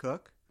just a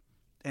cook,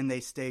 and they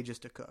stay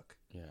just a cook.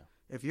 Yeah.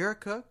 If you're a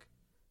cook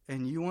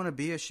and you want to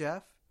be a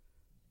chef,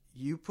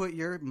 you put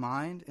your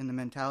mind in the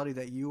mentality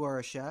that you are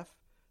a chef,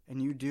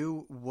 and you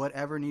do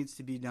whatever needs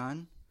to be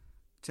done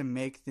to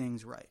make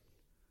things right.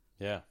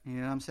 Yeah. You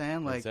know what I'm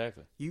saying? Like,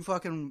 exactly. You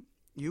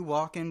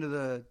walk into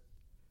the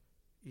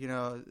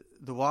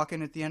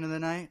walk-in at the end of the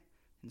night,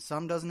 and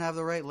some doesn't have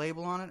the right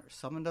label on it, or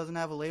someone doesn't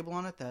have a label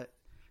on it that,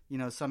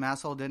 some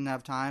asshole didn't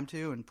have time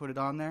to and put it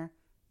on there.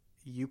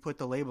 You put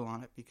the label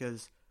on it,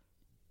 because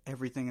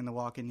everything in the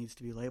walk-in needs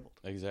to be labeled.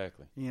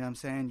 Exactly. You know what I'm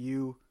saying?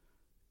 You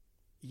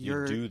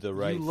do the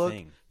right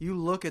thing. You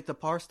look at the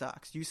par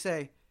stocks. You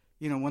say,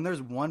 when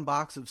there's one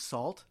box of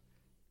salt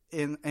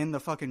in the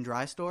fucking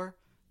dry store,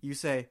 you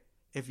say,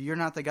 if you're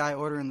not the guy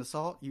ordering the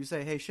salt, you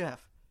say, hey,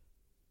 chef,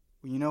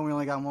 we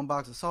only got one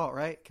box of salt,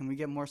 right? Can we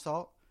get more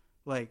salt?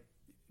 Like,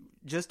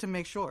 just to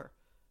make sure.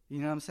 You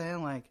know what I'm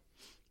saying? Like,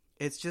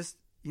 it's just,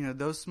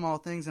 those small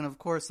things. And, of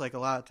course, like, a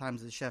lot of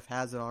times the chef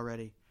has it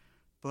already.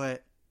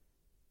 But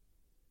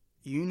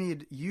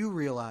you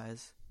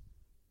realize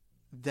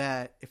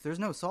that if there's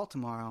no salt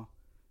tomorrow,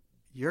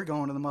 you're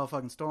going to the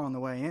motherfucking store on the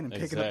way in and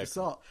picking up the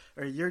salt.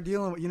 Or you're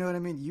dealing with, you know what I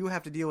mean? You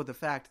have to deal with the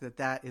fact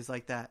that is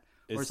like that.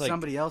 Or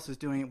somebody else is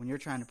doing it when you're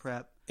trying to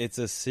prep. It's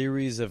a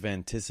series of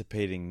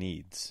anticipating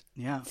needs.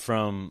 Yeah.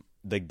 From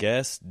the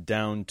guest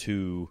down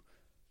to,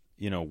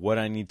 what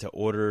I need to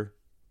order,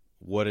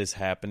 what is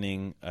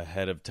happening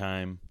ahead of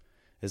time.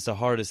 It's the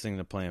hardest thing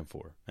to plan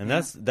for. And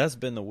that's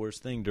been the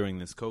worst thing during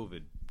this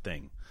COVID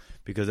thing.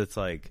 Because it's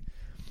like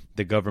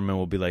the government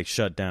will be like,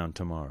 shut down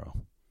tomorrow.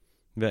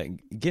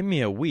 Like, give me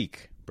a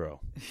week,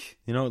 bro.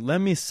 Let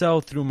me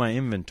sell through my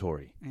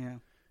inventory. Yeah.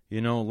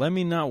 Let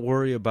me not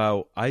worry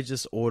about, I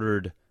just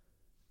ordered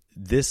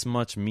this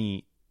much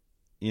meat,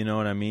 you know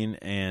what I mean?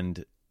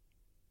 And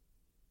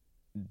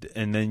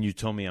then you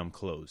told me I'm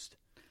closed.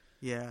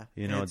 Yeah.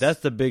 That's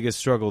the biggest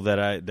struggle that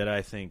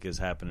I think is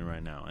happening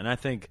right now. And I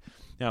think,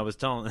 I was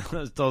telling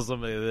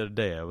somebody the other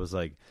day, I was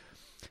like,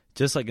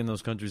 just like in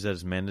those countries that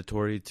it's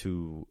mandatory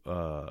to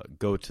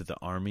go to the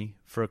army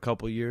for a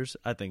couple years,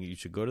 I think you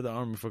should go to the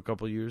army for a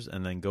couple years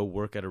and then go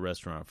work at a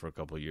restaurant for a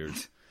couple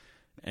years.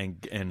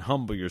 And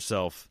humble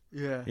yourself.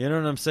 Yeah. You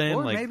know what I'm saying?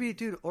 Or maybe,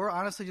 dude, or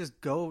honestly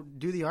just go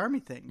do the army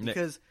thing.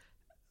 Because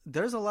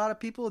there's a lot of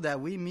people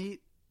that we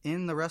meet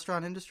in the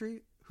restaurant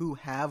industry who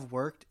have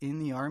worked in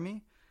the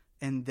army,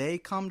 and they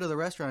come to the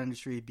restaurant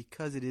industry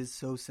because it is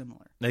so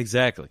similar.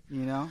 Exactly.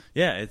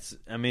 Yeah,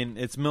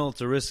 it's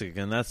militaristic,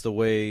 and that's the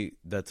way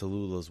that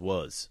Tallulah's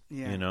was.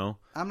 Yeah.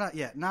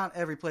 Not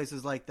every place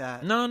is like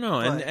that. No,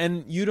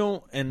 and you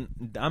don't, and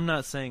I'm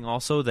not saying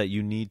also that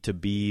you need to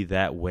be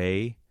that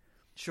way.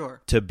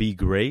 Sure. To be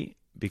great,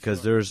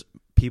 because there's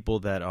people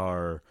that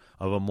are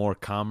of a more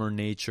calmer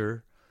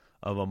nature,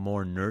 of a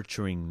more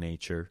nurturing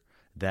nature,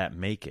 that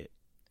make it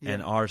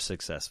and are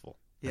successful.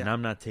 Yeah. And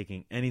I'm not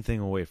taking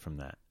anything away from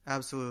that.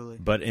 Absolutely.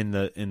 But in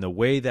the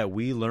way that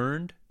we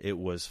learned, it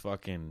was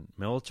fucking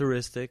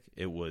militaristic.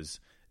 It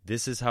was,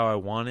 this is how I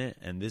want it,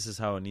 and this is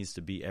how it needs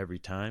to be every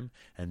time.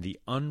 And the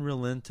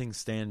unrelenting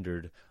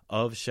standard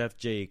of Chef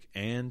Jake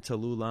and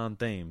Tallulah and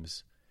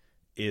Thames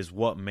is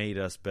what made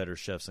us better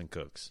chefs and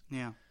cooks.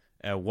 Yeah.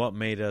 And what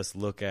made us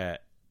look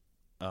at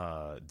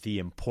the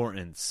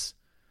importance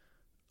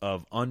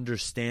of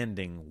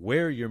understanding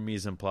where your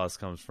mise en place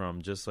comes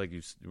from, just like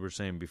you were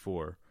saying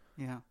before.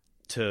 Yeah.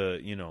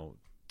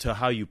 To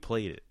how you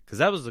played it. Because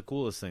that was the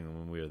coolest thing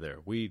when we were there.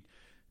 We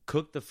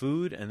cooked the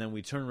food, and then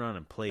we turned around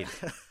and played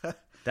it.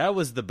 That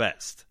was the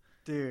best.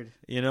 Dude.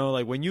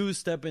 Like when you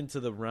step into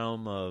the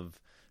realm of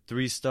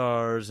 3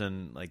 stars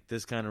and like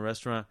this kind of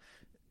restaurant,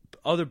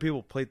 other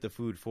people plate the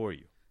food for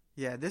you.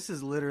 Yeah, this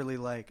is literally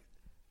like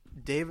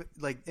David.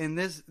 Like, and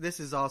this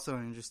is also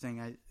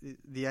interesting.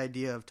 The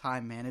idea of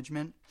time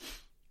management,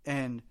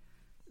 and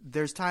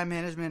there's time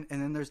management,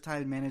 and then there's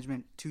time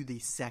management to the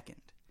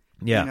second.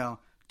 Yeah,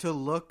 to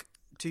look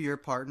to your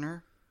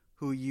partner,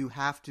 who you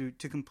have to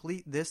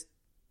complete this.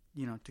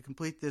 To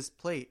complete this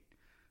plate,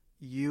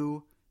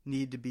 you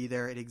need to be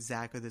there at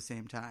exactly the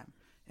same time,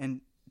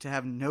 and to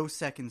have no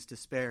seconds to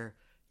spare.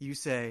 You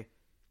say,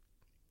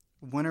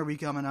 when are we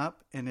coming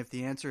up? And if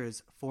the answer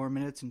is 4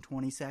 minutes and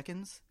 20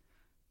 seconds,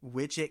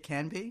 which it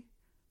can be,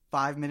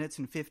 5 minutes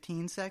and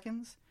 15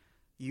 seconds,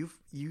 you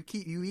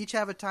each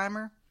have a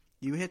timer.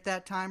 You hit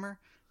that timer.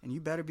 and you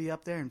better be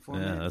up there in 4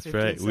 Yeah, minutes. that's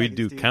right. 15 We seconds,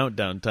 do dude.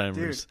 countdown timers.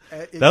 Dude,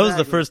 exactly. That was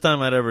the first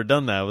time I'd ever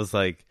done that. I was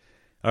like,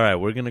 all right,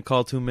 we're going to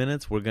call 2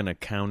 minutes. We're going to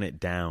count it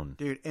down.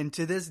 Dude, and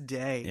to this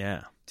day,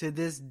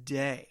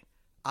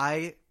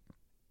 I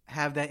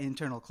have that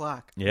internal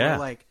clock. Yeah. Where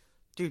like,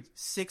 dude,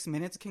 6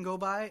 minutes can go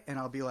by, and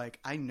I'll be like,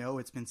 I know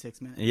it's been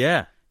 6 minutes.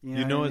 Yeah.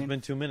 You know it's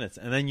been 2 minutes.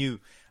 And then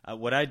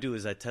what I do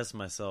is I test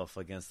myself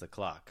against the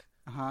clock.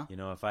 Uh-huh. You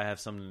know, if I have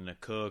something to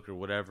cook or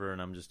whatever,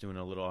 and I'm just doing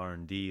a little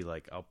R&D,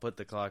 like I'll put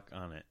the clock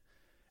on it,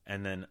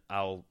 and then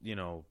I'll,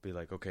 be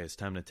like, okay, it's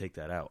time to take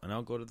that out, and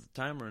I'll go to the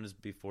timer, and it's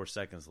be 4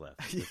 seconds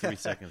left, or 3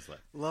 seconds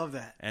left. Love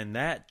that. And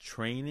that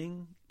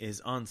training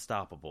is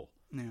unstoppable.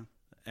 Yeah.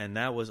 And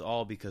that was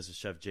all because of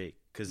Chef Jake,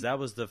 because that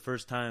was the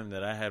first time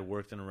that I had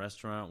worked in a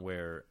restaurant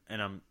where,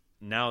 and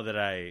now that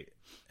I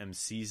am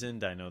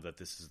seasoned, I know that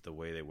this is the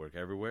way they work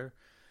everywhere,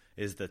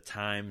 is the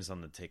times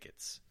on the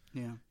tickets.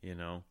 Yeah.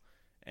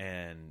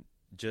 And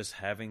just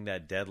having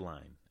that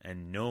deadline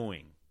and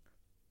knowing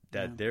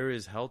that there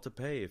is hell to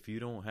pay if you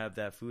don't have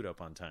that food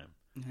up on time.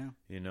 Yeah.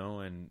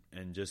 And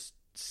just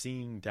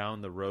seeing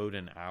down the road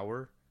an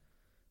hour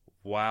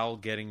while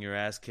getting your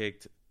ass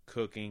kicked,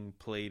 cooking,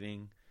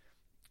 plating.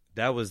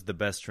 That was the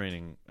best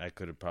training I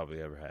could have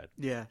probably ever had.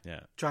 Yeah.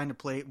 Yeah. Trying to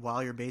plate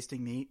while you're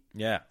basting meat.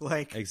 Yeah.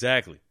 Like,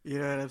 exactly. You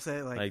know what I'm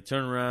saying? Like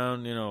turn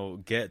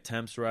around, get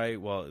temps right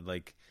while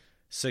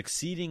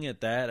succeeding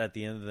at that at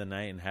the end of the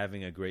night and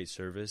having a great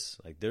service.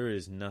 Like there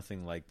is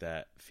nothing like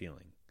that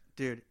feeling.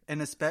 Dude,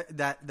 and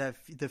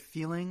the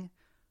feeling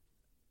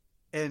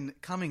and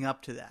coming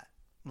up to that.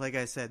 Like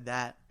I said,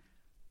 that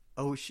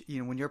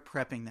when you're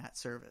prepping that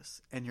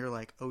service and you're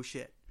like, "Oh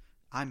shit,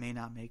 I may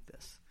not make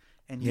this."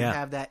 And you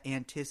have that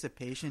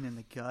anticipation in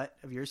the gut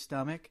of your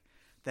stomach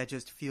that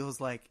just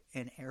feels like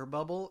an air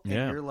bubble. And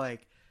you're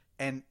like,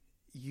 and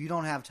you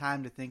don't have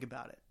time to think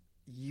about it.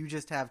 You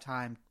just have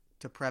time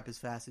to prep as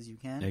fast as you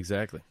can.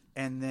 Exactly.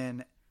 And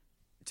then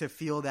to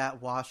feel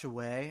that wash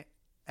away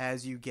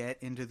as you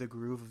get into the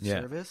groove of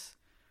service.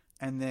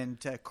 And then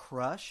to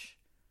crush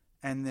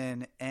and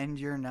then end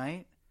your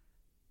night.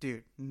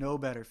 Dude, no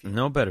better feeling.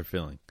 No better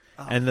feeling.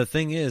 Oh. And the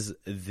thing is,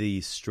 the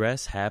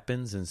stress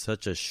happens in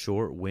such a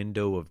short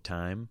window of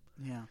time.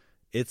 Yeah.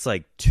 It's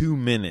like 2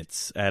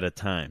 minutes at a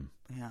time.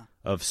 Yeah.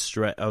 Of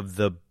stress, of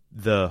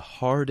the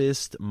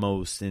hardest,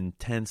 most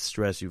intense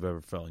stress you've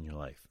ever felt in your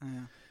life.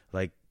 Yeah.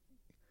 Like,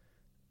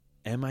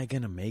 am I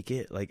going to make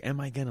it? Like, am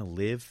I going to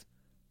live?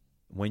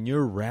 When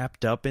you're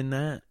wrapped up in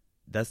that,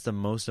 that's the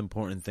most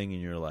important thing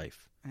in your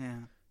life.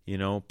 Yeah.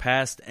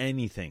 Past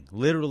anything.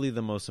 Literally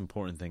the most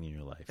important thing in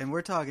your life. And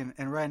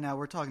right now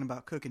we're talking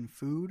about cooking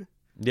food.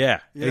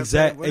 Yeah,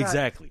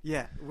 exactly.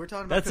 Yeah, we're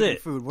talking about That's cooking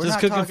it. food. We're just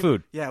not cooking talking,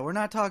 food. Yeah, we're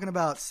not talking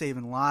about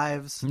saving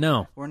lives.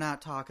 No. We're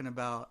not talking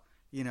about,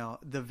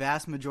 the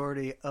vast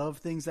majority of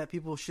things that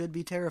people should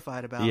be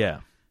terrified about. Yeah.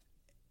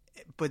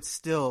 But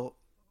still,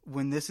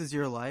 when this is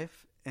your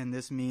life and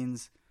this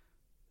means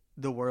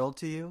the world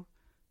to you,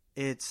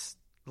 it's,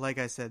 like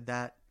I said,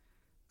 that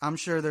I'm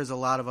sure there's a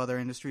lot of other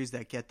industries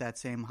that get that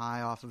same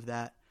high off of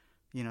that,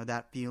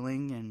 that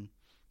feeling and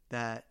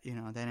that,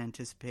 that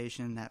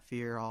anticipation, that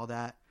fear, all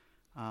that.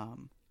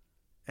 And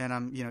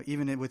I'm,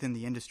 even within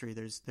the industry,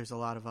 there's a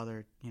lot of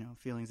other,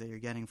 feelings that you're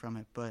getting from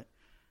it, but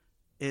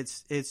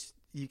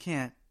you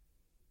can't,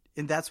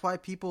 and that's why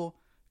people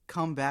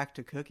come back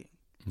to cooking.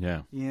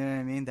 Yeah. You know what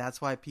I mean? That's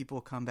why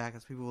people come back.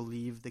 That's why people will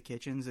leave the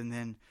kitchens. And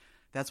then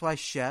that's why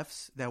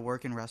chefs that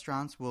work in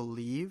restaurants will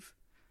leave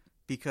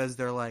because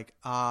they're like,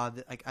 I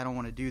don't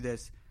want to do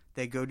this.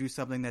 They go do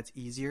something that's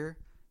easier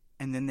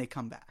and then they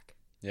come back.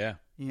 Yeah.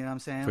 You know what I'm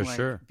saying? For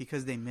sure.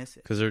 Because they miss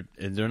it. Because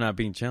they're not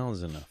being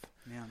challenged enough.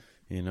 Yeah.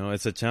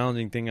 It's a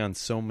challenging thing on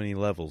so many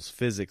levels,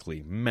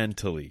 physically,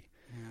 mentally.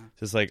 Yeah.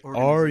 Just like,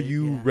 are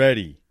you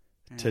ready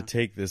to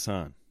take this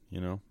on?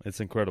 It's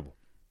incredible.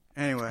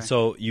 Anyway.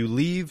 So you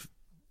leave.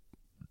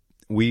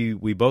 We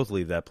both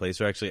leave that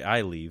place, or actually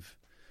I leave.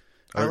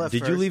 I left did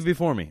first. you leave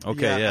before me?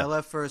 Okay, yeah. I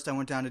left first. I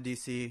went down to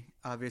D.C.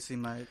 Obviously,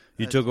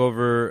 you took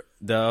over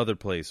the other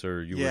place,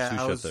 or you were a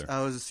sous chef there?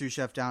 I was a sous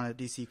chef down at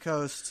D.C.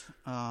 Coast.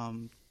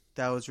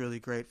 That was really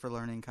great for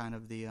learning kind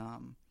of the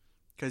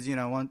because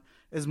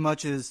as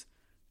much as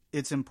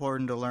it's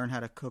important to learn how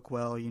to cook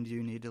well, you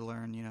do need to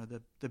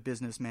learn the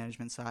business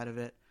management side of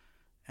it.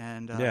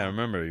 And I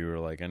remember you were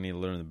like, I need to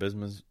learn the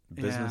business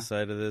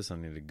side of this. I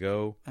need to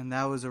go. And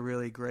that was a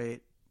really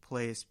great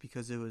place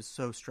because it was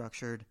so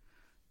structured.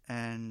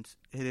 And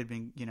it had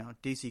been,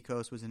 DC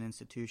Coast was an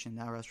institution.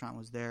 That restaurant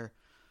was there.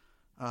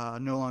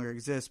 No longer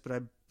exists,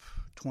 but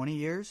 22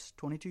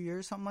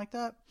 years, something like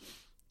that.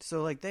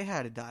 So, they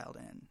had it dialed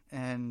in.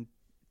 And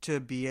to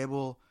be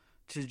able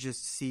to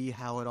just see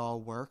how it all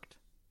worked,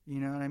 you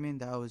know what I mean?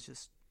 That was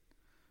just,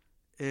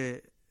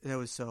 it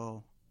was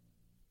so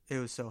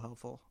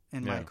helpful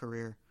in my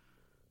career.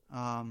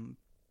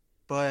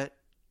 But,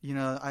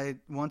 I,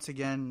 once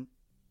again,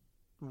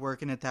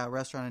 working at that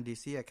restaurant in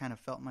DC, I kind of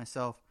felt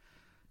myself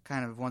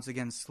kind of once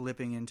again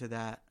slipping into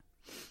that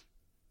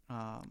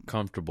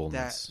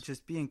comfortableness, that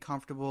just being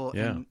comfortable.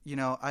 Yeah. And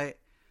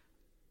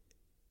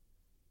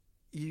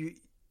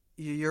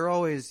you're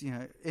always,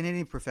 in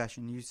any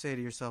profession, you say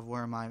to yourself,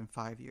 where am I in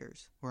 5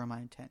 years? Where am I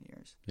in 10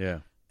 years? Yeah.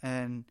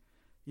 And,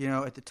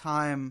 at the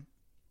time,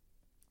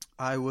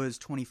 I was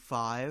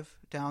 25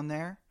 down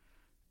there.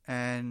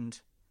 And,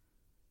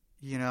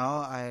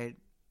 I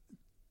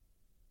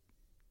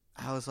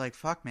was like,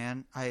 fuck,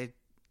 man. I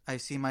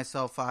see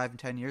myself 5 and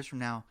 10 years from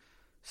now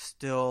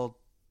still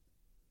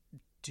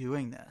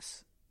doing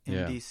this in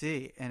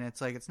DC. And it's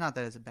like, it's not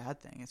that it's a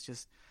bad thing. It's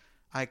just,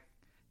 I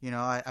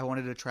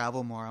wanted to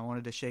travel more. I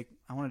wanted to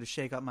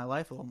shake up my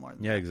life a little more.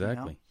 Yeah,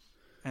 exactly.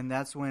 And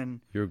that's when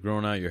you were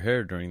growing out your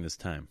hair during this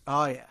time.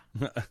 Oh yeah,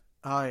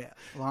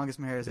 longest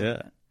my hair has ever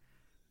been.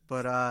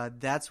 But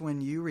that's when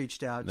you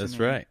reached out. That's to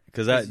me. right.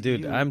 Because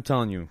I'm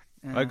telling you,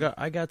 I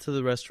got to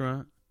the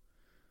restaurant,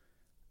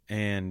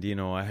 and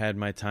I had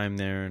my time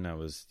there, and I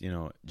was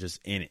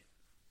just in it,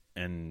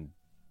 and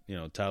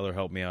Tyler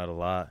helped me out a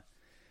lot,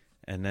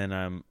 and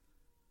then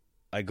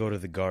I go to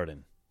the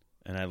garden,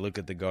 and I look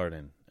at the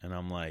garden. And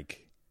I'm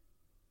like,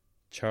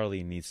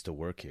 Charlie needs to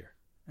work here.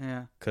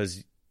 Yeah.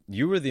 Because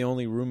you were the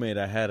only roommate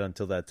I had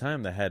until that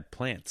time that had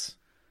plants.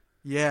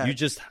 Yeah. You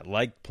just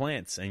liked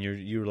plants. And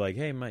you were like,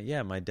 hey,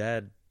 my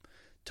dad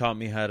taught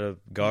me how to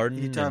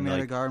garden. He taught me how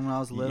to garden when I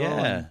was little.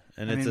 Yeah.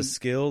 And it's a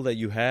skill that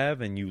you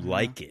have, and you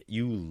like it.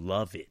 You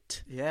love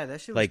it. Yeah, that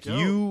shit was like, dope.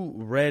 you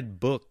read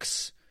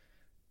books,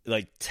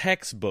 like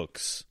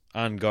textbooks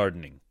on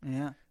gardening.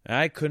 Yeah.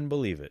 I couldn't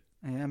believe it.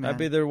 Yeah, man. I'd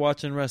be there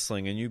watching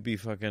wrestling, and you'd be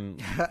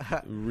fucking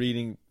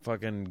reading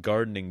fucking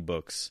gardening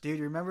books. Dude,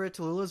 you remember at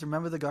Tallulah's?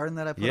 Remember the garden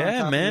that I put on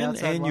top man. of the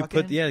outside And you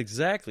walk-in? put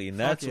exactly, and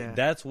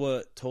that's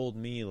what told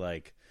me,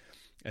 like,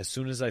 as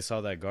soon as I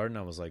saw that garden,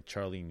 I was like,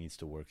 Charlie needs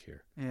to work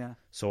here. Yeah.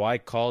 So I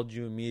called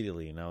you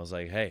immediately, and I was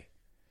like, hey,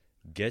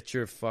 get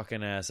your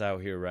fucking ass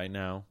out here right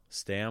now.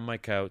 Stay on my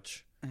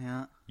couch.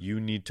 Yeah. You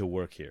need to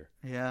work here.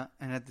 Yeah,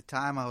 and at the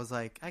time I was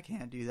like, I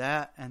can't do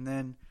that, and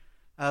then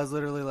I was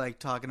literally like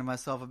talking to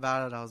myself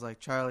about it. I was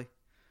like, Charlie,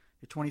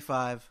 you're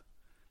 25.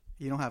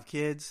 You don't have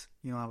kids.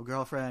 You don't have a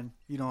girlfriend.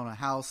 You don't own a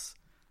house.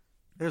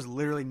 There's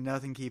literally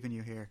nothing keeping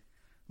you here.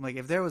 I'm like,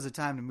 if there was a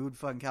time to move to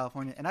fucking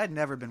California, and I'd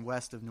never been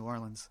west of New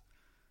Orleans.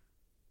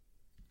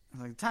 I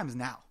was like, the time is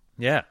now.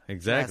 Yeah,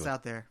 exactly. That's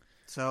out there.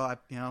 So I,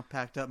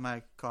 packed up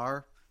my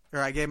car, or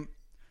I gave,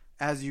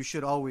 as you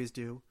should always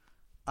do,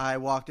 I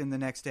walked in the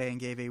next day and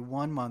gave a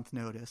 1 month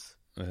notice.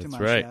 That's to my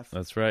right. chef.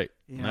 That's right.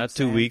 You know Not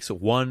 2 weeks,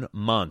 1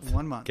 month.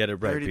 1 month. Get it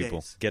right, 30 people.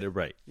 days. Get it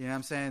right. You know what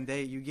I'm saying?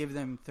 You give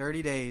them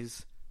 30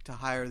 days to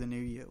hire the new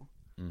you.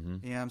 Mm-hmm.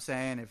 You know what I'm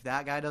saying? If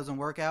that guy doesn't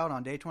work out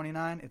on day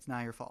 29, it's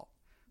not your fault.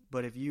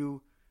 But if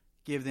you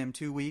give them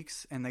 2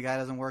 weeks and the guy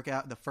doesn't work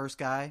out, the first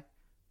guy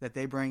that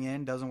they bring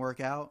in doesn't work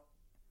out,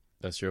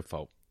 that's your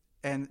fault.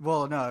 And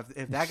well, no,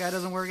 if that guy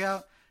doesn't work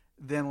out,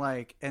 then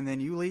and then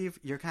you leave,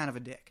 you're kind of a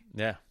dick.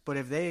 Yeah. But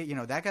if they,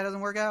 that guy doesn't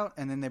work out,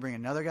 and then they bring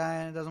another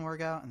guy in, it doesn't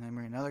work out, and then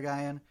bring another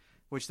guy in,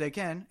 which they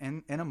can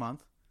in a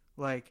month,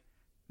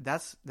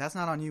 that's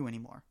not on you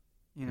anymore.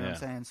 You know what I'm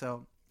saying?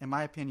 So, in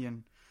my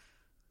opinion,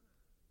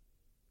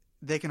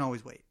 they can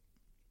always wait.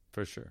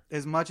 For sure.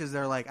 As much as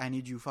they're like, I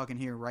need you fucking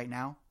here right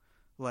now.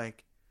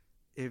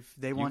 If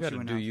they want you enough. You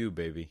gotta do you,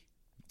 baby.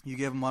 You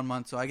give them 1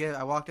 month. So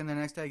I walked in the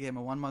next day, I gave them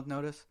a 1 month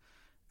notice.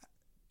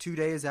 2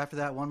 days after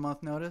that 1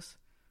 month notice,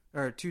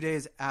 or 2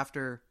 days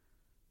after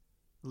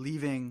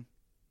leaving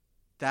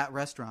that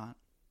restaurant,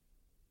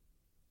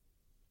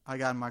 I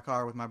got in my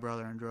car with my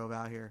brother and drove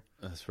out here.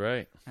 That's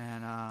right.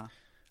 And I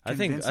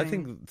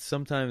think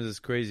sometimes it's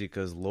crazy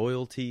because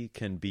loyalty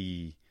can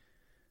be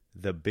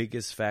the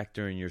biggest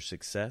factor in your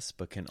success,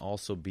 but can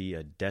also be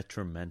a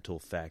detrimental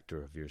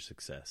factor of your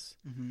success.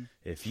 Mm-hmm.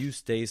 If you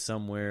stay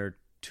somewhere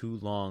too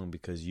long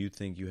because you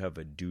think you have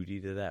a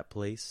duty to that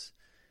place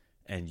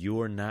and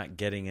you're not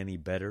getting any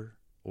better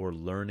or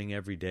learning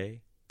every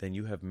day, then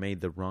you have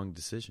made the wrong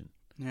decision.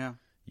 Yeah.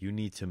 You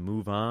need to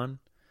move on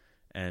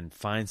and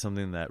find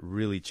something that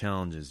really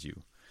challenges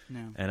you.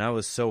 Yeah. And I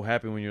was so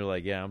happy when you're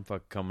like, yeah, I'm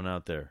fucking coming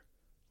out there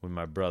with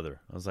my brother.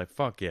 I was like,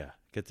 fuck yeah.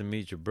 Get to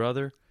meet your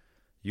brother.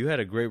 You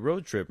had a great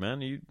road trip, man.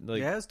 You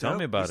tell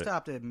me about it. We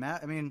stopped at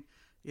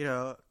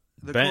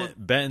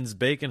Benton's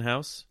Bacon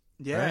House.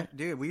 Yeah, right?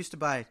 Dude, we used to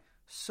buy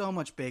so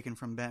much bacon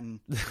from Benton.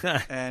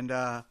 And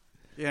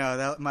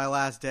that my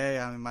last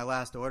day, my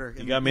last order.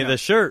 You got me the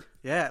shirt.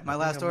 Yeah, my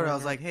last order, I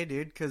was like, hey,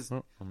 dude, because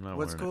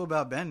what's cool it.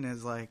 about Benton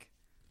is,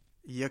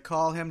 you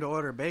call him to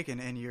order bacon,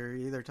 and you're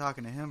either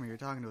talking to him or you're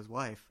talking to his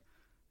wife.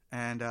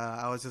 And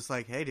I was just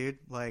like, hey, dude,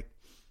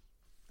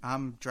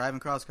 I'm driving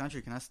cross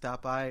country. Can I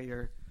stop by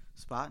your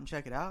spot and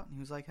check it out? And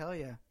he was like, hell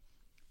yeah.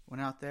 Went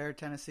out there,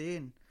 Tennessee,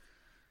 and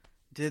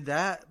did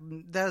that.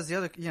 That was the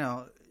other,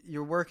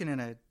 you're working in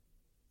a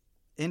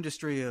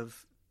industry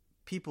of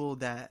people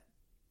that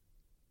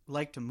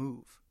like to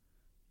move.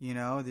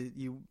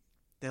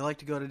 They like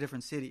to go to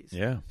different cities.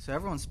 Yeah. So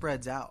everyone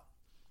spreads out.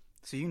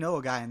 So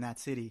a guy in that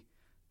city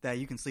that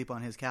you can sleep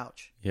on his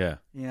couch. Yeah.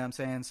 You know what I'm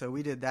saying? So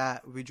we did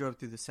that. We drove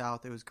through the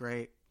South. It was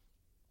great.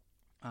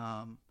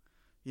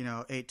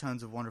 8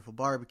 tons of wonderful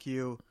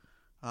barbecue.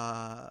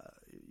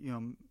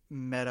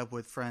 Met up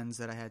with friends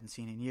that I hadn't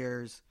seen in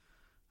years.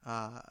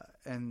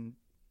 and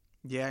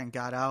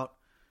got out,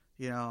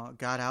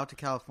 to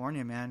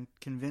California, man,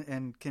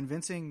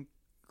 convincing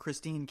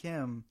Christine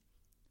Kim,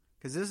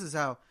 because this is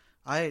how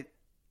I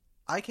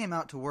came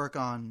out to work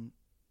on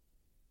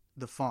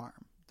the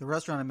farm, the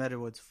restaurant at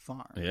Meadowood's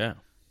farm. Yeah.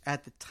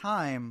 At the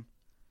time,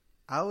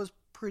 I was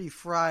pretty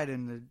fried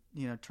in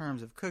the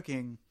terms of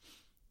cooking,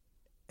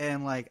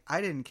 and like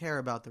I didn't care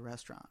about the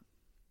restaurant.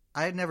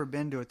 I had never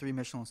been to a 3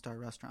 Michelin star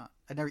restaurant.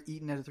 I'd never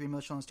eaten at a 3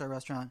 Michelin star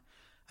restaurant.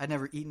 I'd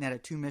never eaten at a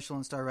 2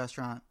 Michelin star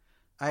restaurant.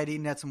 I had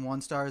eaten at some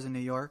 1 stars in New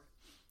York,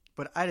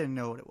 but I didn't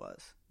know what it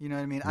was. You know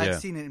what I mean? Yeah.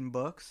 I'd seen it in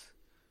books,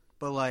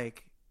 but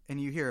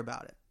and you hear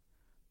about it,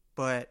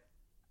 but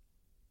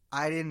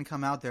I didn't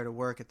come out there to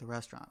work at the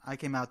restaurant. I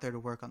came out there to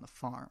work on the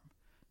farm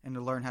and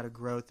to learn how to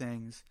grow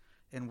things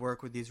and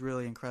work with these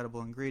really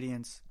incredible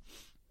ingredients,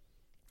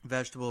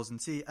 vegetables, and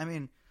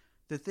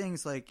the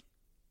things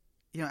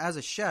as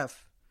a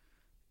chef,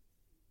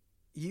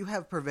 you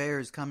have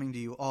purveyors coming to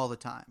you all the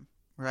time,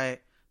 right?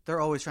 They're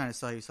always trying to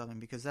sell you something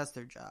because that's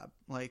their job.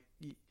 Like,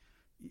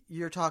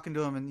 you're talking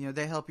to them and,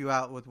 they help you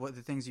out with what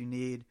the things you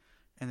need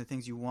and the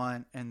things you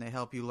want, and they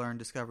help you learn,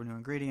 discover new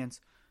ingredients.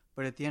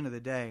 But at the end of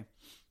the day,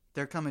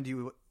 they're coming to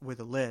you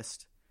with a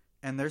list,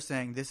 and they're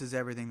saying this is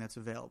everything that's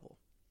available.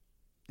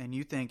 And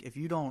you think, if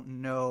you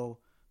don't know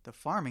the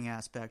farming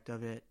aspect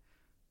of it,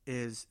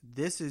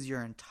 this is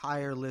your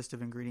entire list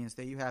of ingredients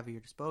that you have at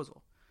your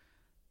disposal.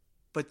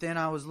 But then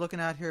I was looking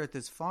out here at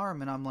this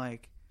farm, and I'm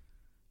like,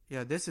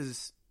 yeah, this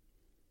is,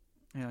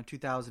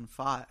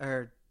 2005,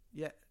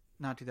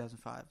 not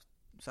 2005.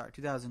 Sorry,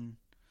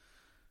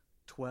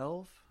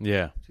 2012?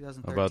 Yeah.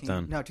 2013. About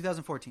then. No,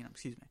 2014,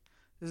 excuse me.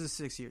 This is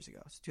 6 years ago.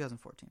 It's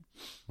 2014.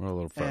 We're a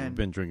little far. We've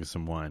been drinking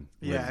some wine,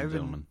 yeah, ladies and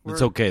gentlemen.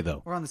 It's okay,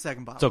 though. We're on the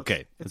second bottle. It's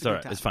okay. It's all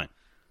right. It's fine.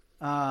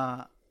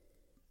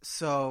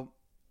 So,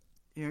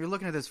 you're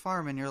looking at this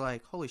farm, and you're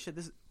like, holy shit,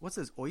 what's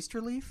this, oyster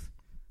leaf?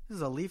 This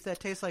is a leaf that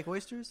tastes like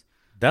oysters?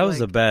 That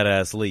was a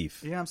badass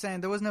leaf. You know what I'm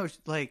saying? There was no,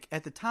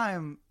 at the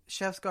time,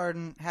 Chef's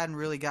Garden hadn't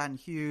really gotten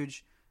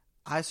huge.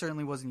 I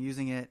certainly wasn't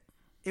using it.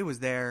 It was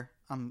there.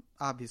 I'm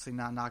obviously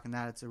not knocking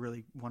that. It's a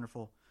really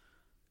wonderful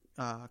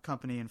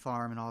company and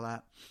farm and all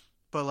that.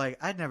 But,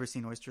 I'd never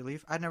seen oyster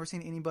leaf. I'd never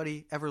seen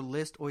anybody ever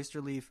list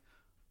oyster leaf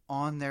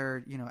on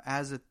their,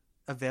 as a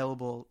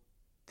available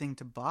thing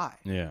to buy.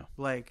 Yeah.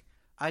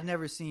 I'd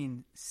never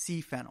seen sea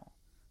fennel.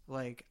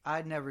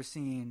 I'd never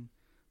seen...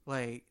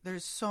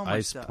 there's so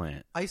much stuff.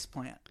 Ice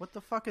plant. What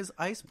the fuck is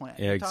ice plant?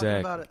 Yeah, You're exactly.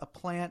 talking about a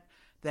plant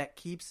that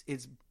keeps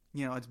its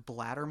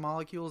bladder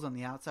molecules on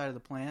the outside of the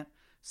plant.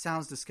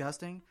 Sounds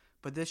disgusting,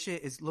 but this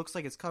shit looks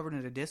like it's covered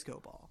in a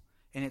disco ball,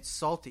 and it's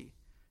salty.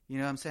 You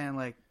know what I'm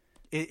saying?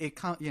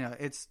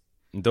 It's...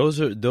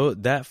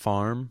 That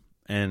farm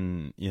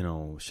and,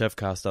 Chef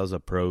Costa's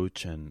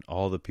approach and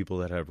all the people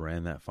that have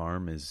ran that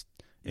farm is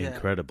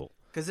incredible.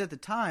 Because at the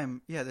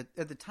time,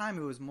 at the time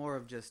it was more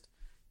of just...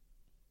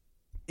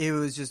 It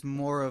was just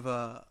more of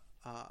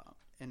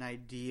an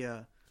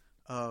idea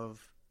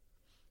of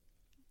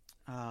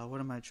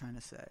what am I trying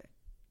to say?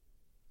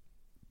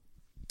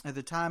 At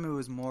the time, it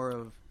was more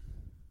of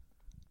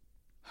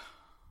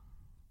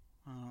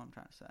I don't know what I'm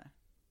trying to say.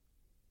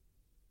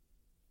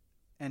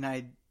 And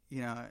an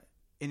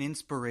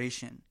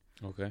inspiration.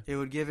 Okay. It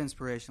would give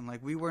inspiration.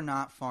 We were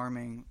not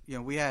farming.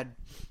 We had.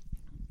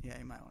 Yeah,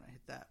 you might want to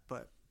hit that.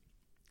 But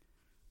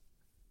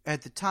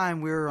at the time,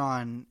 we were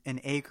on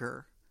an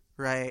acre,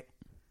 right?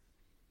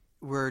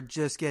 We're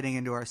just getting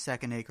into our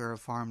 2nd acre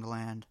of farmed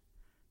land.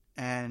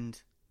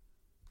 And,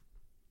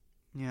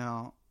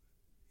 you're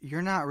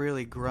not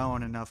really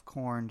growing enough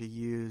corn to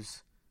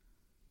use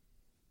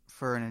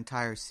for an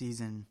entire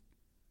season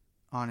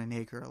on an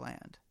acre of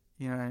land.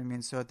 You know what I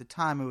mean? So at the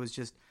time, it was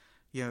just,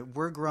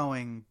 we're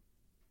growing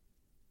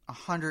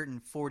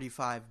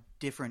 145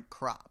 different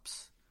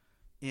crops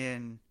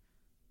in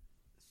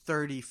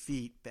 30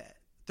 feet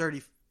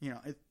 30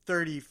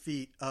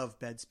 feet of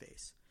bed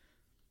space.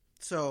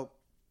 So...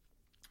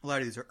 a lot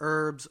of these are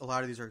herbs. A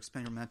lot of these are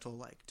experimental,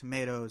 like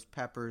tomatoes,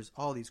 peppers,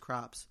 all these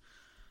crops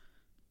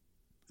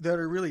that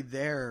are really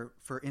there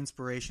for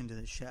inspiration to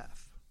the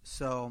chef.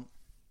 So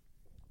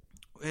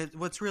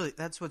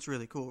that's what's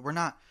really cool. We're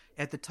not,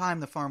 at the time,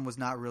 the farm was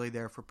not really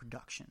there for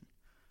production.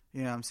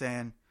 You know what I'm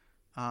saying?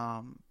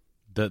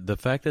 The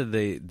fact that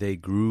they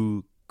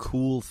grew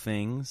cool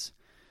things,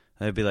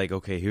 they'd be like,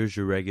 okay, here's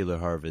your regular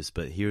harvest,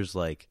 but here's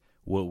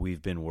what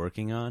we've been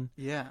working on.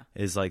 Yeah.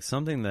 Is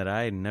something that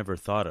I never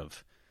thought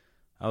of.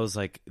 I was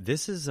like,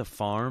 this is a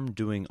farm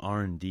doing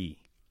R&D.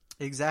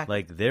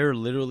 Exactly. They're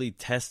literally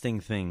testing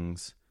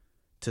things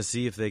to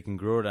see if they can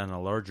grow it on a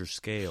larger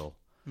scale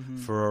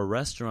for a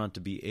restaurant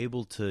to be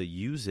able to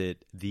use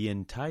it the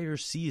entire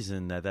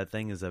season that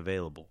thing is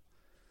available.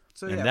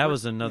 So, and that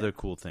was another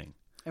cool thing.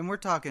 And we're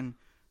talking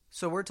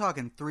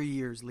 3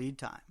 years lead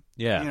time.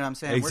 Yeah. You know what I'm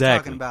saying? Exactly. We're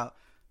talking about,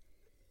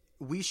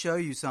 we show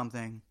you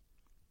something,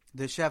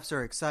 the chefs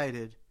are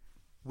excited,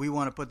 we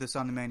want to put this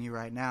on the menu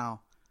right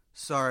now.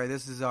 Sorry,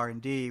 this is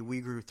R&D.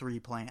 We grew 3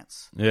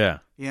 plants. Yeah.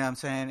 You know what I'm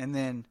saying? And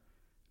then,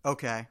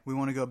 okay, we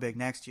want to go big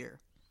next year.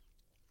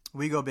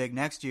 We go big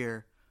next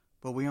year.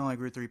 but we only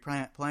grew 3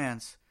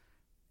 plants,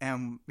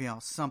 and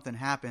something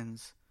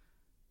happens,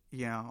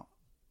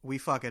 we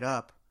fuck it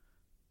up.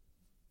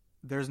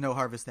 There's no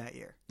harvest that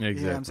year.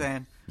 Exactly. You know what I'm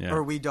saying? Yeah.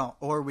 Or we don't,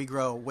 or we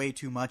grow way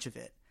too much of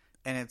it,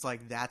 and it's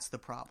like that's the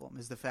problem,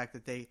 is the fact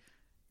that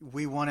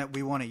we want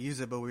to use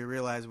it, but we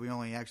realize we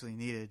only actually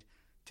needed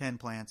 10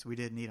 plants. We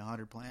didn't need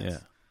 100 plants. Yeah.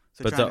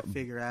 So but trying to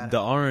figure out the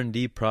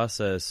R&D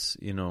process,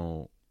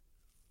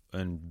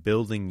 and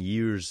building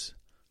years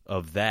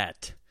of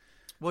that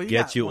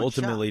gets you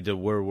ultimately to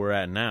where we're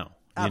at now.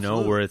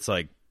 Absolutely. Where it's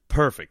like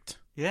perfect.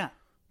 Yeah.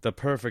 The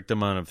perfect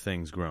amount of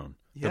things grown.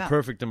 Yeah. The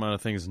perfect amount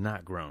of things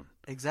not grown.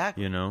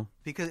 Exactly.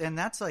 Because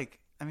that's like,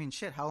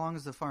 shit, how long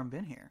has the farm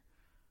been here?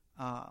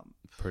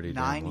 Pretty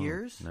 9 long.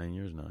 years? 9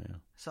 years now, yeah.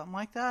 Something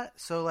like that.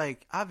 So,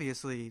 like,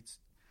 obviously,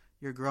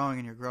 you're growing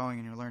and you're growing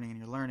and you're learning and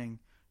you're learning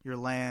your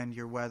land,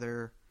 your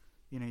weather,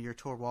 your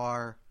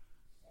terroir,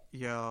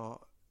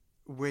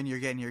 when you're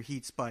getting your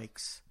heat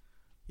spikes,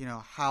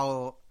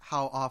 how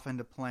often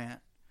to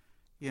plant.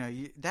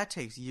 That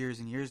takes years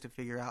and years to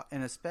figure out.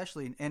 And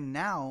especially, and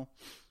now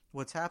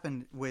what's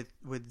happened with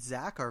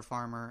Zach, our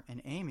farmer,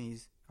 and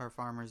Amy's, our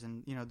farmers,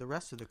 and, the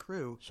rest of the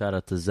crew. Shout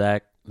out to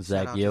Zach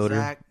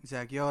Yoder.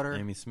 Zach Yoder.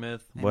 Amy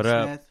Smith. Amy What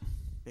Smith, up?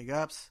 Big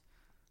ups.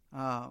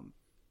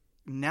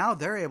 Now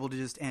they're able to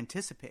just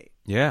anticipate.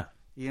 Yeah.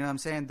 You know what I'm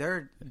saying?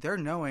 They're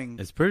knowing.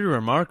 It's pretty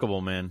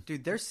remarkable, man.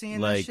 Dude, they're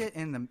seeing this shit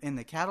in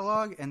the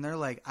catalog, and they're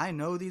like, I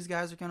know these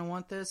guys are going to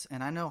want this,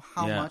 and I know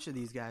how much of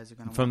these guys are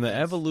going to want this. From the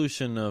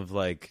evolution of,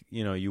 like,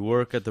 you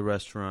work at the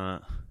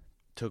restaurant.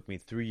 Took me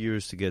 3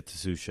 years to get to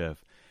sous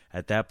chef.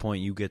 At that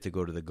point, you get to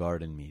go to the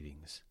garden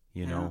meetings,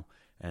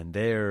 and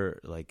they're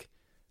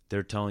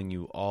telling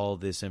you all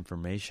this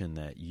information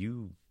that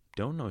you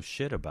don't know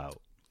shit about,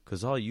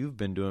 because all you've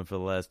been doing for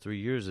the last 3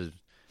 years is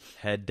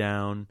head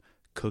down,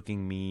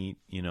 cooking meat,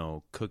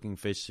 cooking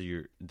fish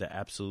to the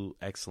absolute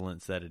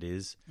excellence that it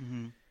is.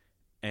 Mm-hmm.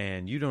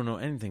 And you don't know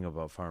anything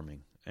about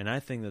farming. And I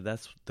think that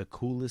that's the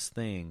coolest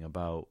thing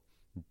about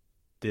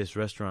this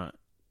restaurant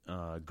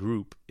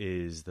group,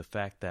 is the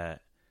fact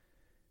that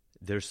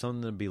there's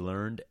something to be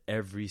learned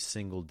every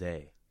single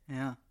day.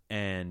 Yeah.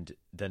 And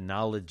the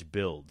knowledge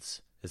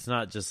builds. It's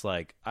not just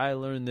like, I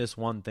learned this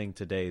one thing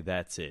today,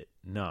 that's it.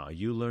 No,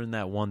 you learn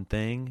that one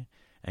thing,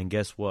 and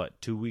guess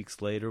what? 2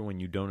 weeks later, when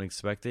you don't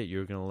expect it,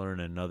 you're going to learn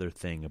another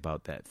thing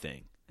about that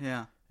thing.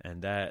 Yeah.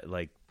 And that,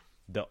 like,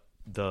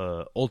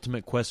 the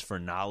ultimate quest for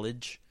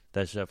knowledge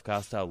that Chef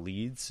Costow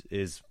leads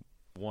is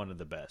one of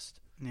the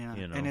best. Yeah.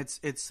 And it's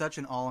such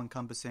an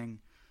all-encompassing,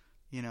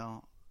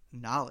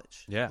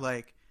 knowledge. Yeah.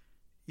 Like,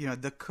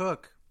 the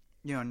cook,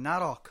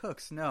 not all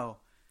cooks know,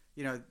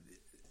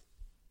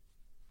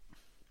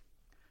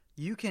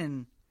 you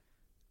can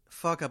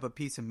fuck up a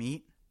piece of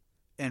meat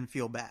and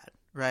feel bad,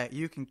 right?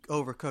 You can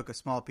overcook a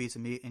small piece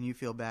of meat and you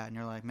feel bad, and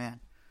you're like, man,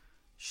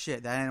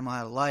 shit, that animal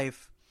had a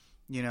life,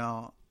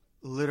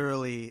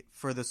 literally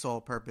for the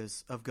sole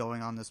purpose of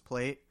going on this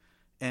plate,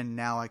 and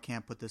now I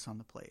can't put this on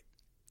the plate.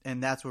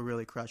 And that's what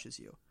really crushes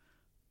you.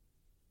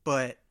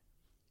 But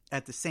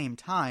at the same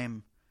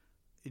time,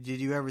 did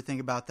you ever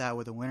think about that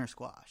with a winter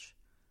squash?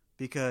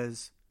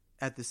 Because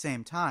at the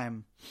same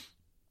time,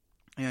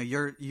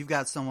 you've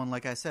got someone,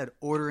 like I said,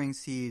 ordering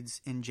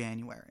seeds in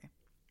January,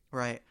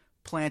 right?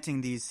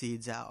 Planting these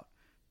seeds out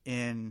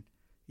in,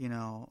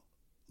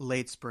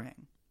 late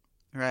spring,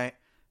 right?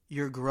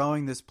 You're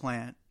growing this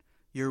plant,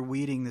 you're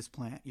weeding this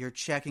plant, you're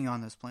checking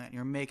on this plant,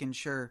 you're making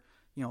sure,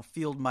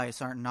 field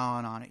mice aren't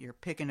gnawing on it, you're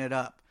picking it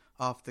up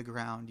off the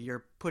ground,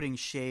 you're putting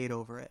shade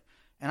over it.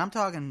 And I'm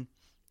talking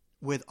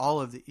with all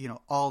of the,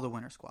 all the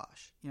winter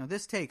squash.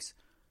 This takes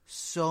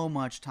so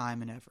much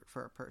time and effort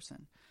for a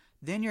person.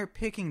 Then you're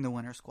picking the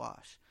winter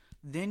squash.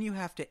 Then you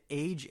have to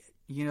age it.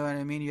 You know what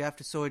I mean? You have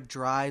to, so it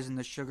dries and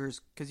the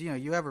sugars, because,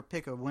 you ever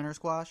pick a winter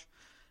squash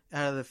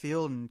out of the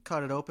field and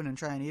cut it open and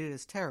try and eat it,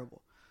 it's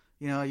terrible.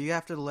 You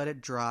have to let it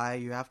dry.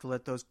 You have to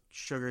let those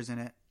sugars in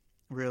it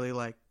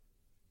really,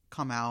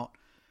 come out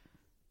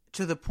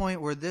to the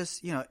point where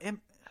this,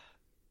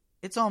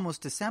 it's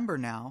almost December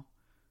now.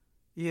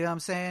 You know what I'm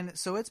saying?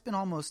 So it's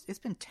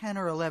been 10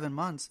 or 11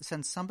 months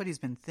since somebody's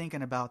been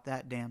thinking about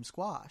that damn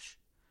squash.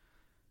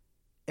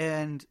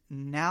 And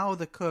now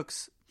the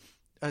cooks,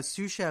 a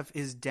sous chef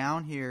is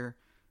down here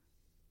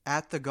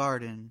at the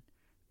garden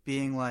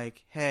being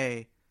like,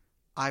 hey,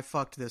 I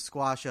fucked this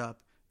squash up.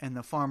 And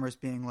the farmer's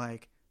being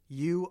like,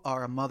 you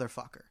are a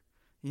motherfucker.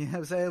 You know what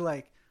I'm saying?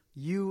 Like,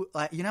 you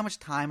know how much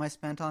time I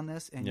spent on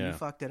this and you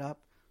fucked it up?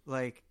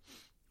 Like,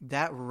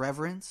 that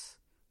reverence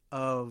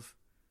of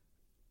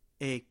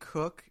a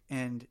cook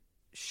and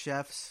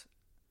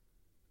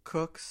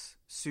cooks,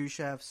 sous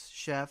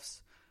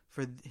chefs,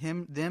 for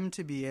them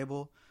to be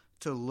able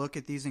to look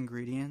at these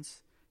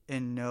ingredients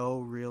and know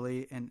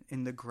really, and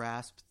in the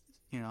grasp,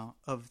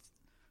 of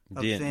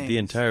things. The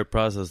entire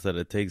process that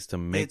it takes to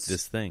make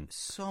this thing.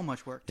 So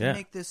much work to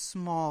make this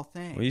small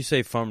thing. When you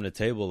say farm to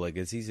table, like,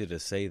 it's easy to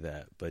say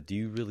that, but do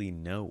you really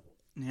know?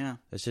 Yeah.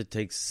 That shit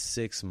takes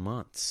 6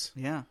 months.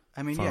 Yeah.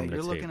 I mean,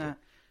 you're looking at,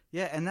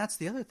 and that's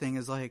the other thing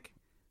is, like,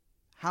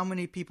 how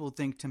many people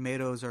think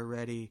tomatoes are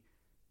ready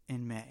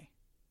in May.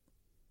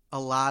 A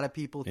lot of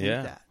people think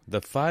that.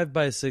 The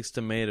 5x6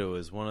 tomato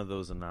is one of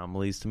those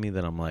anomalies to me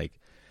that I'm like,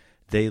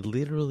 they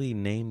literally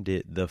named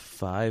it the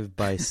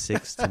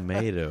 5x6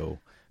 tomato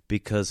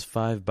because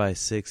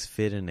 5x6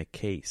 fit in a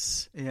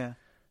case. Yeah.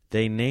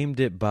 They named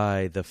it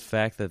by the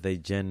fact that they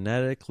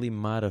genetically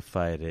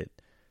modified it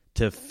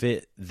to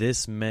fit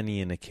this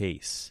many in a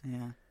case.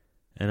 Yeah.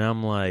 And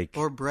I'm like...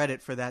 Or bred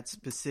it for that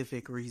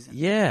specific reason.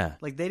 Yeah.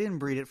 Like, they didn't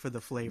breed it for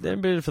the flavor. They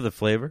didn't breed it for the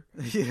flavor.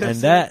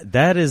 And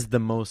that is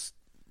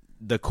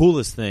the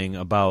coolest thing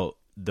about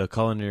the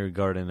culinary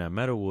garden at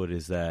Meadowood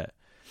is that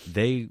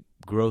they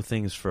grow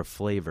things for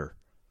flavor.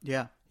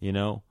 Yeah. You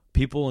know?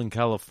 People in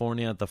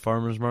California at the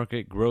farmer's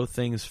market grow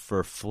things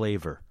for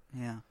flavor.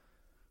 Yeah.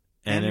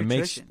 And it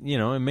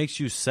nutrition. makes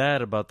you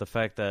sad about the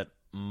fact that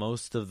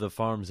most of the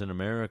farms in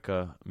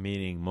America,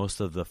 meaning most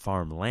of the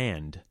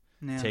farmland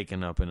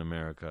taken up in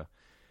America,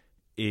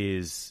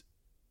 is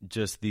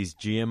just these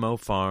GMO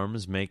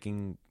farms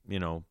making,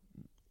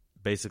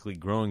 basically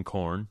growing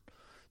corn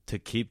to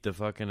keep the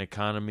fucking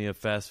economy of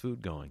fast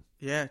food going.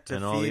 Yeah,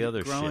 and all the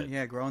other shit.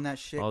 Yeah, growing that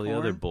shit. All corn, the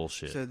other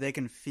bullshit. So they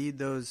can feed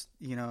those,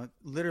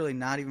 literally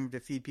not even to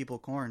feed people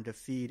corn, to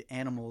feed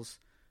animals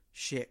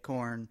shit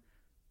corn,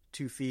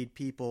 to feed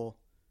people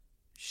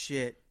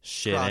shit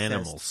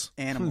animals.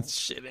 Animals.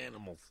 Shit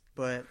animals.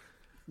 But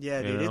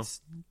yeah, dude,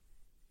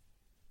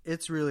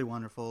 it's really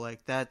wonderful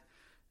like that.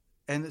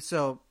 And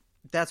so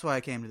that's why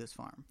I came to this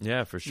farm.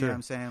 Yeah, for sure. You know what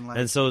I'm saying? Like,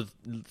 and so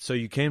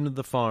you came to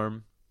the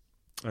farm,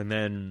 and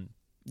then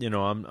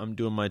I'm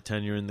doing my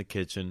tenure in the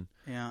kitchen.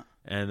 Yeah.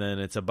 And then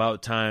it's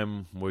about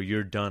time where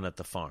you're done at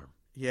the farm.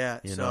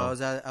 Yeah.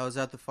 I was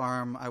at the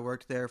farm. I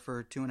worked there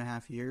for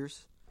 2.5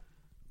 years.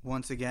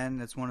 Once again,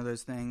 it's one of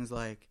those things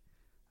like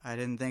I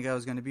didn't think I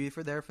was going to be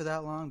there for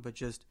that long, but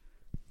just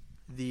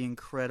the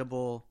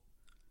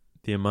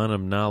amount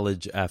of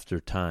knowledge after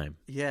time.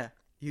 Yeah.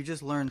 You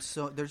just learn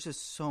there's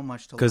just so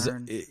much to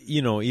learn. Because,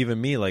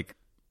 even me, like,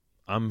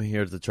 I'm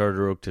here at the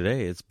Charter Oak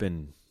today. It's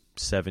been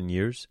 7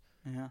 years.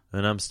 Yeah.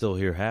 And I'm still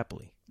here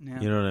happily. Yeah.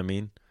 You know what I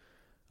mean?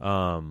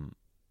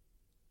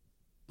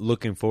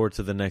 Looking forward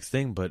to the next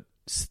thing, but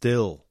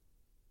still,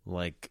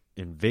 like,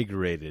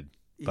 invigorated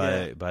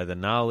by the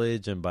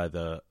knowledge and by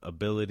the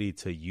ability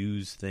to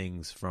use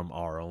things from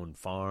our own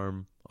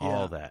farm,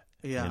 all that.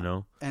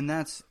 Yeah. And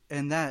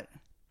that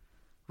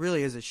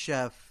really is a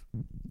chef.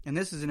 And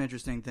this is an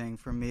interesting thing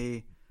for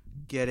me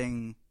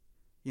getting,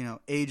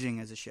 aging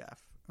as a chef,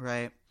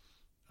 right?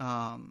 What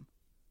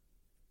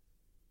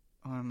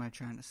am I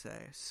trying to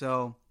say?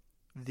 So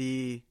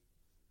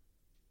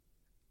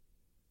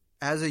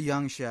as a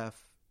young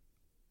chef,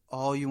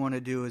 all you want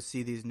to do is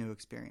see these new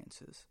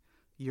experiences.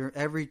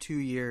 Every 2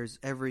 years,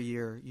 every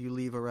year, you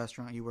leave a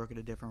restaurant, you work at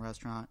a different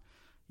restaurant,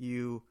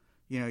 you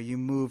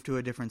move to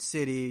a different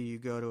city, you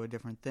go to a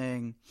different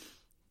thing.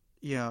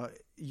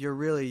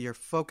 Your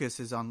focus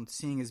is on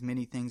seeing as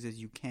many things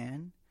as you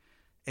can,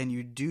 and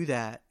you do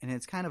that, and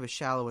it's kind of a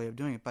shallow way of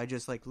doing it by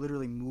just like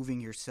literally moving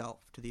yourself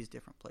to these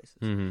different places.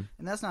 Mm-hmm.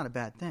 And that's not a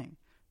bad thing.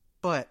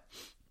 But,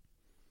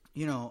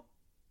 I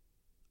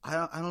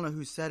don't know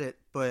who said it,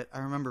 but I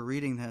remember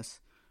reading this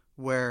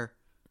where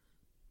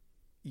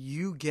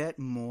you get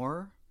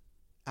more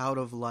out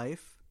of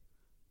life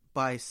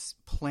by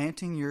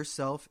planting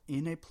yourself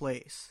in a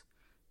place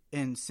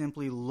and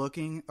simply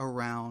looking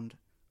around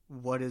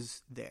what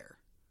is there,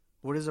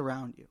 what is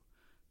around you.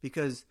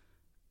 Because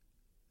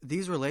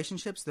these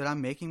relationships that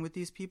I'm making with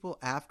these people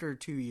after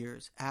 2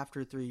 years,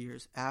 after 3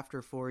 years,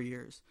 after 4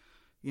 years,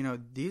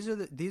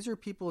 these are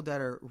people that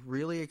are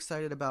really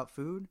excited about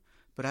food,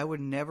 but I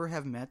would never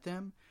have met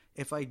them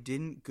if I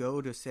didn't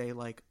go to, say,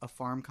 like a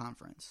farm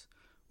conference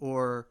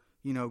or,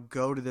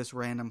 go to this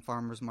random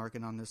farmer's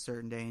market on this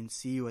certain day and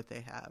see what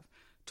they have,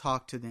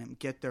 talk to them,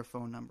 get their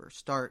phone number,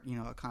 start,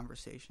 a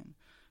conversation.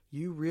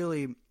 You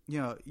really,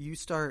 you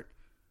start,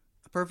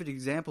 a perfect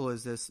example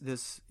is this,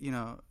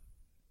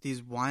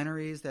 these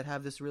wineries that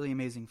have this really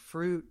amazing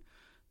fruit,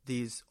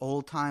 these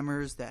old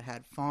timers that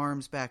had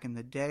farms back in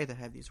the day that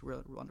had these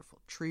really wonderful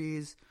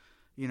trees,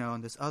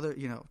 and this other,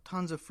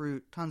 tons of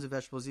fruit, tons of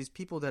vegetables. These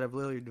people that have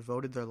literally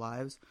devoted their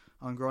lives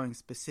on growing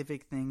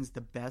specific things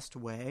the best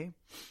way.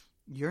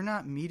 You're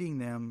not meeting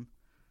them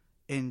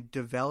and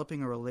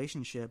developing a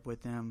relationship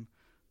with them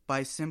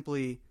by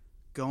simply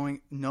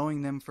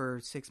knowing them for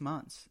 6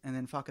 months and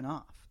then fucking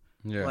off.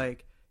 Yeah.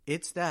 Like,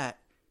 it's that,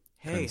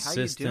 hey, how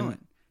you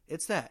doing?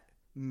 It's that,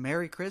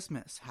 Merry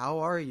Christmas. How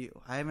are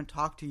you? I haven't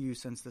talked to you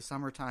since the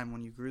summertime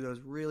when you grew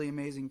those really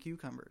amazing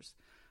cucumbers.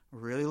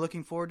 Really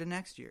looking forward to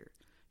next year.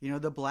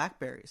 The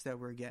blackberries that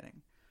we're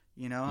getting.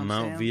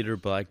 Mount Veeder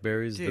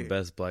blackberries, the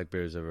best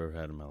blackberries I've ever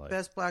had in my life.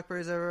 Best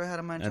blackberries I've ever had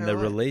in my entire life. And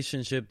the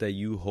relationship that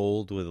you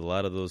hold with a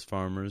lot of those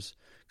farmers,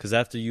 because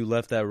after you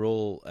left that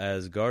role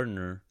as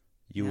gardener,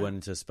 you went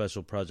into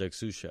special project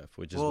sous chef,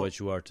 which is what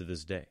you are to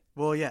this day.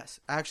 Well, yes.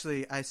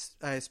 Actually, I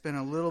spent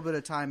a little bit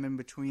of time in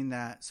between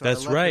that. So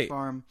that's I left right. The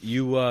farm.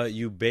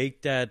 You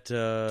baked at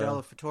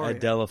Della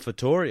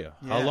Fattoria.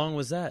 Yeah. How long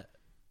was that?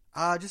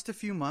 Just a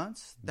few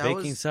months.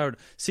 Baking sourdough.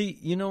 See,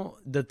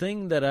 the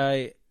thing that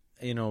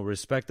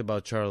respect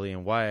about Charlie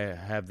and why I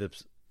have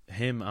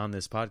him on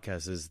this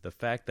podcast is the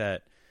fact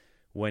that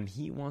when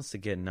he wants to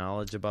get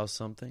knowledge about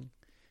something,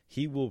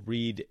 he will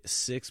read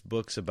 6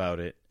 books about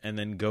it and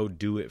then go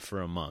do it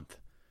for a month.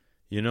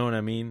 You know what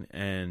I mean?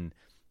 And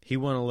he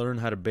wanted to learn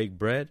how to bake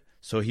bread,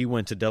 so he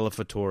went to Della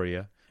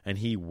Fattoria and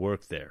he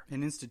worked there.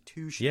 An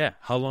institution. Yeah.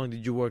 How long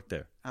did you work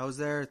there? I was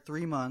there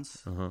 3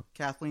 months. Uh-huh.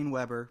 Kathleen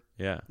Weber.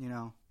 Yeah.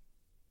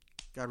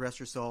 God rest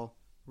her soul.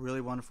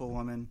 Really wonderful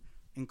woman.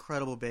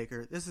 Incredible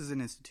baker. This is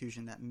an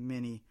institution that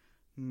many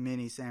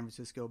San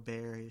Francisco Bay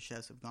Area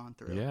chefs have gone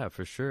through. Yeah,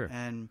 for sure.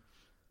 And,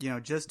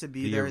 just to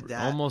be there at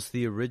that. Almost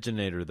the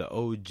originator, the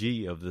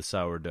OG of the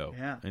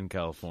sourdough in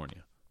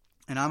California.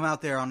 And I'm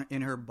out there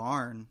in her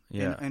barn,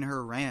 Yeah. in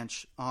her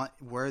ranch,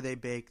 where they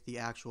bake the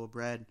actual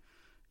bread.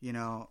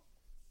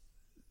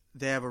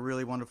 They have a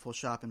really wonderful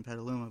shop in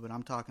Petaluma, but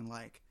I'm talking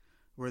like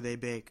where they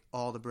bake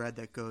all the bread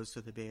that goes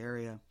to the Bay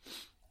Area.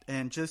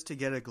 And just to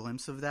get a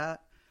glimpse of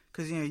that,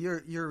 because,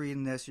 you're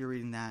reading this, you're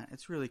reading that.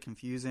 It's really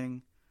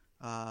confusing.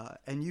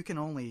 And you can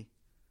only,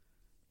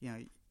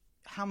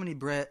 how many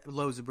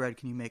loaves of bread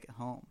can you make at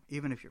home,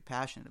 even if you're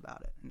passionate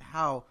about it? And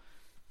how,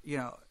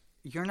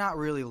 you're not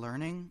really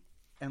learning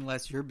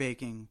unless you're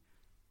baking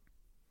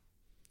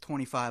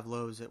 25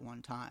 loaves at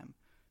one time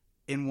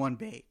in one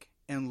bake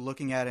and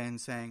looking at it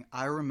and saying,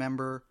 I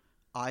remember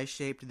I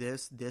shaped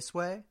this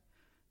way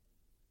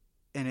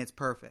and it's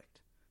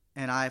perfect.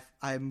 And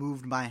I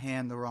moved my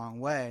hand the wrong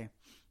way.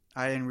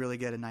 I didn't really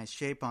get a nice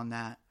shape on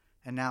that,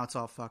 and now it's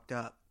all fucked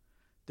up.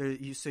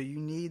 So you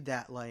need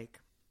that,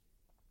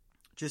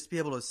 just be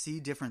able to see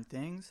different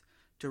things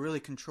to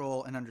really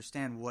control and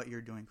understand what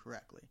you're doing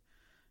correctly.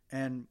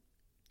 And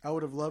I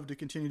would have loved to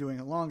continue doing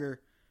it longer,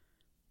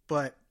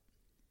 but,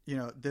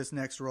 this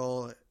next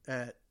role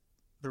at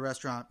the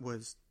restaurant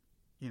was,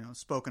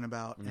 spoken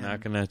about.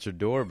 Knocking at your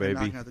door, baby.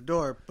 Knocking at the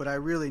door, but I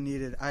really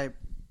needed, I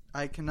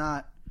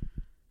cannot,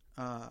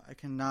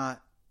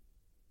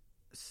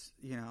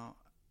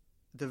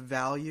 the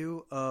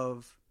value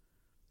of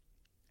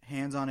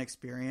hands-on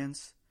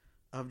experience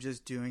of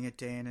just doing it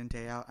day in and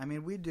day out. I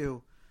mean, we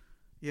do,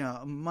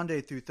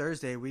 Monday through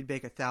Thursday, we'd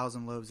bake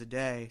 1,000 loaves a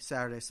day.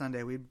 Saturday,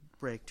 Sunday, we'd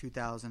break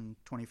 2,000,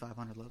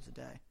 2,500 loaves a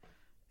day.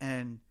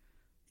 And,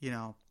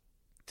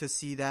 to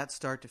see that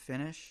start to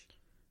finish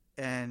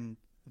and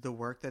the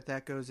work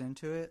that goes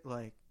into it,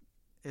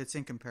 it's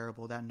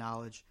incomparable, that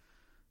knowledge.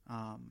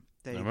 I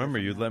remember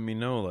you let me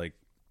know,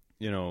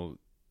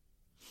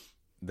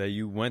 that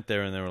you went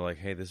there and they were like,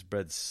 hey, this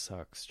bread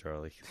sucks,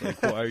 Charlie.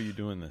 Why are you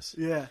doing this?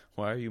 Yeah.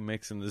 Why are you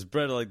mixing this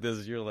bread like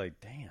this? You're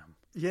like, damn.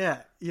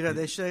 Yeah.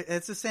 They show,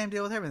 it's the same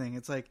deal with everything.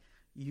 It's like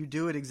you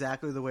do it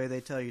exactly the way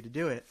they tell you to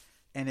do it.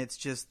 And it's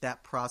just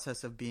that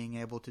process of being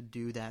able to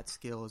do that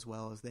skill as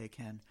well as they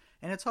can.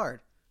 And it's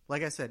hard.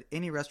 Like I said,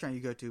 any restaurant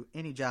you go to,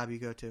 any job you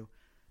go to,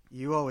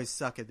 you always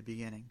suck at the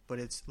beginning. But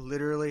it's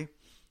literally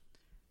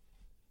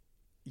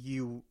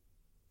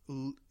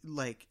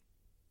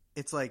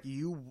it's like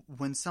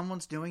when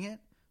someone's doing it,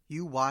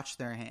 you watch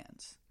their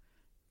hands.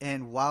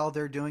 And while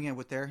they're doing it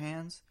with their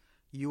hands,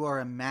 you are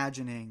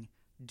imagining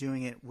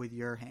doing it with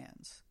your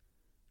hands,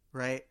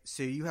 right?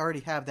 So you already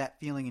have that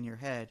feeling in your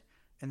head.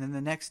 And then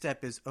the next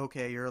step is,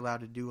 okay, you're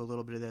allowed to do a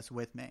little bit of this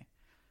with me.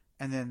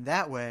 And then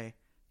that way,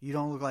 you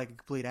don't look like a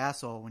complete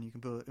asshole when you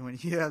know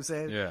what I'm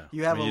saying? Yeah.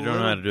 You have you don't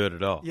know how to do it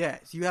at all. Yeah.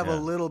 So you have a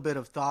little bit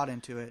of thought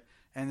into it.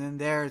 And then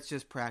there, it's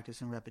just practice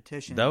and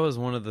repetition. That was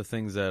one of the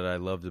things that I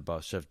loved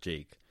about Chef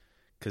Jake.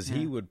 Because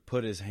he would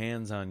put his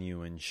hands on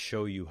you and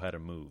show you how to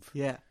move.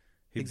 Yeah.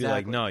 He'd be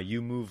like, no,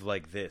 you move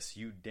like this.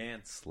 You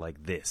dance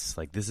like this.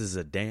 Like, this is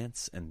a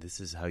dance, and this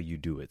is how you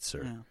do it,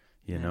 sir. Yeah.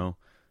 You know?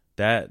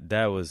 That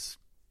was...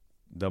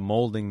 The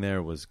molding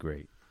there was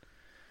great.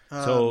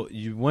 So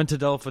you went to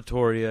Della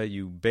Fattoria,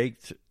 you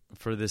baked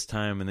for this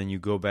time, and then you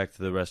go back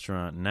to the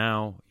restaurant.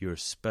 Now you're a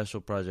special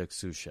project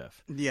sous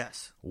chef.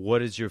 Yes.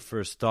 What is your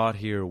first thought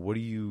here? What are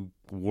you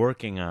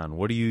working on?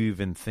 What do you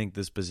even think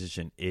this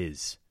position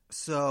is?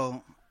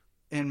 So,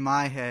 in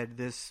my head,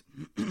 this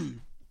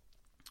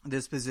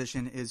this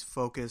position is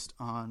focused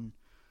on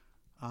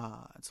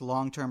its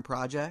long-term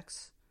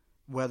projects,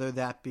 whether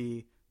that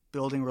be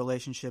building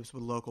relationships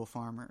with local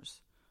farmers,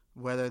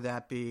 whether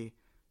that be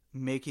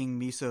making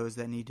misos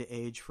that need to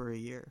age for a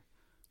year,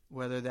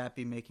 whether that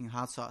be making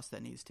hot sauce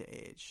that needs to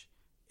age,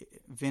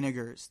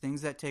 vinegars,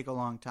 things that take a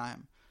long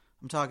time.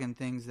 I'm talking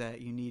things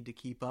that you need to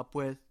keep up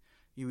with.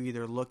 You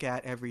either look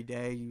at every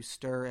day, you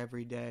stir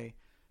every day,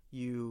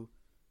 you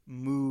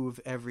move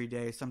every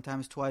day,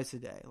 sometimes twice a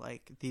day.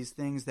 Like these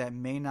things that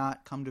may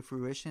not come to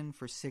fruition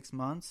for 6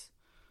 months,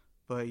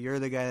 but you're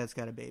the guy that's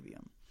got to baby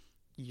them.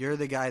 You're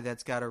the guy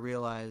that's got to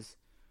realize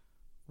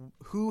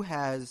who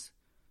has...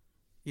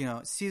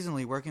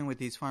 seasonally working with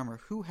these farmers,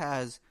 who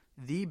has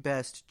the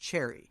best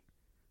cherry,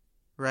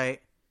 right,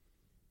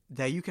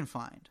 that you can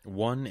find.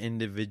 One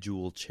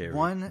individual cherry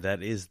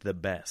that is the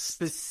best.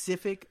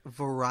 Specific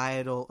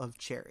varietal of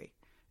cherry.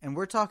 And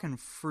we're talking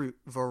fruit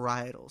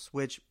varietals,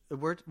 which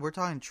we're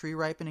talking tree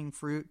ripening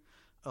fruit,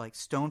 like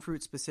stone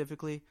fruit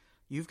specifically.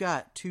 You've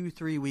got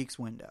 2-3 weeks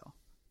window.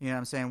 You know what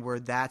I'm saying? Where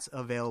that's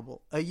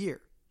available a year.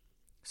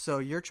 So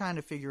you're trying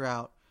to figure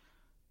out,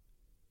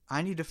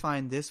 I need to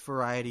find this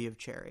variety of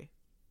cherry.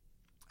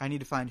 I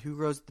need to find who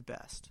grows it the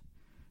best.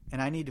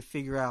 And I need to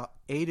figure out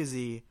A to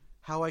Z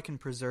how I can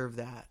preserve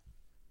that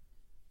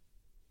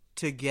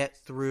to get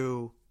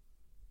through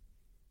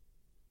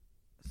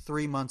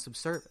 3 months of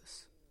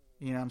service.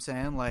 You know what I'm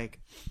saying? Like,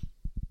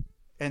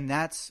 and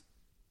that's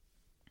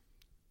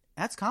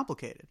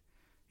complicated.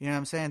 You know what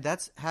I'm saying?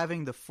 That's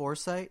having the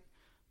foresight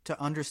to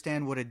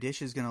understand what a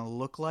dish is going to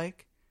look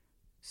like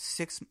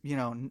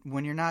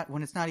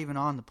when it's not even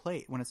on the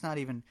plate, when it's not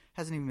even,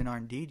 hasn't even been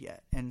R&D'd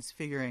yet. And it's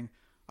figuring,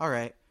 all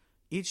right,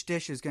 each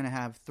dish is going to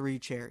have 3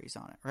 cherries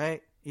on it,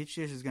 right? Each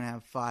dish is going to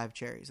have 5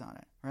 cherries on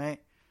it, right?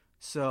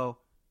 So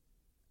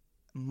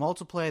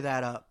multiply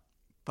that up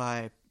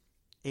by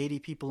 80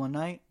 people a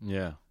night.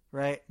 Yeah.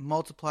 Right?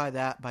 Multiply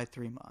that by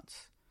 3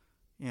 months.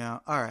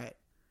 All right.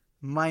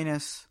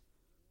 Minus,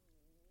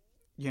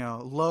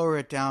 lower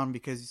it down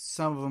because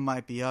some of them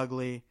might be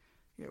ugly.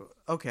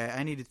 Okay,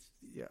 I need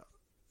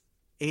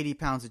 80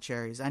 pounds of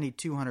cherries. I need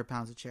 200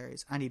 pounds of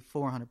cherries. I need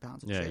 400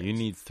 pounds of cherries. Yeah, you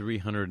need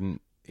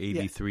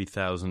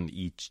 383,000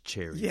 each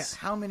cherries. Yeah,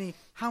 how many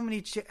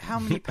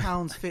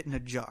pounds fit in a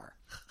jar?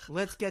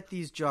 Let's get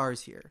these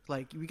jars here.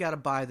 Like, we got to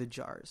buy the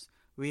jars.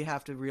 We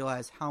have to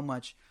realize how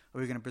much. Are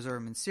we going to preserve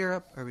them in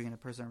syrup? Are we going to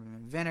preserve them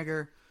in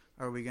vinegar?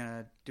 Are we going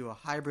to do a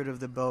hybrid of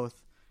the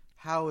both?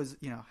 How is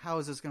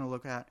this going to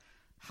look at?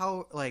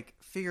 How, like,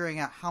 figuring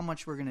out how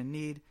much we're going to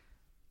need.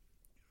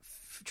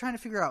 Trying to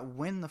figure out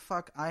when the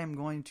fuck I am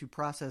going to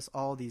process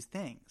all these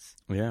things.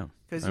 Yeah.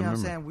 Because, you know what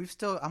I'm saying?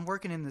 I'm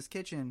working in this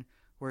kitchen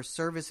where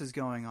service is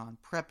going on,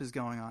 prep is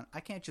going on.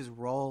 I can't just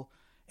roll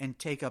and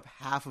take up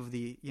half of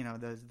the,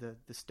 the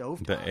stove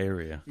top. The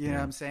area. You know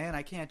what I'm saying?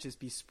 I can't just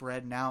be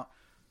spreading out.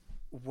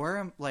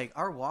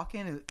 Our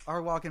walk-in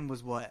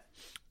was what?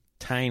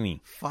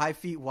 Tiny. 5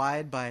 feet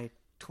wide by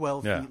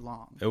 12 feet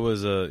long. It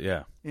was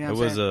a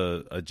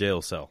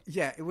jail cell.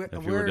 Yeah. If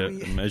you were to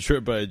measure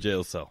it by a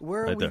jail cell.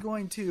 Where are we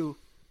going to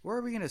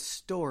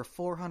store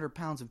 400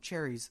 pounds of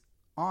cherries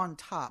on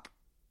top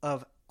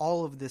of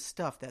all of this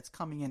stuff that's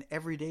coming in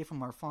every day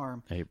from our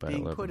farm, 8 by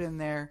being 11. put in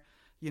there,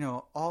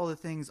 all the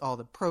things, all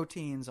the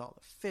proteins, all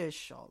the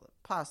fish, all the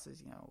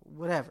pastas,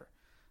 whatever,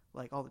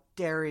 like all the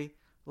dairy,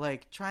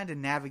 like trying to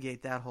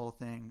navigate that whole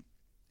thing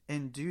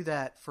and do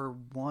that for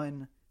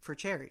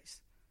cherries.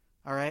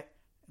 All right.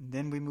 And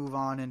then we move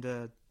on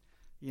into,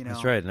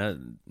 That's right.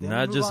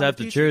 Not just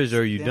after cherries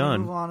are you done.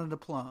 Then we move on into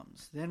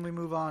plums. Then we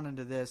move on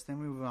into this. Then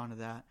we move on to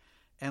that.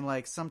 And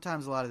like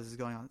sometimes a lot of this is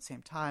going on at the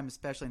same time,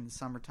 especially in the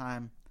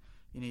summertime.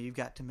 You've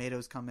got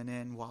tomatoes coming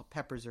in while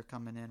peppers are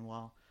coming in,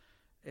 while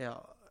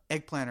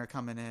eggplant are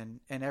coming in,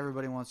 and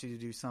everybody wants you to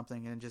do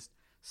something, and just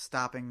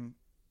stopping,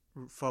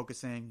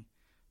 focusing,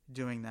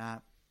 doing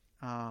that.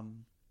 At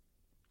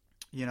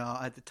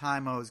the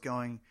time I was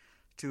going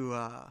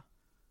to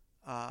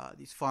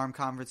these farm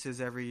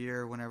conferences every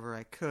year whenever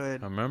I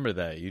could. I remember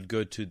that. You'd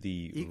go to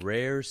the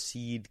Rare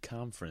Seed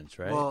Conference,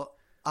 right? Well,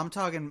 I'm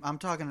talking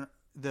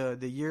the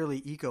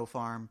yearly Eco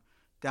Farm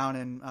down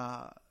in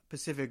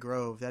Pacific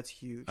Grove. That's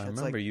huge. I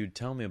remember you'd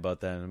tell me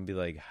about that and I'd be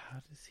like,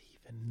 how does he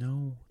even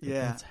know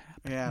that's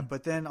happening? Yeah,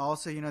 but then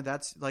also,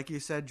 that's, like you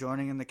said,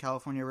 joining in the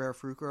California Rare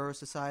Fruit Grower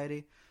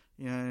Society.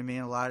 You know what I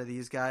mean? A lot of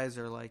these guys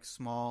are like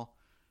small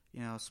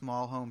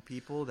home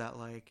people that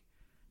like,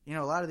 a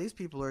lot of these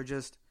people are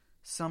just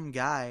some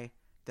guy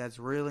that's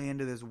really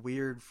into this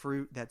weird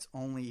fruit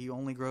he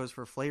only grows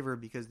for flavor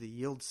because the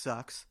yield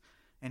sucks,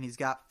 and he's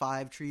got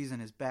 5 trees in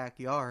his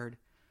backyard,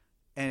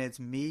 and it's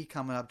me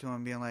coming up to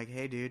him being like,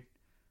 hey dude,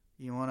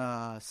 you want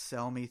to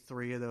sell me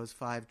 3 of those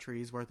 5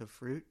 trees worth of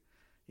fruit?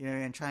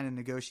 And trying to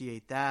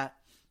negotiate that,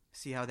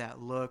 see how that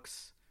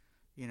looks,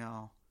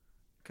 and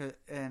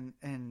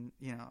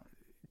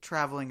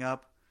traveling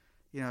up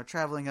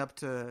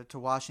to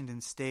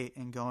Washington State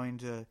and going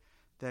to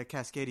the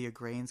Cascadia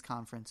Grains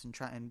Conference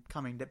and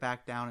coming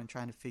back down and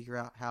trying to figure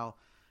out how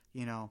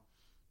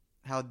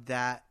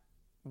that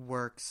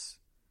works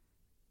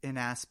in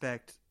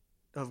aspect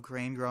of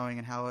grain growing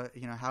and how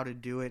to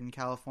do it in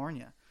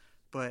California.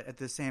 But at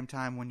the same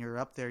time, when you're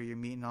up there, you're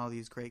meeting all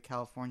these great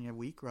California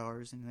wheat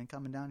growers, and then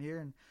coming down here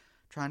and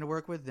trying to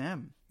work with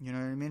them. You know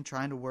what I mean?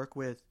 Trying to work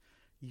with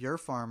your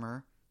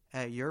farmer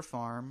at your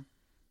farm,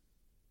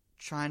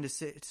 trying to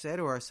say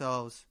to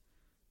ourselves,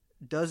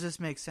 does this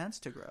make sense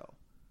to grow,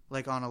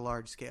 like on a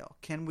large scale?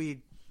 Do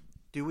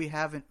we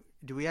have an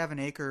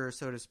acre or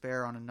so to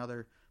spare on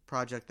another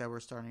project that we're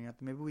starting up?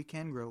 Maybe we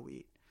can grow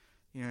wheat.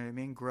 You know what I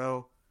mean?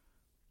 Grow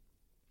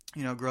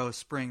a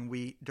spring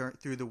wheat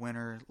through the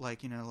winter,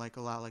 like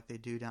a lot like they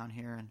do down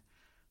here.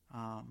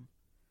 And,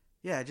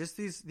 just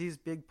these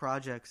big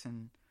projects.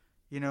 And,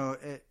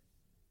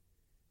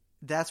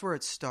 that's where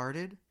it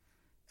started.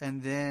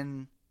 And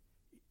then,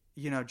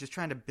 just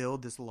trying to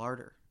build this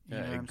larder.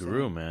 It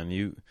grew,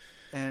 man.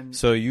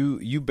 So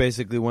you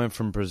basically went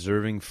from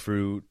preserving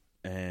fruit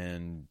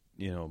and,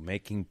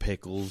 making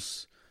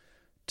pickles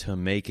to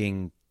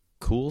making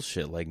cool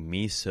shit like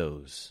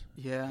misos.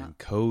 Yeah. And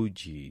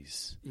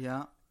kojis.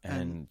 Yeah.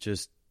 And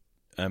just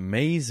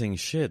amazing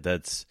shit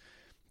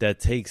that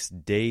takes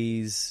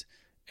days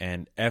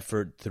and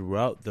effort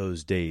throughout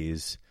those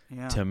days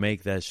to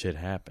make that shit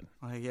happen.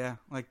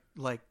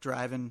 Like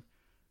driving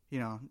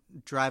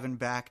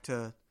back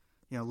to,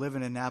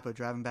 living in Napa,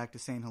 driving back to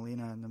St.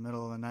 Helena in the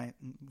middle of the night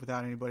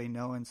without anybody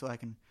knowing, so I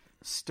can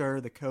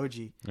stir the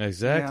koji.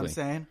 Exactly. You know what I'm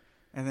saying?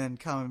 And then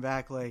coming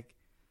back, like,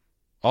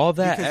 all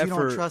that because effort, you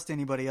don't trust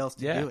anybody else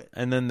to do it.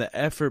 And then the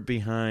effort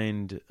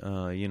behind,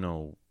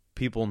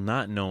 people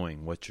not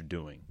knowing what you're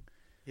doing.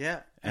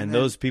 Yeah. And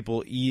those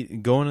people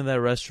going to that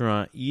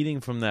restaurant,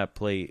 eating from that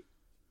plate,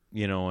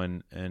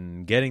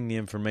 and getting the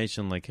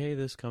information like, hey,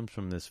 this comes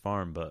from this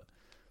farm, but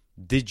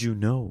did you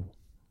know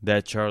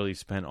that Charlie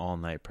spent all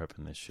night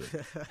prepping this shit?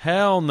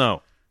 Hell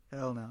no.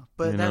 Hell no.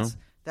 But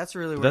that's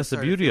really what that's the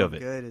beauty of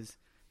it. Good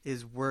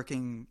is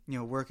working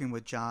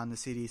with John, the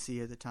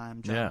CDC at the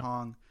time, John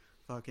Hong,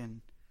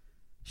 fucking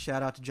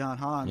shout out to John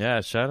Hong.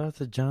 Yeah, shout out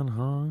to John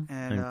Hong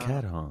and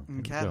Cat Hong.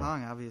 And Cat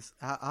Hong,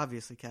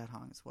 obviously Cat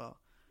Hong as well.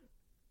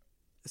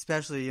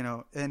 Especially,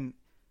 and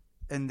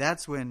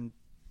that's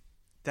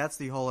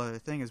the whole other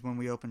thing is when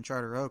we opened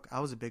Charter Oak, I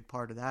was a big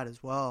part of that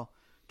as well,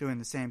 doing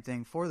the same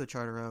thing for the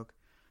Charter Oak.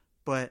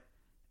 But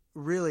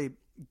really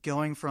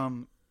going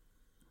from,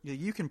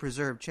 you can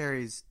preserve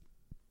cherries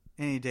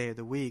any day of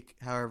the week,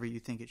 however you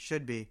think it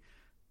should be,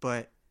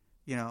 but,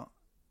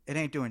 it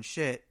ain't doing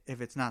shit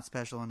if it's not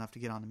special enough to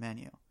get on the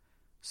menu.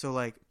 So,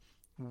 like,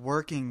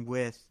 working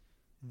with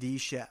the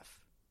chef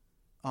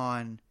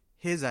on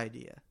his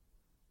idea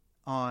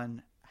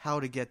on how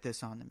to get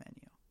this on the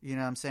menu. You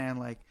know what I'm saying?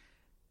 Like,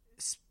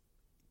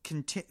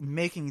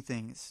 making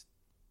things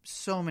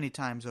so many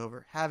times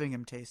over, having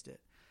him taste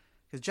it.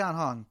 Because John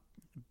Hong,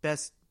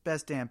 best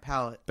damn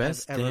palate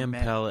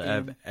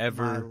I've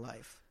ever my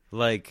life.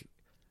 Like,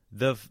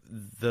 the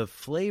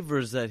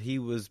flavors that he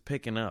was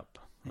picking up.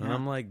 Yeah. And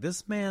I'm like,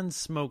 this man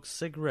smokes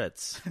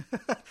cigarettes.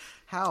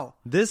 How?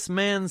 This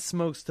man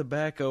smokes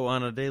tobacco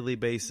on a daily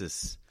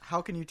basis.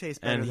 How can you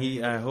taste better?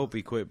 And I hope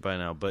he quit by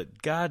now, but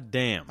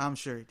goddamn. I'm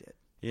sure he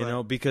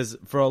did. Because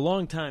for a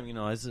long time,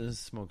 I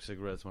smoked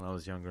cigarettes when I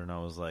was younger, and I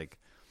was like,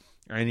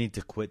 I need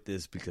to quit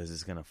this because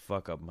it's going to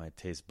fuck up my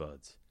taste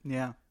buds.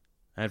 Yeah.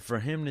 And for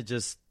him to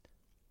just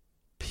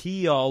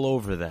pee all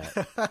over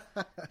that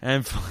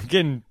and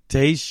fucking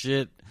taste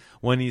shit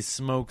when he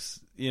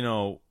smokes,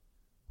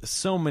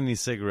 so many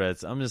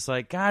cigarettes, I'm just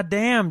like, God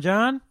damn,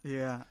 John.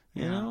 Yeah.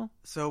 You know?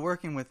 So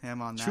working with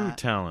him on that. True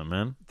talent,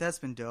 man. That's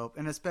been dope.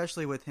 And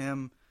especially with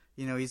him,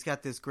 he's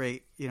got this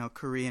great,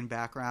 Korean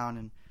background.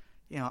 And,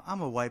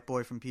 I'm a white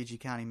boy from PG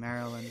County,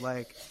 Maryland.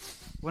 Like,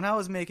 when I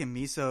was making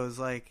misos,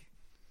 like,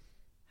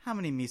 how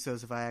many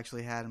misos have I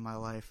actually had in my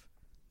life?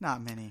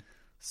 Not many.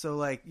 So,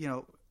 like,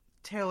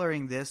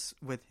 tailoring this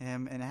with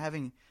him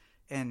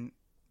and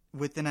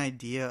with an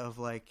idea of,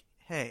 like,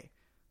 hey,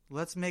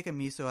 let's make a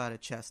miso out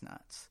of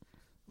chestnuts.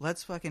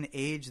 Let's fucking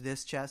age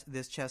this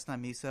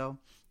chestnut miso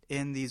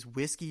in these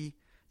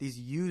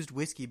used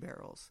whiskey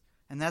barrels.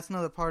 And that's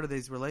another part of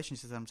these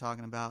relationships I'm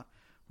talking about,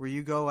 where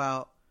you go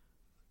out,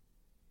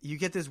 you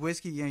get this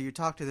whiskey, you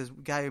talk to this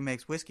guy who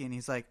makes whiskey, and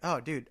he's like, oh,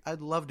 dude,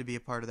 I'd love to be a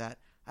part of that.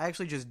 I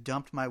actually just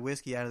dumped my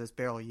whiskey out of this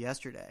barrel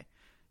yesterday.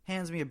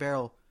 Hands me a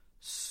barrel,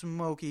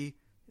 smoky,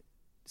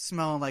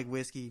 smelling like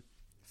whiskey,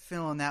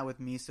 filling that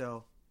with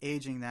miso,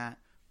 aging that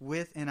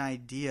with an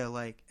idea,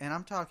 like, and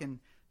I'm talking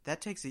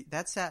that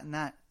sat in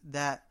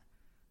that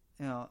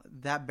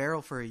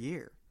barrel for a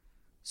year.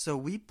 So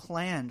we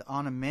planned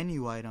on a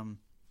menu item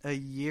a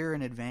year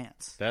in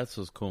advance. That's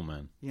what's cool,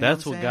 man. You know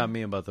That's what what I'm got saying?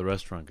 me about the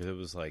restaurant, because it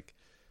was like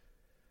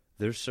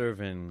they're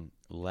serving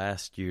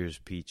last year's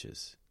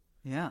peaches.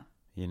 Yeah.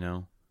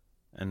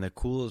 And the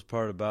coolest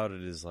part about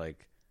it is,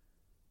 like,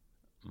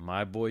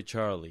 my boy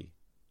Charlie,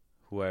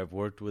 who I've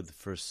worked with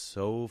for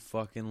so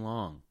fucking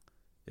long,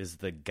 is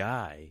the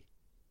guy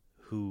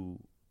who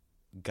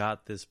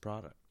got this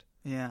product.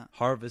 Yeah.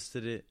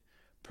 Harvested it,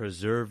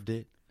 preserved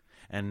it,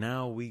 and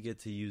now we get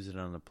to use it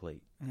on the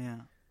plate.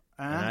 Yeah.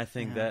 And I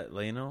think that,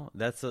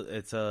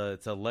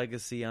 it's a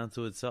legacy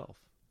unto itself.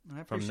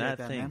 I appreciate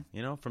that, thing,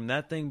 man. From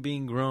that thing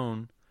being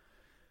grown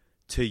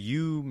to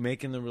you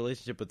making the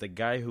relationship with the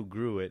guy who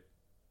grew it,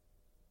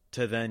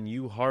 to then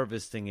you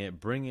harvesting it,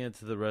 bringing it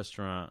to the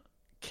restaurant,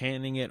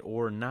 canning it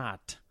or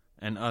not,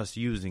 and us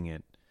using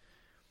it,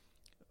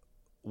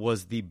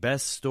 was the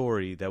best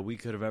story that we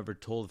could have ever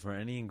told for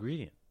any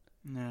ingredient.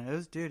 Yeah, it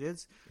was, dude.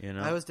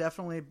 I was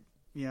definitely,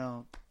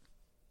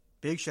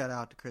 big shout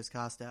out to Chris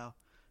Costow,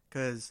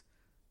 because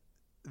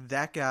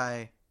that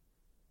guy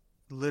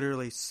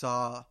literally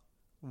saw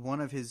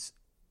my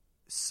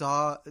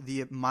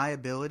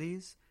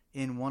abilities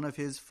in one of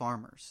his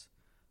farmers.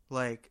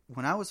 Like,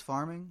 when I was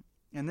farming,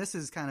 and this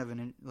is kind of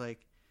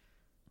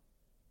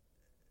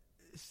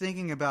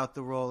thinking about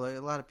the role, a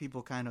lot of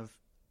people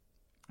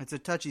it's a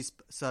touchy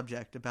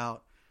subject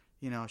about,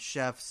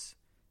 chefs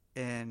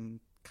and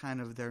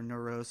kind of their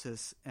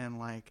neurosis, and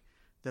like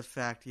the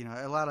fact,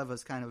 a lot of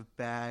us kind of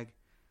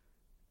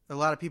a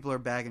lot of people are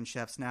bagging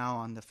chefs now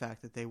on the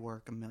fact that they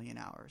work 1 million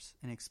hours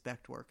and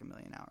expect work 1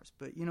 million hours.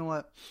 But you know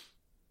what?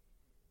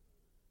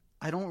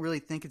 I don't really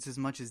think it's as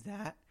much as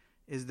that,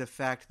 is the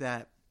fact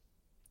that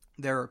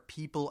there are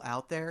people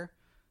out there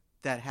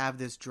that have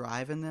this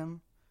drive in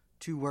them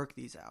to work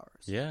these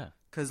hours. Yeah.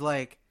 Because,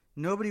 like,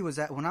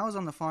 when I was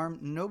on the farm,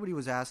 nobody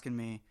was asking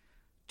me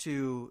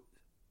to,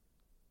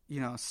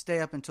 stay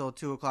up until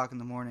 2 o'clock in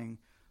the morning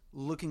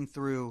looking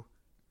through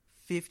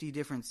 50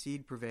 different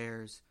seed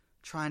purveyors,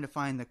 trying to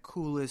find the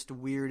coolest,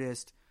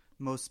 weirdest,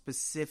 most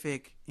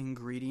specific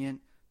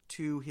ingredient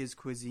to his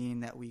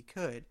cuisine that we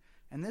could.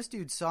 And this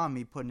dude saw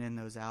me putting in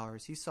those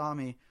hours. He saw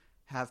me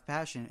have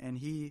passion, and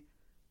he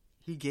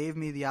gave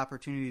me the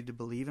opportunity to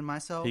believe in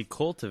myself. He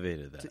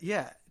cultivated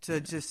that. To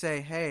just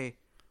say, hey,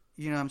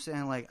 you know what I'm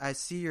saying? Like, I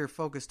see you're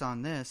focused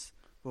on this,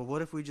 but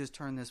what if we just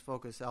turn this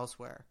focus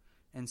elsewhere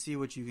and see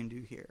what you can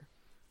do here?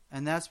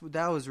 And that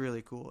was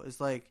really cool. It's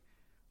like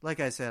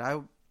I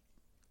said,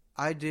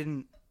 I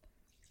didn't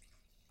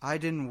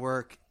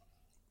work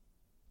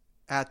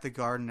at the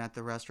garden at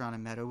the restaurant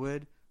in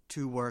Meadowood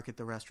to work at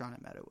the restaurant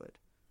at Meadowood.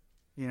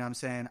 You know what I'm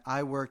saying?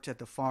 I worked at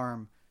the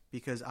farm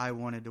because I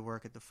wanted to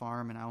work at the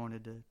farm and I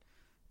wanted to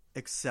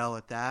excel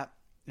at that.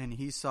 And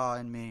he saw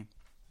in me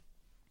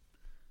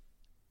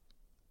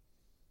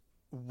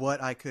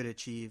what I could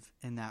achieve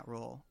in that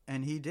role,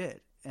 and he did.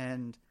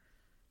 And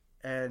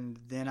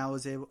then I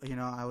was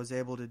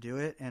able to do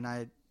it, and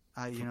I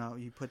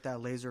you put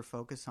that laser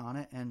focus on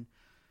it, and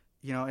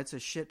it's a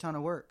shit ton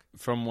of work.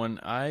 From when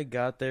I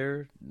got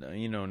there,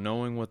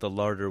 knowing what the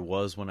larder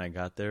was when I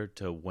got there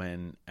to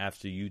when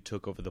after you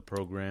took over the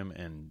program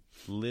and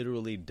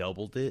literally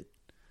doubled it,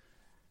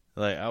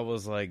 like I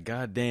was like,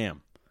 God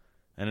damn.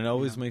 And it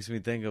always makes me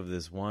think of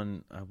this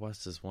one. I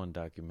watched this one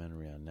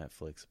documentary on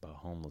Netflix about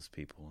homeless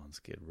people on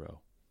Skid Row.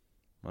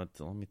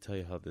 Let me tell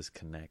you how this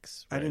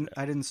connects. Right?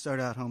 I didn't start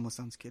out homeless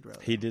on Skid Row.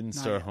 He didn't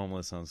start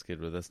homeless on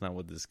Skid Row. That's not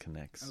what this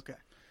connects. Okay.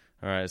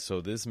 All right.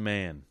 So this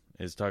man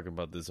is talking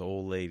about this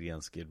old lady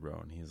on Skid Row,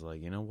 and he's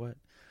like, you know what?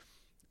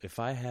 If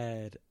I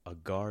had a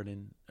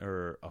garden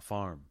or a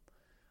farm,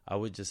 I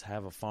would just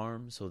have a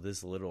farm so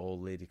this little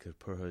old lady could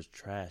put her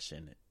trash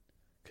in it,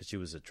 because she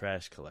was a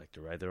trash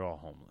collector. Right? They're all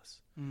homeless.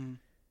 Mm.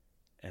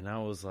 And I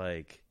was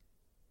like,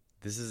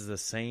 this is the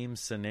same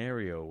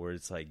scenario where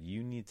it's like,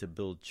 you need to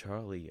build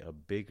Charlie a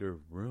bigger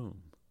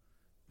room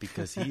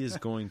because he is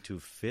going to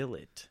fill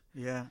it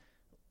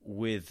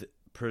with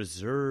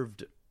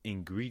preserved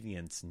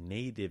ingredients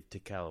native to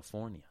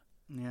California.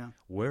 Yeah.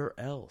 Where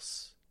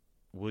else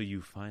will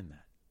you find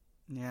that?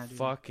 Yeah, dude.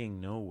 Fucking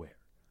nowhere.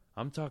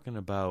 I'm talking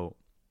about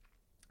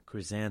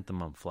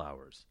chrysanthemum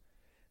flowers,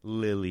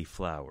 lily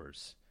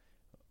flowers,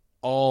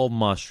 all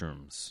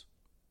mushrooms.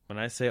 When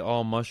I say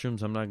all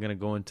mushrooms, I'm not going to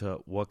go into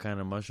what kind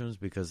of mushrooms,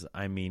 because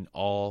I mean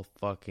all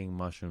fucking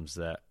mushrooms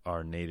that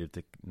are native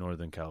to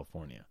Northern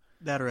California.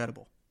 That are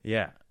edible.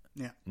 Yeah.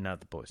 Yeah. Not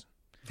the poison.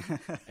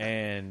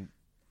 And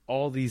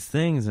all these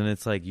things, and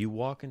it's like you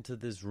walk into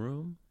this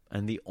room,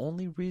 and the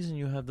only reason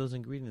you have those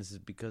ingredients is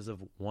because of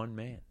one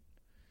man.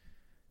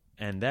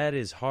 And that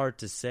is hard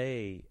to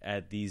say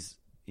at these,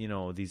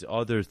 these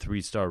other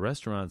 3-star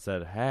restaurants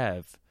that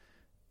have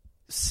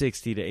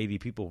 60 to 80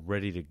 people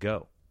ready to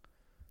go.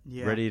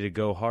 Yeah. Ready to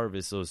go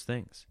harvest those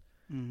things.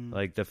 Mm-hmm.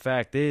 Like, the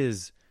fact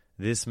is,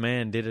 this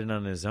man did it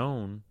on his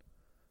own,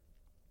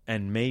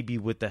 and maybe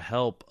with the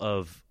help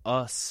of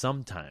us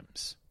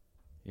sometimes,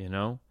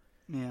 Yeah.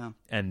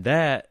 And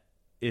that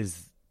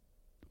is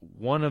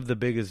one of the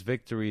biggest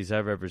victories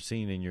I've ever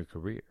seen in your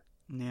career.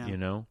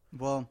 Yeah.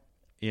 Well,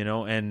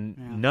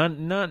 and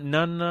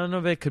none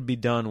of it could be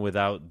done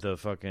without the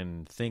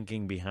fucking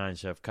thinking behind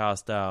Chef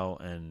Costow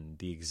and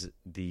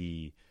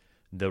the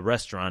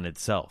restaurant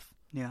itself.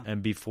 Yeah.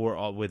 And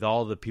with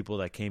all the people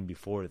that came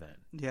before then.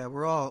 Yeah,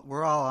 we're all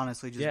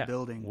honestly just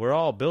building. We're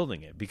all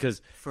building it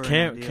because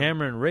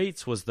Cameron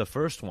Rates was the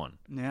first one.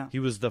 Yeah. He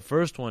was the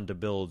first one to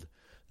build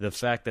the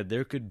fact that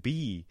there could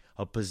be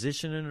a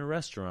position in a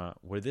restaurant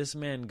where this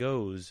man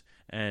goes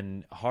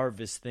and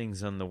harvests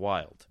things on the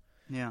wild.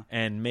 Yeah.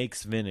 And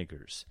makes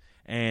vinegars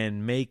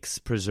and makes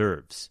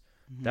preserves.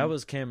 Mm-hmm. That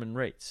was Cameron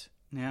Rates.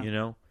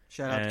 Yeah.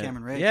 Shout out to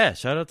Cameron Rates. Yeah,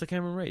 shout out to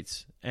Cameron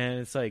Rates. And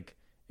it's like,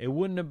 it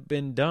wouldn't have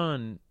been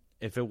done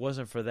if it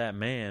wasn't for that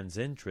man's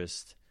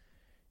interest,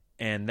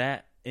 and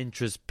that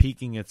interest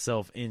piquing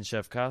itself in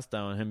Chef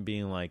Costow and him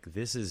being like,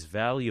 this is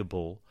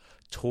valuable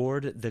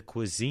toward the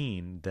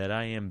cuisine that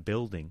I am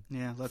building.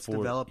 Yeah, let's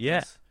develop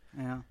this.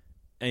 Yeah.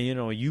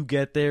 And, you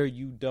get there,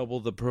 you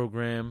double the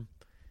program,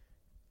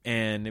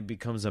 and it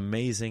becomes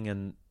amazing.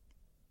 And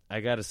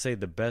I got to say,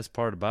 the best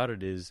part about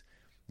it is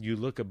you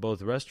look at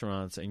both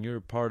restaurants, and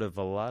you're part of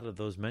a lot of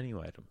those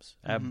menu items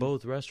at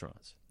both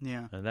restaurants.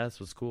 Yeah. And that's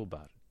what's cool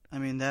about it. I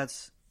mean,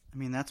 that's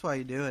why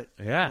you do it.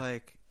 Yeah.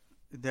 Like,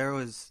 there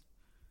was,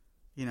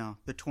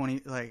 the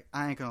 20, like,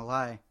 I ain't gonna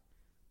lie,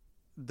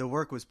 the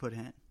work was put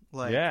in.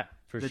 Like, yeah,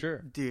 for sure.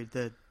 Dude,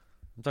 I'm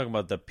talking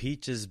about the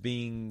peaches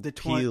being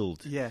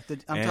peeled. Yeah,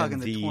 I'm talking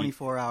the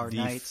 24-hour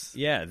nights.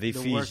 Yeah, the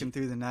working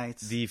through the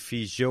nights. The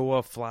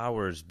feijoa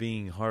flowers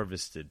being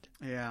harvested.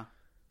 Yeah.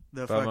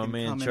 The fucking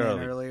coming in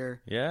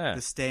earlier. Yeah.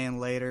 The staying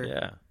later.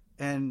 Yeah.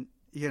 And,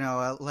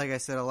 like I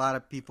said, a lot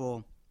of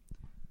people,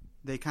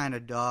 they kind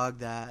of dog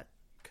that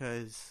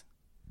because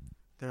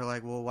they're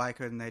like, well, why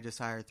couldn't they just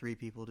hire 3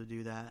 people to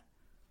do that?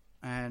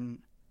 And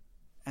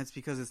it's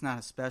because it's not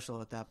a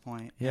special at that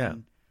point. Yeah.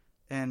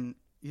 And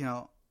you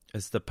know,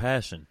 it's the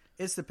passion.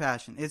 It's the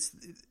passion.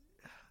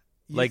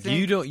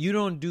 You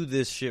don't do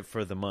this shit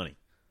for the money.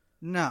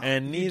 No.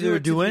 And neither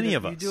do any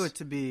of us. You do it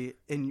to be,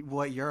 in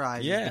what your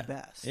eyes is the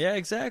best. Yeah,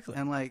 exactly.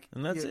 And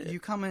that's it. You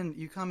come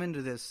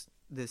into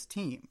this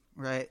team,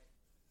 right?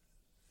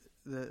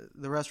 The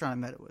restaurant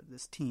in Meadowood,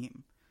 this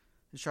team,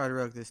 the Charter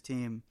Oak, this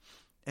team,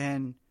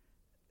 and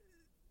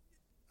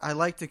I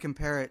like to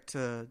compare it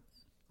to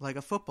like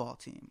a football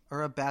team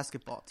or a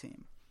basketball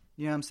team.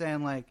 You know what I'm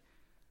saying? Like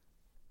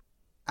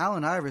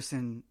Allen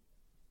Iverson,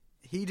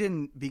 he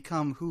didn't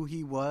become who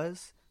he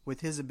was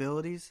with his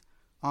abilities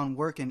on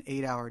working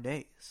 8-hour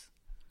days.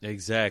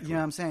 Exactly. You know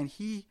what I'm saying?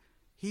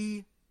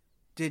 He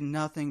did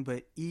nothing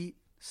but eat,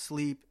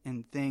 sleep,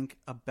 and think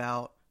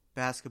about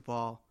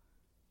basketball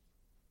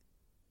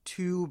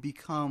to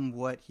become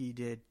what he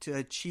did, to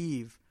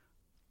achieve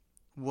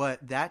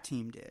what that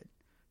team did.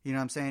 You know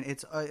what I'm saying?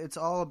 It's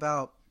all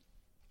about,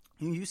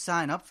 you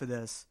sign up for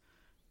this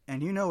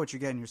and you know what you're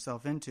getting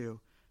yourself into,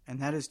 and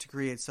that is to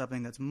create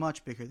something that's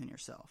much bigger than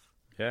yourself.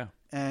 Yeah.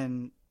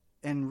 And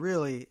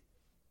really,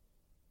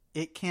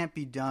 it can't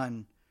be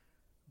done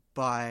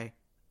by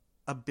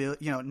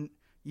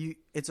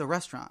it's a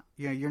restaurant.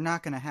 You know, you're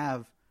not going to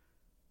have,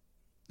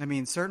 I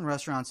mean, certain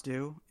restaurants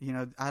do, you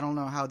know, I don't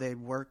know how they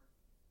work,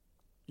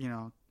 you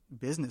know,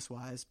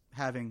 business-wise,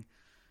 having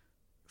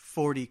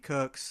 40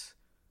 cooks.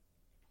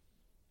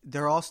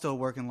 They're all still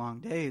working long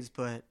days,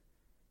 but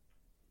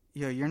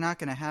you know, you're not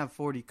going to have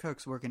 40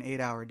 cooks working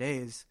 8-hour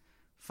days,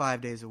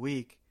 5 days a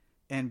week,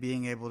 and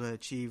being able to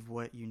achieve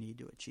what you need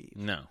to achieve.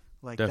 No,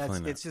 like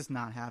definitely not. It's just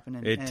not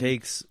happening. It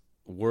takes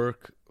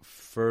work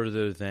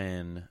further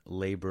than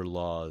labor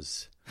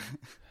laws.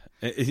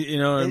 You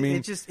know what I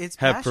mean? It's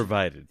have passion.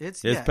 Provided.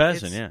 It's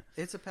passion.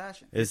 It's a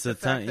passion. It's the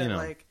time. You know,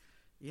 like,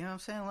 you know what I'm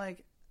saying?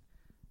 Like,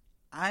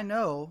 I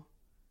know,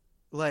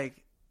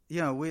 like,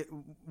 you know, we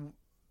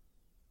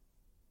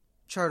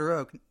Charter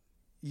Oak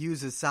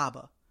uses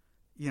Saba.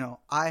 You know,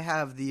 I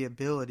have the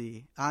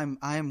ability.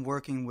 I'm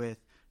working with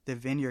the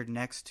vineyard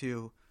next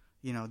to,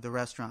 you know, the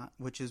restaurant,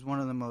 which is one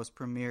of the most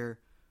premier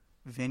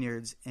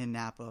vineyards in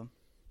Napa.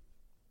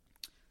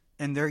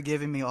 And they're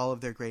giving me all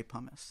of their grape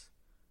hummus.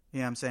 You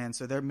know what I'm saying?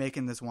 So they're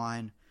making this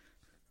wine,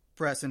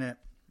 pressing it,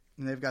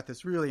 and they've got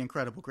this really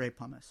incredible grape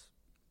hummus,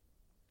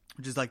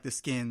 which is like the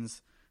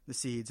skins, the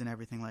seeds, and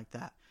everything like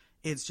that.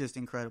 It's just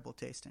incredible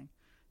tasting.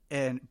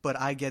 But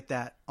I get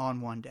that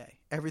on one day.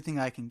 Everything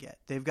I can get.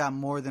 They've got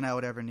more than I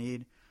would ever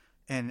need,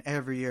 and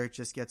every year it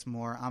just gets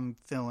more. I'm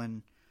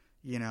filling,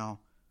 you know,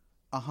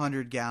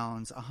 100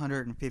 gallons,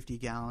 150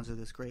 gallons of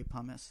this grape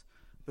hummus.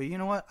 But you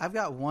know what? I've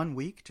got 1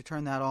 week to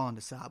turn that all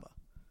into Saba.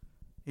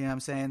 You know what I'm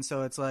saying?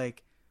 So it's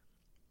like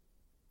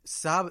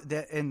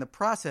Saba, and the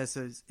process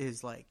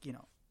is like, you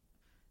know,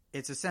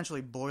 it's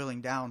essentially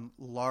boiling down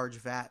large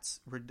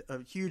vats,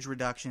 huge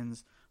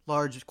reductions,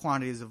 large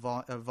quantities of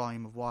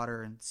volume of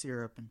water and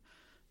syrup and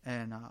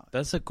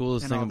that's the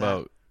coolest thing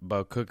about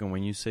cooking.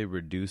 When you say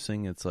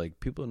reducing, it's like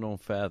people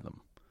don't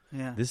fathom.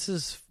 Yeah, this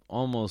is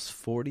almost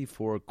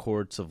 44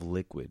 quarts of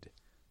liquid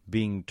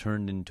being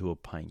turned into a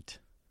pint.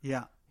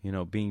 Yeah, you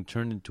know, being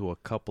turned into a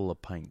couple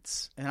of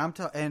pints.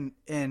 And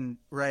and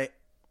right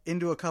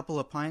into a couple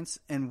of pints,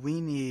 and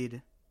we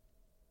need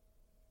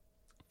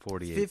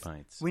 48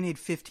 pints. We need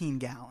 15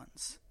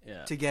 gallons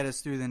to get us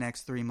through the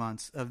next 3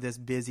 months of this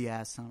busy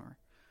ass summer.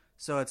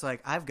 So it's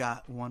like, I've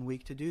got 1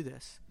 week to do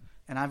this.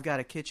 And I've got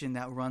a kitchen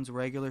that runs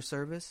regular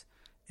service,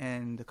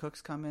 and the cooks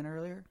come in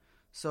earlier.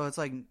 So it's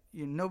like,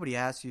 nobody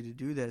asked you to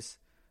do this,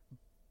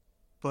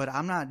 but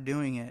I'm not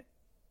doing it.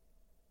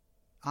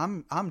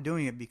 I'm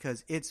doing it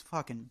because it's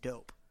fucking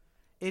dope.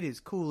 It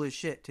is cool as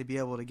shit to be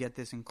able to get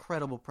this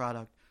incredible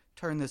product,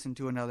 turn this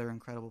into another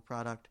incredible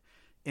product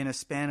in a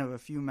span of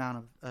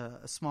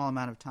a small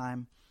amount of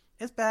time.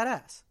 It's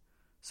badass.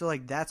 So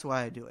like, that's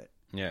why I do it.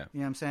 Yeah.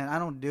 You know what I'm saying? I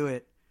don't do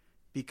it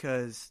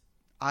because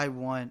I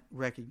want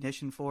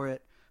recognition for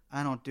it.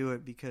 I don't do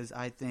it because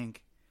I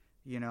think,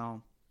 you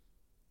know,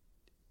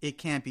 it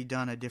can't be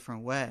done a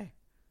different way.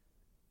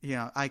 You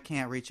know, I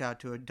can't reach out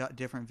to a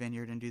different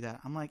vineyard and do that.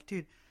 I'm like,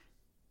 dude,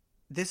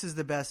 this is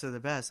the best of the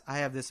best. I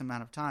have this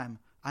amount of time.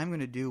 I'm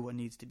going to do what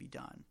needs to be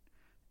done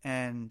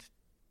and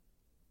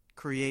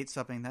create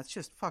something that's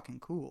just fucking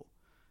cool.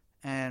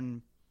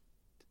 And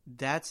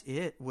that's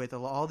it with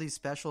all these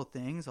special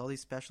things, all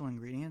these special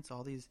ingredients,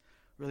 all these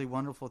really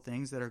wonderful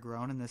things that are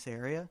grown in this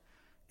area.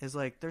 Is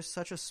like, there's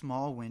such a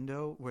small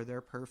window where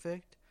they're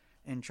perfect,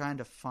 and trying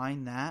to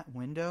find that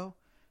window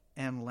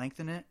and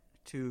lengthen it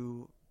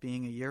to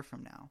being a year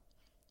from now.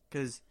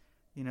 Because,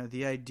 you know,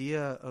 the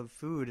idea of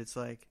food, it's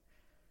like,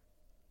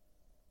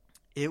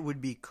 it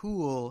would be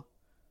cool.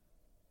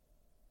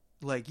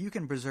 Like, you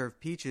can preserve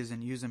peaches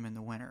and use them in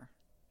the winter.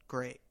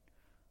 Great.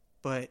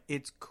 But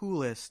it's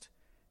coolest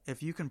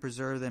if you can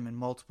preserve them in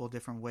multiple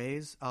different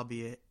ways,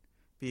 albeit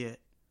be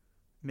it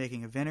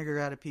making a vinegar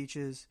out of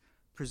peaches,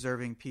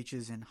 preserving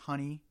peaches in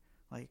honey,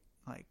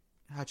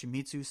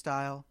 Hachimitsu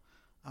style,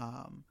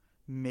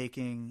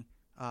 making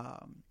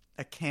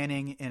a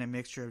canning in a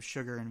mixture of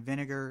sugar and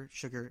vinegar,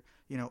 sugar,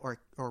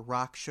 or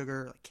rock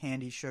sugar, like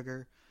candy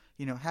sugar,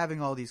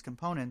 having all these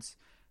components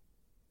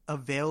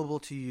available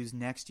to use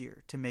next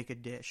year to make a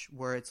dish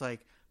where it's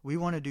like, we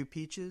want to do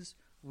peaches.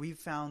 We've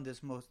found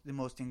the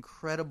most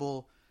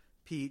incredible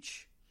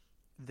peach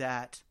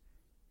that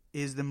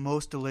is the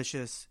most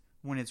delicious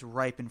when it's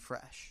ripe and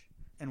fresh.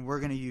 And we're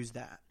going to use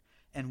that.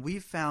 And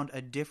we've found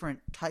a different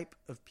type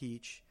of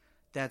peach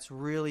that's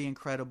really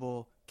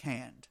incredible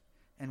canned.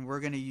 And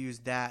we're going to use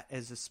that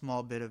as a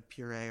small bit of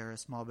puree or a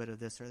small bit of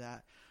this or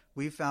that.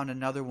 We found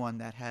another one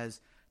that has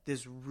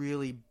this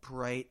really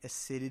bright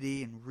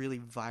acidity and really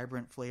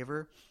vibrant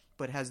flavor,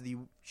 but has the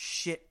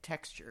shit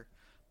texture,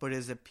 but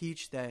is a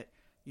peach that,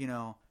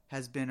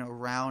 has been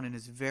around and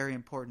is very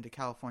important to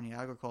California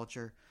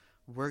agriculture.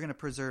 We're going to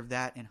preserve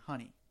that in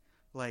honey.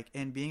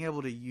 And being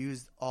able to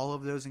use all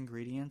of those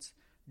ingredients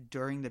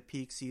during the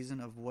peak season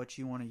of what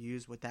you want to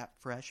use with that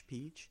fresh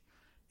peach,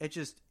 it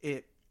just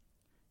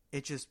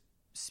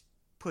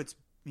puts,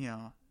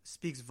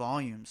 speaks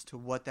volumes to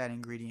what that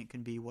ingredient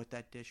can be, what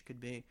that dish could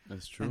be.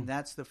 That's true. And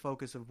that's the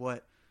focus of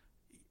what,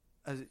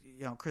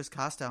 Chris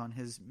Costow and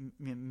his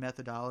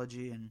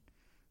methodology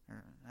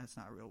that's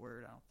not a real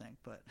word, I don't think,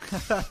 but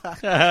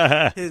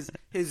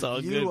his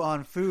view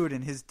on food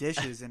and his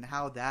dishes and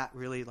how that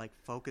really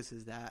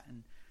focuses that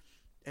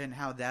and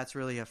how that's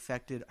really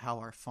affected how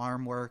our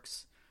farm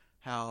works,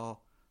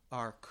 how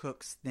our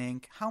cooks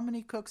think. How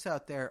many cooks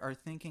out there are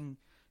thinking,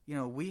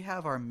 we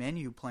have our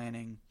menu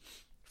planning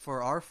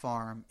for our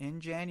farm in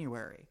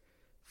January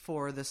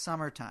for the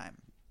summertime.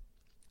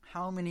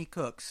 How many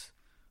cooks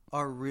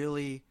are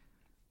really,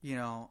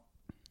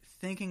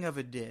 thinking of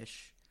a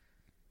dish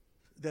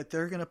that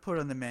they're going to put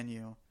on the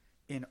menu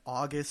in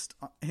August,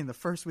 in the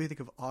first week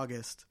of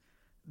August,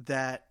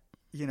 that,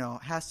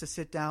 has to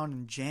sit down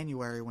in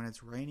January when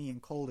it's rainy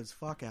and cold as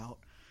fuck out,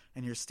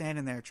 and you're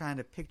standing there trying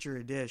to picture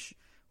a dish.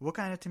 What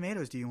kind of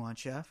tomatoes do you want,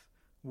 chef?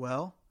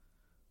 Well,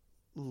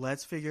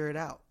 let's figure it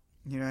out.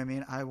 You know what I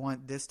mean? I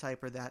want this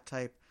type or that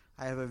type.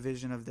 I have a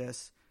vision of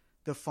this.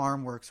 The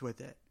farm works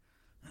with it.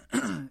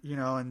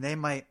 And they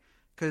might,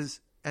 because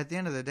at the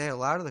end of the day, a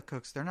lot of the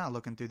cooks, they're not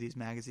looking through these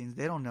magazines.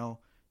 They don't know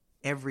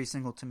every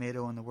single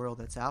tomato in the world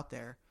that's out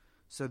there.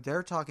 So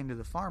they're talking to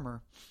the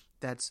farmer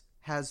that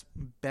has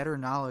better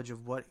knowledge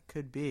of what it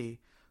could be,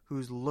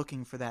 who's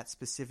looking for that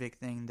specific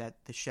thing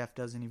that the chef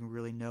doesn't even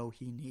really know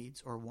he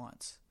needs or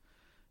wants.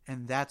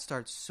 And that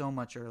starts so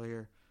much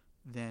earlier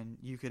than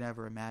you could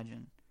ever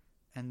imagine.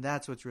 And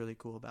that's what's really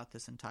cool about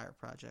this entire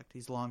project,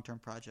 these long-term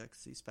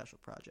projects, these special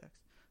projects.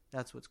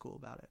 That's what's cool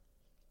about it.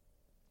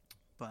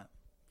 But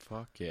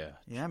fuck yeah.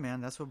 Yeah, man,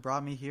 that's what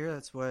brought me here.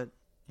 That's what,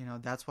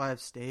 that's why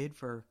I've stayed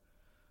for,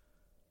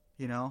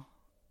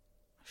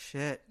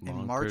 shit.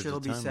 In March it'll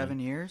be 7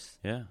 years.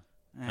 Yeah.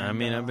 And,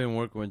 I've been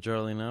working with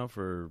Charlie now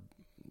for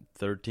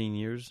 13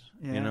 years,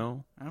 yeah.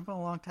 It's been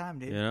a long time,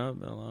 dude. Yeah, it's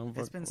been a long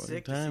It's been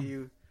sick time. to see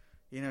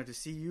you, to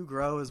see you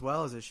grow as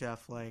well as a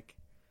chef.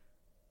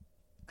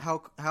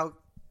 How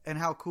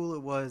cool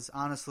it was,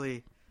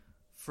 honestly,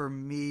 for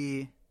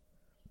me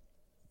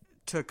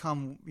to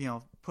come,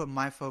 put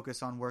my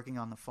focus on working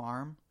on the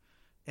farm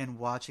and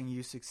watching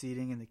you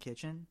succeeding in the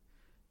kitchen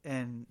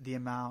and the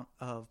amount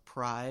of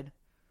pride.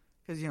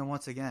 Because,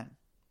 once again.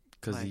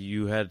 Because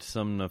you had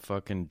something to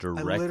fucking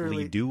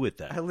directly do with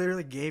that. I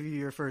literally gave you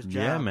your first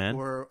job. Yeah, man.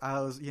 Where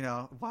I was,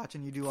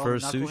 watching you do all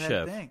first the sous knucklehead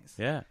chef. Things.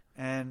 Yeah.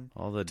 And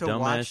all the to dumbass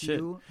watch shit.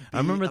 You be I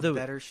remember a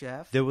better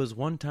chef. There was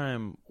one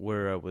time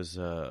where I was,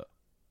 I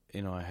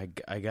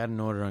got an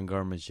order on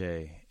Garde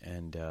Manger,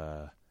 and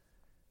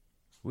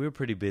we were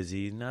pretty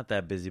busy. Not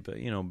that busy, but,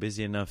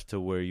 busy enough to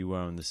where you were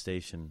on the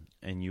station,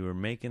 and you were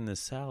making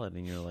this salad,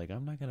 and you're like,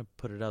 I'm not going to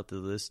put it out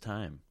till this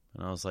time.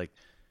 And I was like,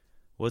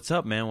 what's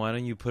up, man? Why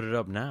don't you put it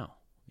up now?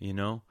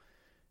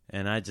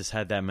 And I just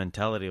had that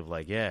mentality of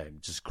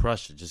just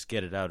crush it. Just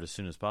get it out as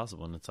soon as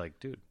possible. And it's like,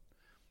 dude,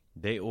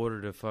 they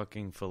ordered a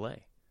fucking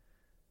filet.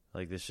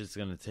 This shit's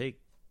going to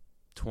take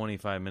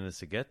 25 minutes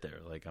to get there.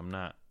 I'm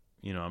not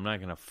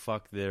going to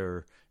fuck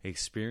their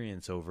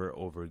experience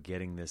over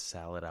getting this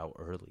salad out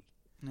early.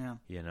 Yeah.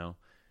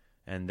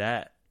 And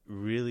that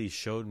really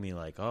showed me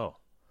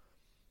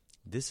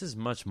this is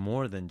much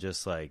more than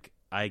just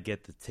I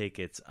get the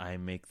tickets, I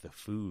make the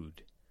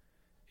food.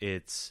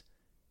 It's,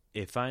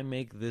 if I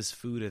make this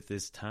food at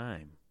this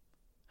time,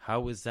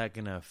 how is that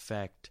going to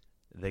affect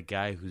the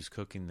guy who's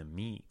cooking the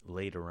meat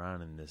later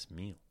on in this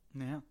meal?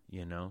 Yeah.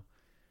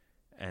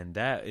 And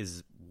that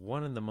is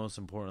one of the most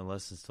important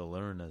lessons to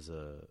learn as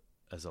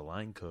a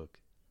line cook,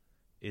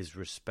 is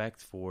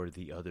respect for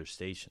the other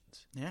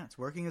stations. Yeah, it's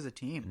working as a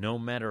team. No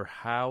matter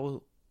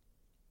how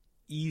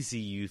easy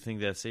you think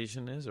that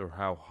station is or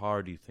how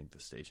hard you think the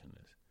station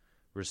is,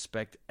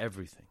 respect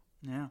everything.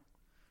 Yeah.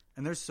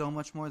 And there's so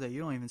much more that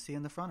you don't even see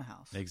in the front of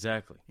house.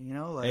 Exactly.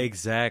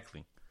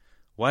 Exactly.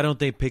 Why don't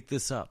they pick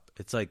this up?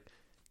 It's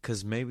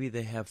because maybe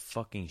they have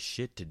fucking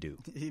shit to do.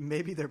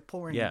 Maybe they're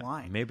pouring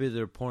wine. Maybe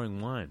they're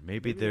pouring wine.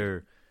 Maybe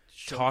they're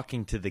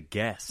talking to the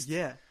guest.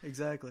 Yeah,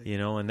 exactly. You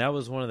know, and that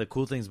was one of the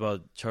cool things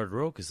about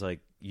Chartered Oak is like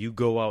you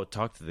go out,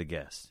 talk to the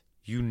guest.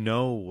 You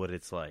know what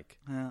it's like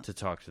to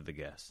talk to the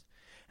guest.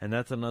 And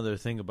that's another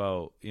thing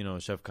about, you know,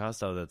 Chef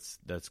Costow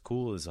that's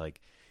cool is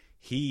like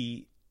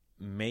he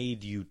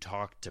made you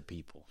talk to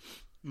people.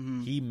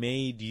 Mm-hmm. He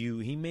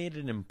made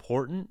it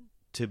important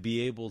to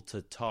be able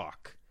to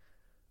talk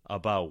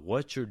about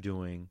what you're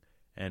doing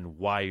and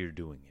why you're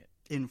doing it.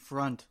 In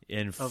front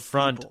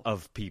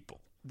of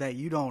people. That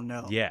you don't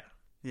know. Yeah.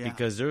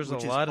 Because there's a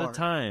lot of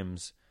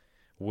times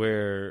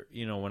where,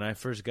 you know, when I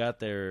first got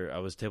there, I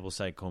was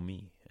tableside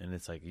commis. And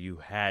it's like you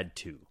had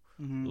to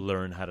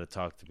learn how to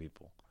talk to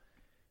people.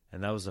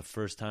 And that was the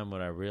first time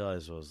what I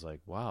realized was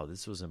like, wow,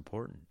 this was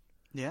important.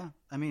 Yeah.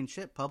 I mean,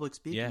 shit, public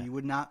speaking, you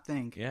would not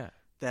think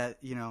that,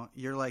 you know,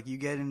 you're like, you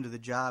get into the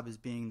job as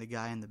being the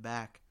guy in the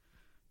back.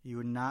 You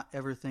would not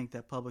ever think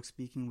that public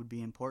speaking would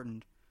be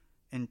important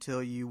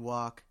until you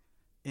walk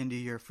into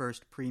your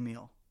first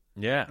pre-meal.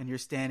 Yeah. And you're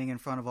standing in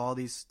front of all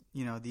these,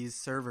 you know, these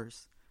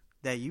servers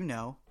that you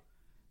know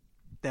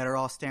that are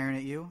all staring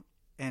at you.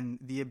 And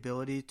the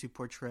ability to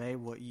portray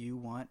what you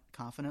want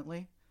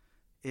confidently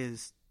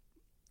is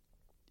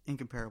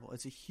incomparable.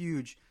 It's a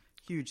huge,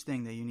 huge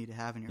thing that you need to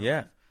have in your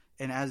life.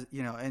 And as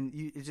you know,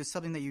 it's just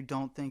something that you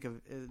don't think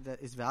of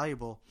that is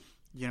valuable,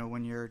 you know,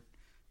 when you're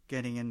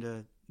getting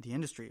into the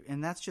industry.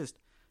 And that's just,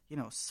 you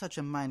know, such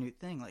a minute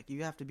thing. Like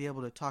you have to be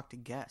able to talk to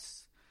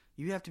guests.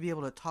 You have to be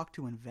able to talk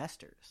to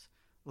investors.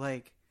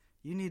 Like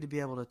you need to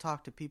be able to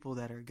talk to people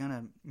that are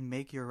gonna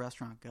make your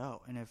restaurant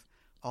go. And if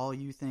all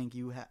you think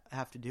you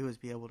have to do is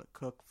be able to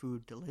cook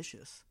food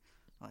delicious,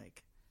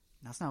 like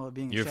that's not what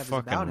being a chef is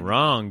about. You're fucking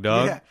wrong,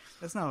 dog. Yeah,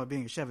 that's not what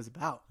being a chef is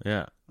about.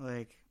 Yeah.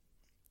 Like,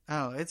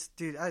 oh,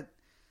 dude,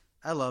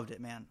 I loved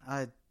it, man.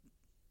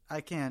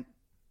 I can't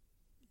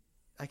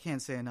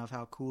say enough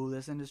how cool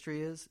this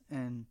industry is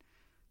and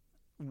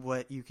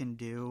what you can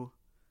do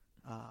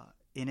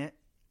in it.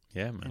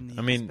 Yeah, man.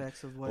 I mean,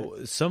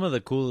 some of the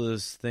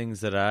coolest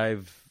things that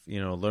I've, you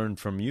know, learned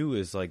from you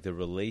is like the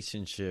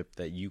relationship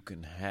that you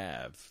can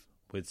have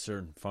with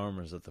certain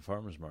farmers at the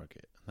farmers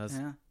market. That's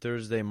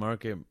Thursday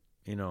market,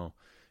 you know,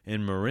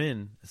 in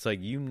Marin. It's like,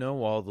 you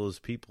know, all those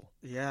people.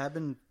 Yeah, I've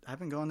been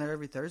going there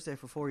every Thursday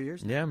for 4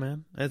 years now. Yeah,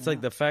 man. It's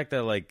like the fact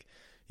that, like,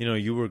 you know,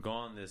 you were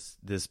gone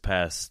this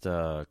past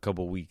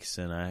couple weeks,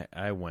 and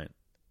I went,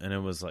 and it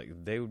was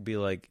like they would be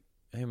like,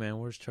 "Hey, man,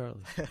 where's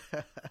Charlie?"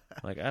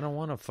 Like, I don't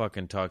want to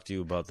fucking talk to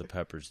you about the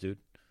peppers, dude.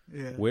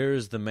 Yeah. Where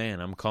is the man?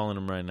 I'm calling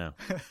him right now.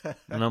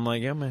 And I'm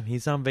like, yeah, man,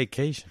 he's on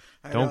vacation.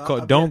 Don't call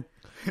him.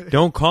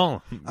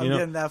 I'm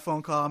getting that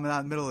phone call. I'm out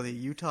in the middle of the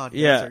Utah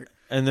desert.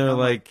 And they're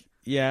like,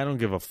 yeah, I don't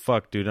give a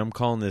fuck, dude. I'm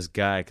calling this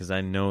guy because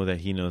I know that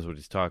he knows what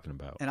he's talking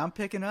about. And I'm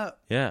picking up.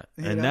 Yeah.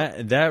 And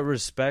that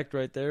respect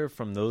right there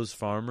from those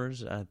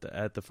farmers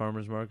at the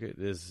farmers market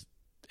is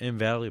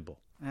invaluable.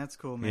 That's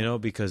cool, man. You know,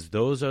 because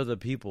those are the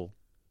people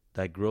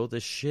that grow the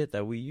shit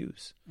that we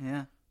use.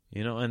 Yeah.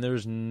 You know, and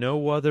there's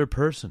no other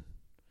person.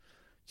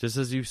 Just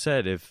as you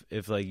said, if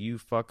like you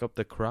fuck up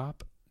the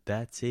crop,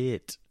 that's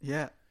it.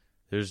 Yeah.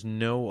 There's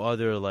no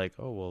other like,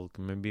 oh, well,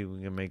 maybe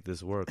we can make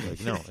this work.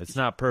 Like, no, it's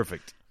not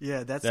perfect.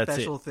 Yeah, that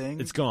special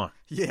thing. It's gone.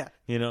 Yeah.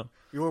 You know?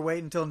 You were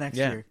waiting until next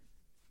year.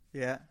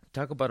 Yeah.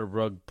 Talk about a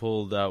rug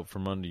pulled out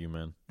from under you,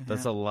 man.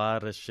 That's a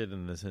lot of shit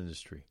in this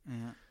industry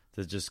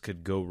that just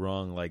could go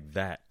wrong like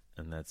that,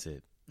 and that's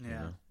it. Yeah. You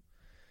know?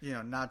 You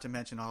know, not to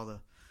mention all the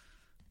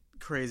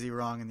crazy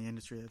wrong in the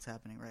industry that's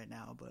happening right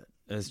now, but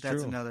that's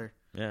true. Another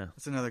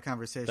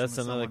conversation. That's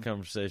another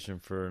conversation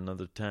for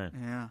another time.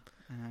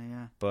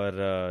 Yeah.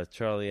 But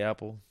Charlie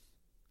Appel,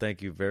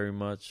 thank you very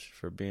much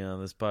for being on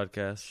this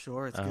podcast.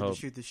 Sure, it's good to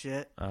shoot the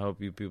shit. I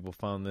hope you people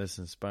found this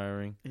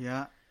inspiring.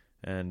 Yeah.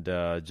 And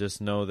just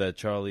know that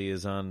Charlie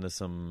is on to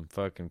some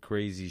fucking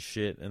crazy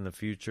shit in the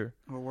future.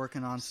 We're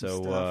working on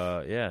some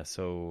stuff.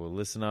 So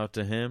listen out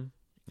to him.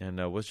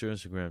 And what's your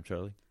Instagram,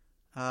 Charlie?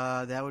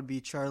 That would be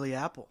Charlie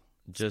Appel.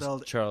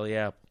 Just Charlie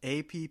Appel.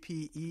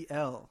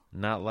 Appel.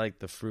 Not like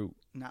the fruit.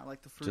 Not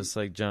like the fruit. Just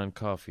like John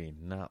Coffee.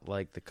 Not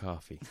like the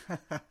coffee.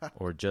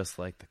 Or just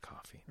like the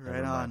coffee.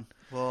 Right on.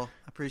 Well,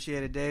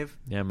 appreciate it, Dave.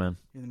 Yeah, man.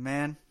 You're the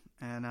man.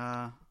 And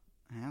I'll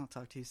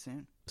talk to you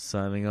soon.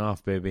 Signing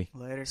off, baby.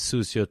 Later.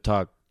 SOUS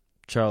Talk.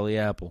 Charlie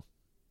Appel.